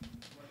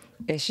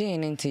 If she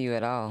ain't into you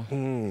at all.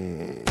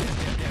 Then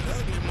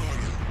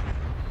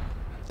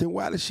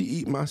why did she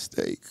eat my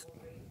steak?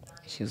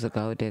 She was a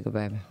gold digger,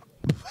 baby.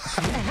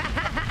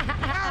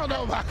 I don't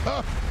know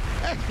about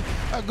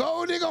a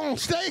gold digger on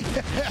steak.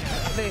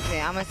 Listen,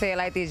 I'm going to say it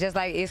like this. Just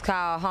like it's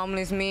called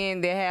homeless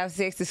men that have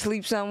sex to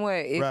sleep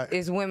somewhere,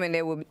 it's women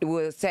that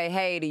will say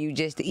hey to you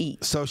just to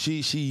eat. So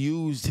she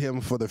used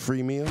him for the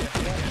free meal?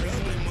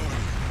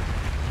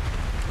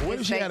 What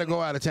if she had to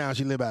go out of town?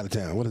 She live out of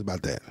town. What is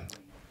about that?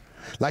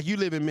 Like you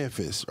live in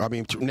Memphis,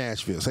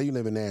 Nashville. Say you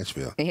live in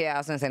Nashville. Yeah, I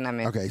was gonna say not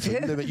Memphis.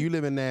 Okay, so you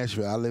live in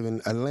Nashville. I live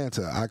in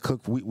Atlanta. I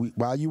cook.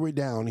 While you were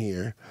down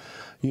here,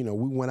 you know,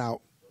 we went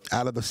out.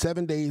 Out of the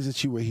 7 days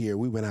that you were here,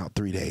 we went out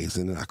 3 days,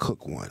 and then I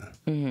cooked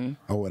one,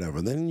 or whatever.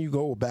 Then you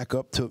go back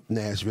up to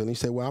Nashville, and you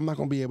say, well, I'm not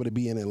going to be able to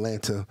be in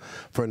Atlanta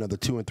for another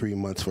 2 and 3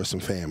 months for some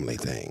family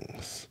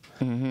things.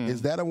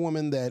 Is that a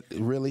woman that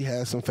really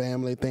has some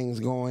family things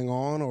going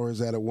on, or is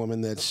that a woman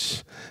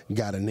that's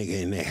got a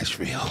nigga in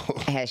Nashville?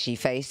 Has she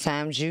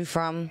FaceTimed you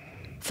from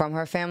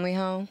her family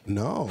home?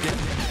 No.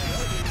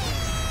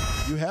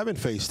 You haven't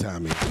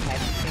FaceTimed me. Have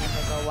you seen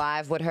her go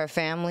live with her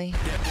family?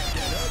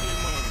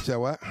 Say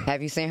what?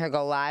 Have you seen her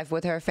go live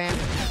with her family?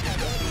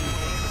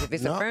 If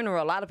it's a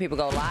funeral, a lot of people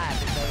go live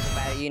to show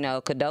everybody, you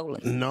know,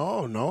 condolence.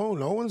 No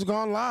one's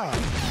gone live.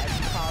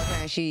 Have you called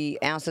her and she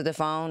answered the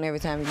phone every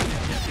time you...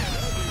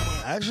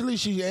 Actually,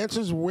 she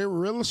answers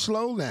real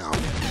slow now.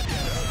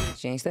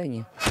 She ain't studying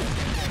you. You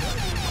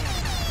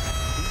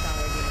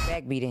somewhere getting a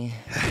back beat in.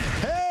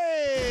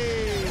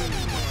 Hey!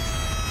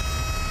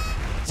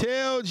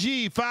 Tell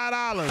G,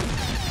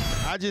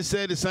 $5. I just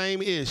said the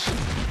same ish.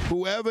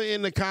 Whoever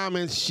in the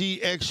comments,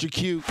 she extra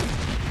cute.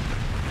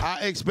 I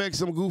expect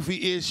some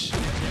goofy ish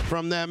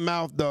from that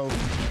mouth though.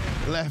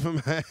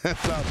 Laughing my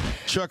ass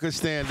off. Trucker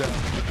stand up.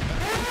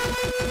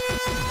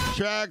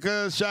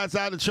 Truckers, shouts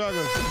out to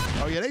truckers.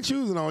 Oh yeah, they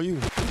choosing on you.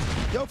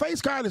 Your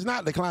face card is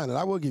not declining.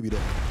 I will give you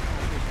that.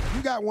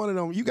 You got one of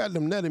them. You got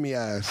them nut in me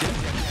eyes.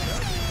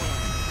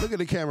 Look at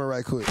the camera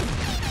right quick.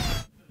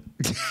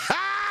 Hey,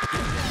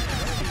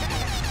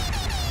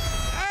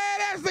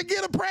 that's the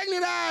get her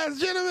pregnant eyes,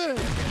 gentlemen.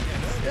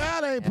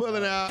 Y'all ain't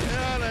pulling out.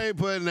 Y'all ain't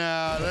putting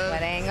out. But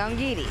they ain't gonna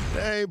get it.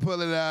 They ain't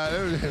pulling out.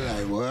 They was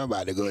like, well, I'm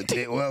about to go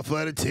take one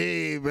for the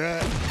team, bro.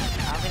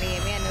 I'm gonna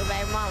get me a new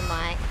baby mama,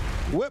 Mike.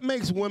 What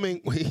makes women,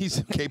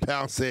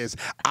 K-Pound says,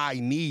 I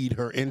need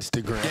her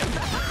Instagram.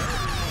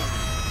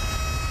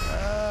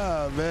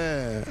 Oh,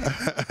 man.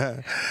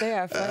 They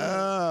are funny.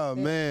 Oh,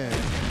 man.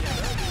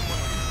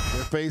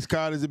 Their face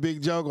card is a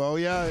big joke. Oh,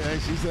 yeah.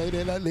 She say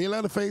they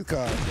love the face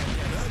card.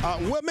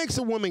 What makes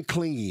a woman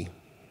clingy?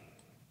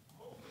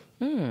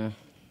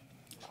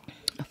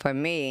 For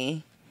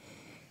me,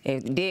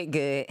 if it did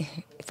good,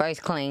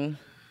 first clean.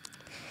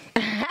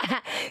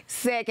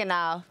 Second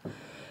off,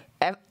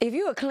 if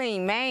you a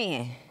clean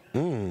man,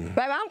 baby,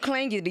 I'm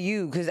clingy to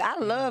you because I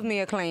love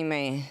me a clean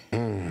man.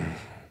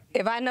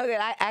 If I know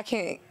that I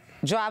can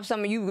drop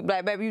some of you,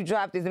 like, baby, you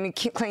drop this and me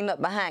clean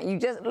up behind you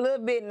just a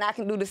little bit and I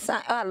can do the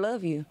same. Oh, I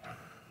love you.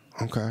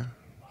 Okay.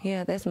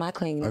 Yeah, that's my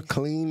cleanness. A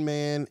clean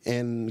man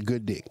and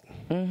good dick.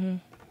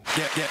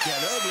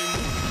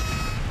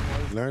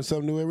 Learn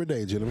something new every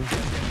day, gentlemen.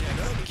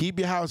 Keep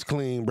your house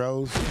clean,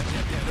 bros. I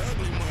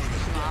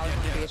always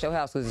want to be at your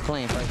house because it's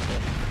clean, first of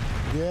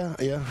all.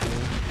 Yeah.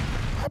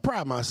 I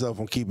pride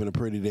myself on keeping a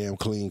pretty damn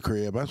clean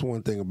crib. That's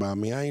one thing about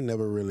me. I ain't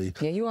never really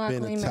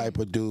been the type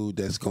of dude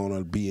that's going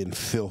to be in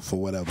filth or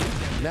whatever.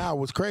 Now,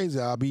 what's crazy,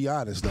 I'll be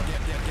honest, though.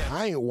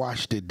 I ain't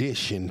washed the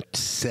dish in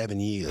 7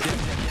 years.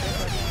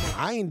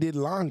 I ain't did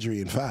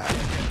laundry in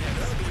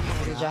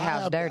 5. Is your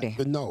house dirty?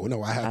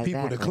 No, I have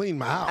people to clean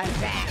my house.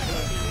 Exactly.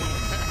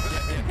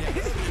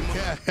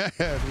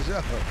 Yeah, for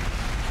sure.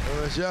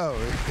 For sure.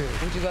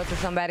 Would you go to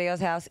somebody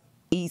else's house,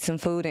 eat some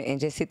food, and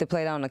just sit the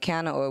plate on the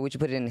counter, or would you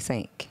put it in the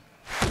sink?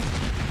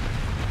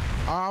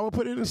 I would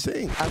put it in the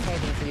sink. Okay,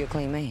 then, so you're a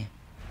clean man.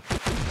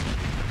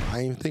 I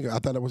ain't even think. I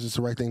thought that was just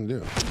the right thing to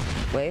do.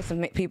 Well, there's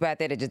some people out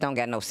there that just don't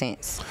got no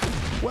sense.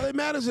 Well, it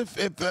matters if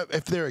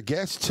they're a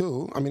guest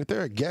too. I mean, if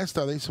they're a guest,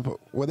 are they supposed?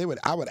 Well,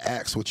 I would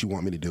ask what you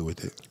want me to do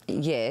with it.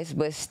 Yes,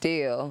 but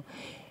still,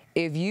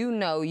 if you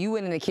know you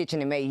went in the kitchen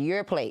and made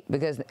your plate,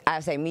 because I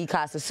say mi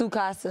casa, su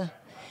casa,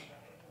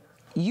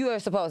 you are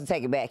supposed to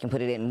take it back and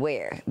put it in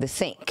where? The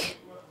sink.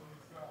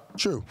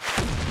 True.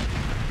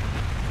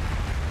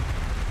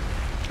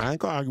 I ain't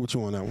gonna argue with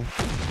you on that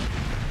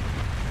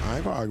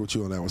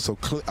one. So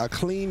a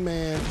clean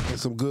man and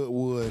some good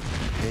wood,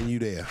 and you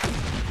there.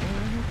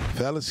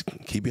 Fellas,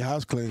 keep your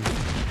house clean.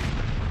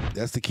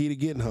 That's the key to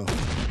getting her.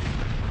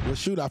 Well,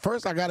 shoot,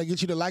 first I got to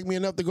get you to like me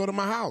enough to go to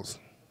my house.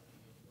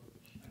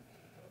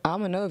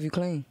 I'm going to know if you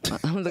clean. I'm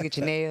going to look at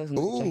your nails,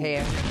 look at your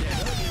hair.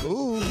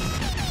 Ooh.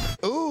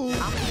 I'm going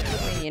to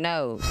clean your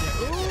nose.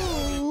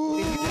 Ooh.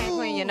 If you can't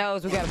clean your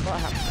nose, we got a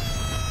problem.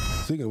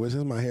 Speaking of which, this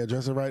is my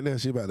hairdresser right there.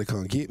 She about to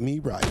come get me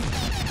right.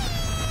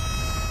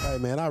 Hey,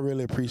 man, I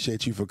really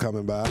appreciate you for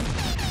coming by.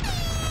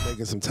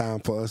 Taking some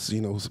time for us,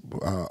 you know,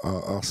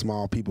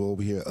 small people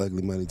over here at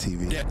Ugly Money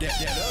TV. That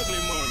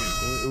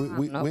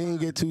ugly money. We ain't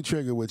get too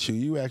triggered with you.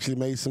 You actually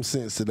made some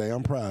sense today.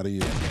 I'm proud of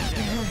you.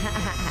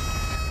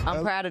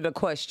 I'm proud of the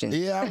question.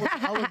 Yeah,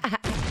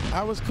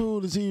 I was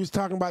cool to see you was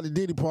talking about the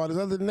Diddy parties.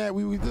 Other than that,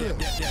 we was good.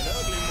 That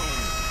ugly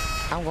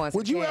money. I'm going to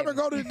Would you ever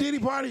go to the Diddy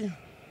party?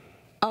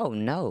 Oh,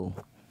 no.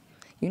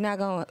 You're not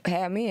going to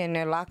have me in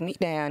there, lock me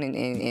down,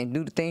 and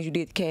do the things you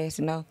did to Cass,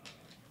 no.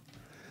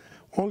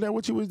 Wasn't that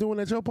what you was doing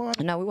at your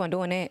party? No, we weren't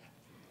doing that.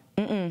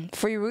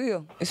 Free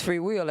will. It's free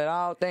will at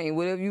all things.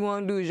 Whatever you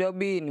want to do is your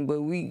business,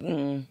 but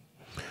we,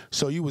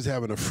 So you was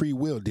having a free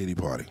will Diddy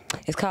party?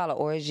 It's called an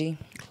orgy.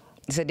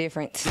 It's a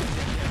difference.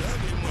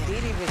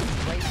 Diddy was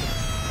racist.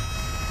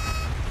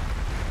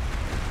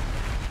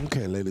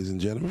 Okay, ladies and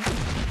gentlemen.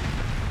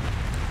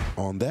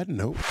 On that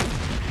note,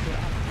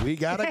 we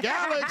got a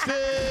galaxy!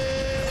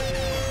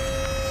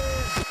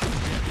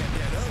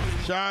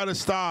 Shout out to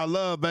Star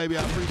Love, baby.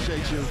 I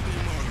appreciate you.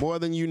 More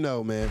than you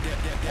know, man.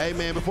 Hey,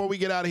 man, before we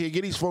get out of here,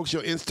 get these folks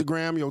your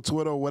Instagram, your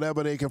Twitter, or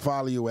whatever they can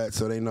follow you at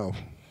so they know.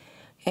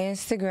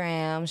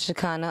 Instagram,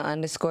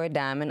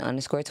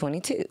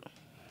 Shakana_Diamond_22.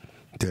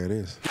 There it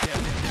is.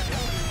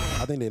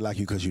 I think they like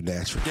you because you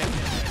natural. Try to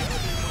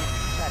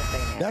say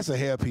that. That's a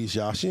hairpiece,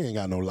 y'all. She ain't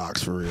got no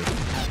locks for real.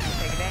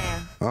 Take it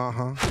down.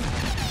 Uh-huh.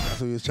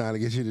 That's what he was trying to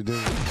get you to do.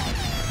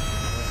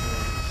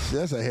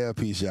 That's a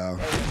hairpiece, y'all.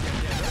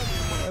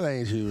 That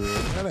ain't you, real.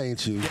 That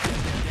ain't you.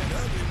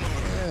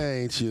 That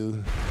ain't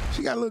you.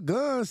 She got little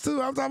guns,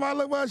 too. I'm talking about,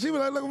 look what she be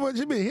like, look what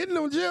she been hitting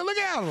them, Jill. Look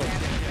at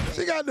her.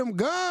 She got them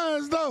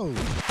guns, though.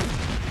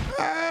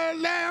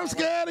 Now I'm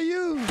scared of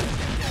you.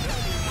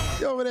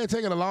 She over there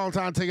taking a long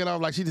time to take it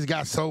off like she just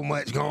got so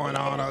much going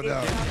on out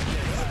there.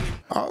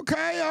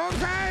 Okay.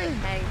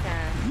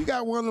 Anytime. You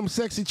got one of them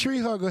sexy tree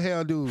hugger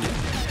hair dudes.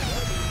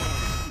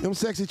 Them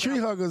sexy tree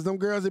huggers, them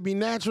girls that be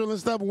natural and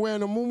stuff,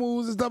 wearing the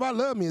moo-moos and stuff. I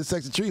love me a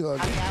sexy tree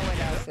hugger. Oh, yeah, I wear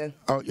those too.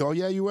 Oh,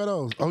 yeah, you wear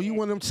those. Oh, you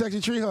one of them sexy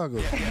tree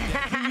huggers. You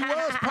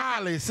was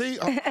poly, see?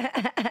 Oh.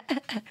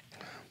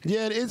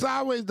 Yeah, it's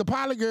always, the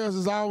poly girls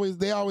is always,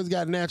 they always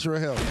got natural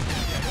hair.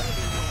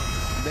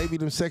 They be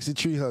them sexy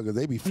tree huggers.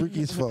 They be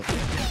freaky as fuck.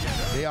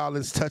 They all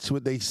in touch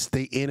with they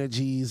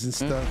energies and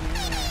stuff.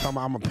 I'm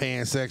a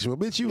pansexual.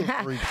 Bitch, you a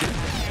freak.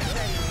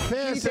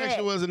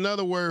 Pansexual is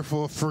another word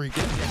for a freak.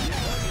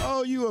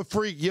 Oh, you a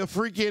freak. You're a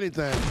freak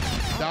anything.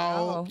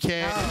 Dog,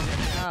 cat,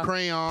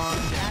 crayon,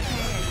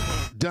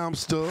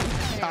 dumpster,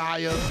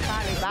 tire,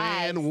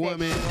 man,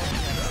 woman, boy,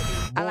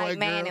 I like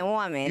man and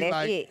woman. That's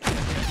like it.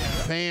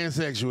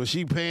 Pansexual.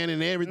 She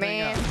panning everything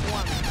Man, out.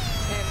 woman.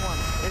 Man, woman.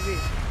 That's it.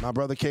 My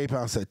brother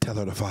K-Pound said, tell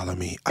her to follow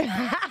me.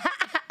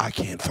 I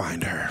can't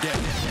find her.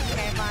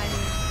 Can't find you.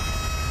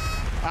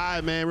 All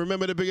right, man.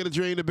 Remember, the bigger the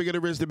dream, the bigger the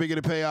risk, the bigger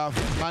the payoff.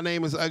 My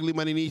name is Ugly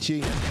Money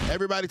Nietzsche.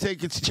 Everybody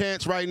take its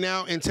chance right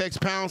now and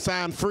text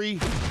 #FREE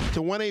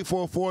to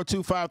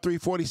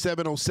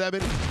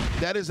 1-844-253-4707.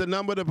 That is the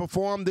number to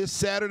perform this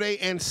Saturday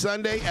and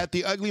Sunday at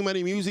the Ugly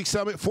Money Music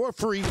Summit for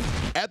free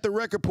at the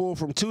Record Pool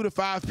from 2 to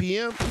 5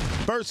 p.m.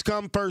 First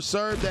come, first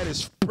serve. That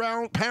is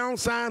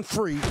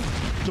 #FREE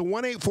to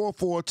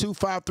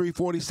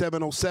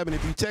 1-844-253-4707.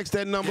 If you text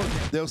that number,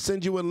 they'll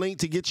send you a link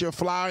to get your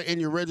flyer and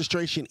your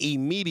registration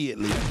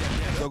immediately.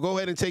 So go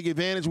ahead and take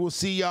advantage. We'll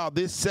see y'all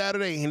this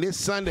Saturday and this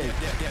Sunday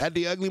at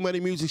the Ugly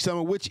Money Music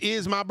Summit, which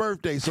is my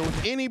birthday. So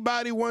if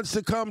anybody wants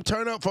to come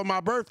turn up for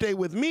my birthday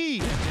with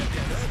me,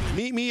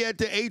 meet me at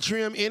the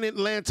Atrium in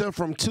Atlanta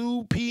from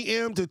 2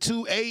 p.m. to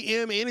 2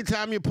 a.m.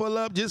 Anytime you pull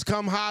up, just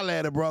come holler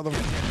at it, brother.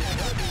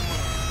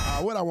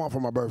 What I want for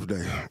my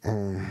birthday?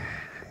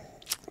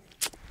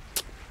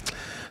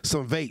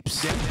 Some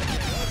vapes.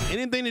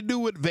 Anything to do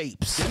with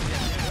vapes.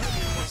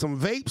 Some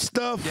vape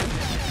stuff.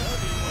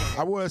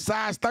 I wear a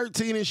size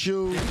 13 in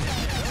shoes,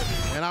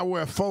 and I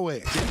wear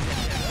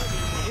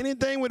 4X.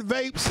 Anything with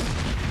vapes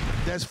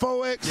that's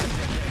 4X,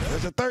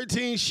 There's a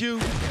 13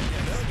 shoot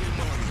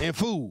and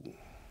food.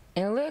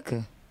 And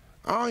liquor.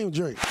 I don't even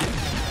drink.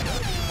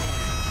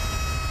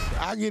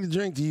 I'll get a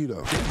drink to you,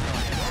 though.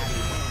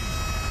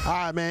 All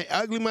right, man.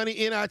 Ugly Money,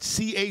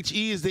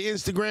 NICHE is the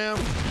Instagram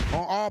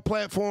on all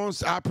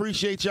platforms. I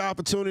appreciate y'all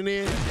for tuning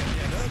in.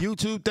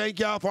 YouTube, thank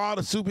y'all for all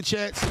the super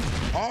chats.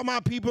 All my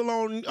people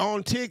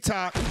on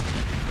TikTok,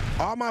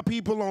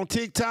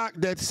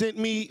 that sent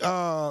me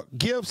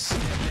gifts,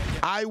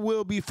 I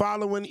will be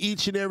following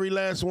each and every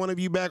last one of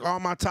you back. All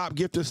my top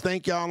gifters,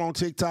 thank y'all on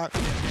TikTok.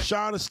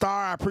 Shauna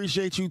Star, I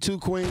appreciate you too,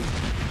 Queen.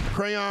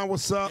 Crayon,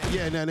 what's up?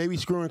 Yeah, now they be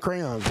screwing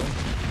crayons, bro.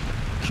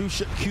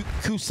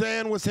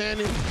 Kusan, what's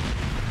happening?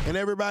 And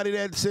everybody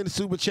that sent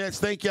super chats,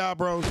 thank y'all,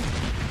 bro.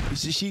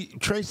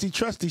 Tracy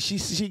Trusty,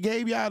 she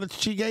gave y'all the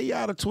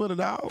Twitter,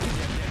 dog.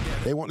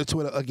 They want the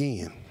Twitter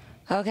again.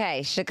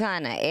 Okay,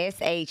 Shekinah,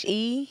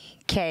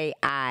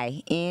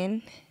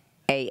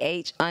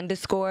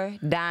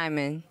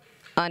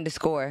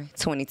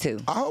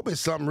 SHEKINAH_diamond_22. I hope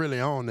it's something really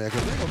on there,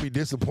 because they're going to be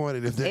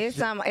disappointed if it's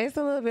a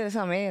little bit of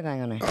something,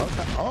 everything on there.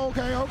 Okay.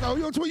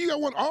 You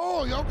got one.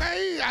 Oh,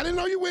 okay. I didn't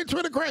know you went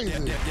Twitter crazy.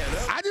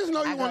 I just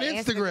know you on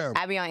Instagram.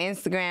 I be on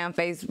Instagram,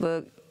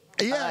 Facebook.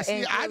 Yeah,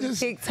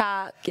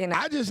 TikTok.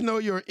 I just know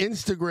your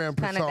Instagram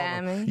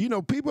persona. You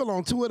know, people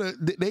on Twitter,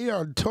 they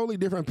are totally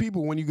different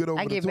people when you get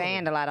over to Twitter. I get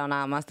banned a lot on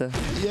all my stuff.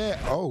 Yeah.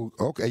 Oh,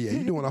 okay. Yeah,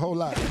 you're doing a whole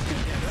lot.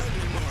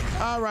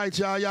 All right,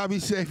 y'all. Y'all be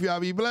safe. Y'all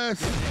be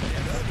blessed.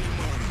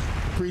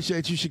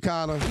 Appreciate you,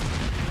 Shekinah,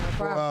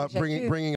 for bringing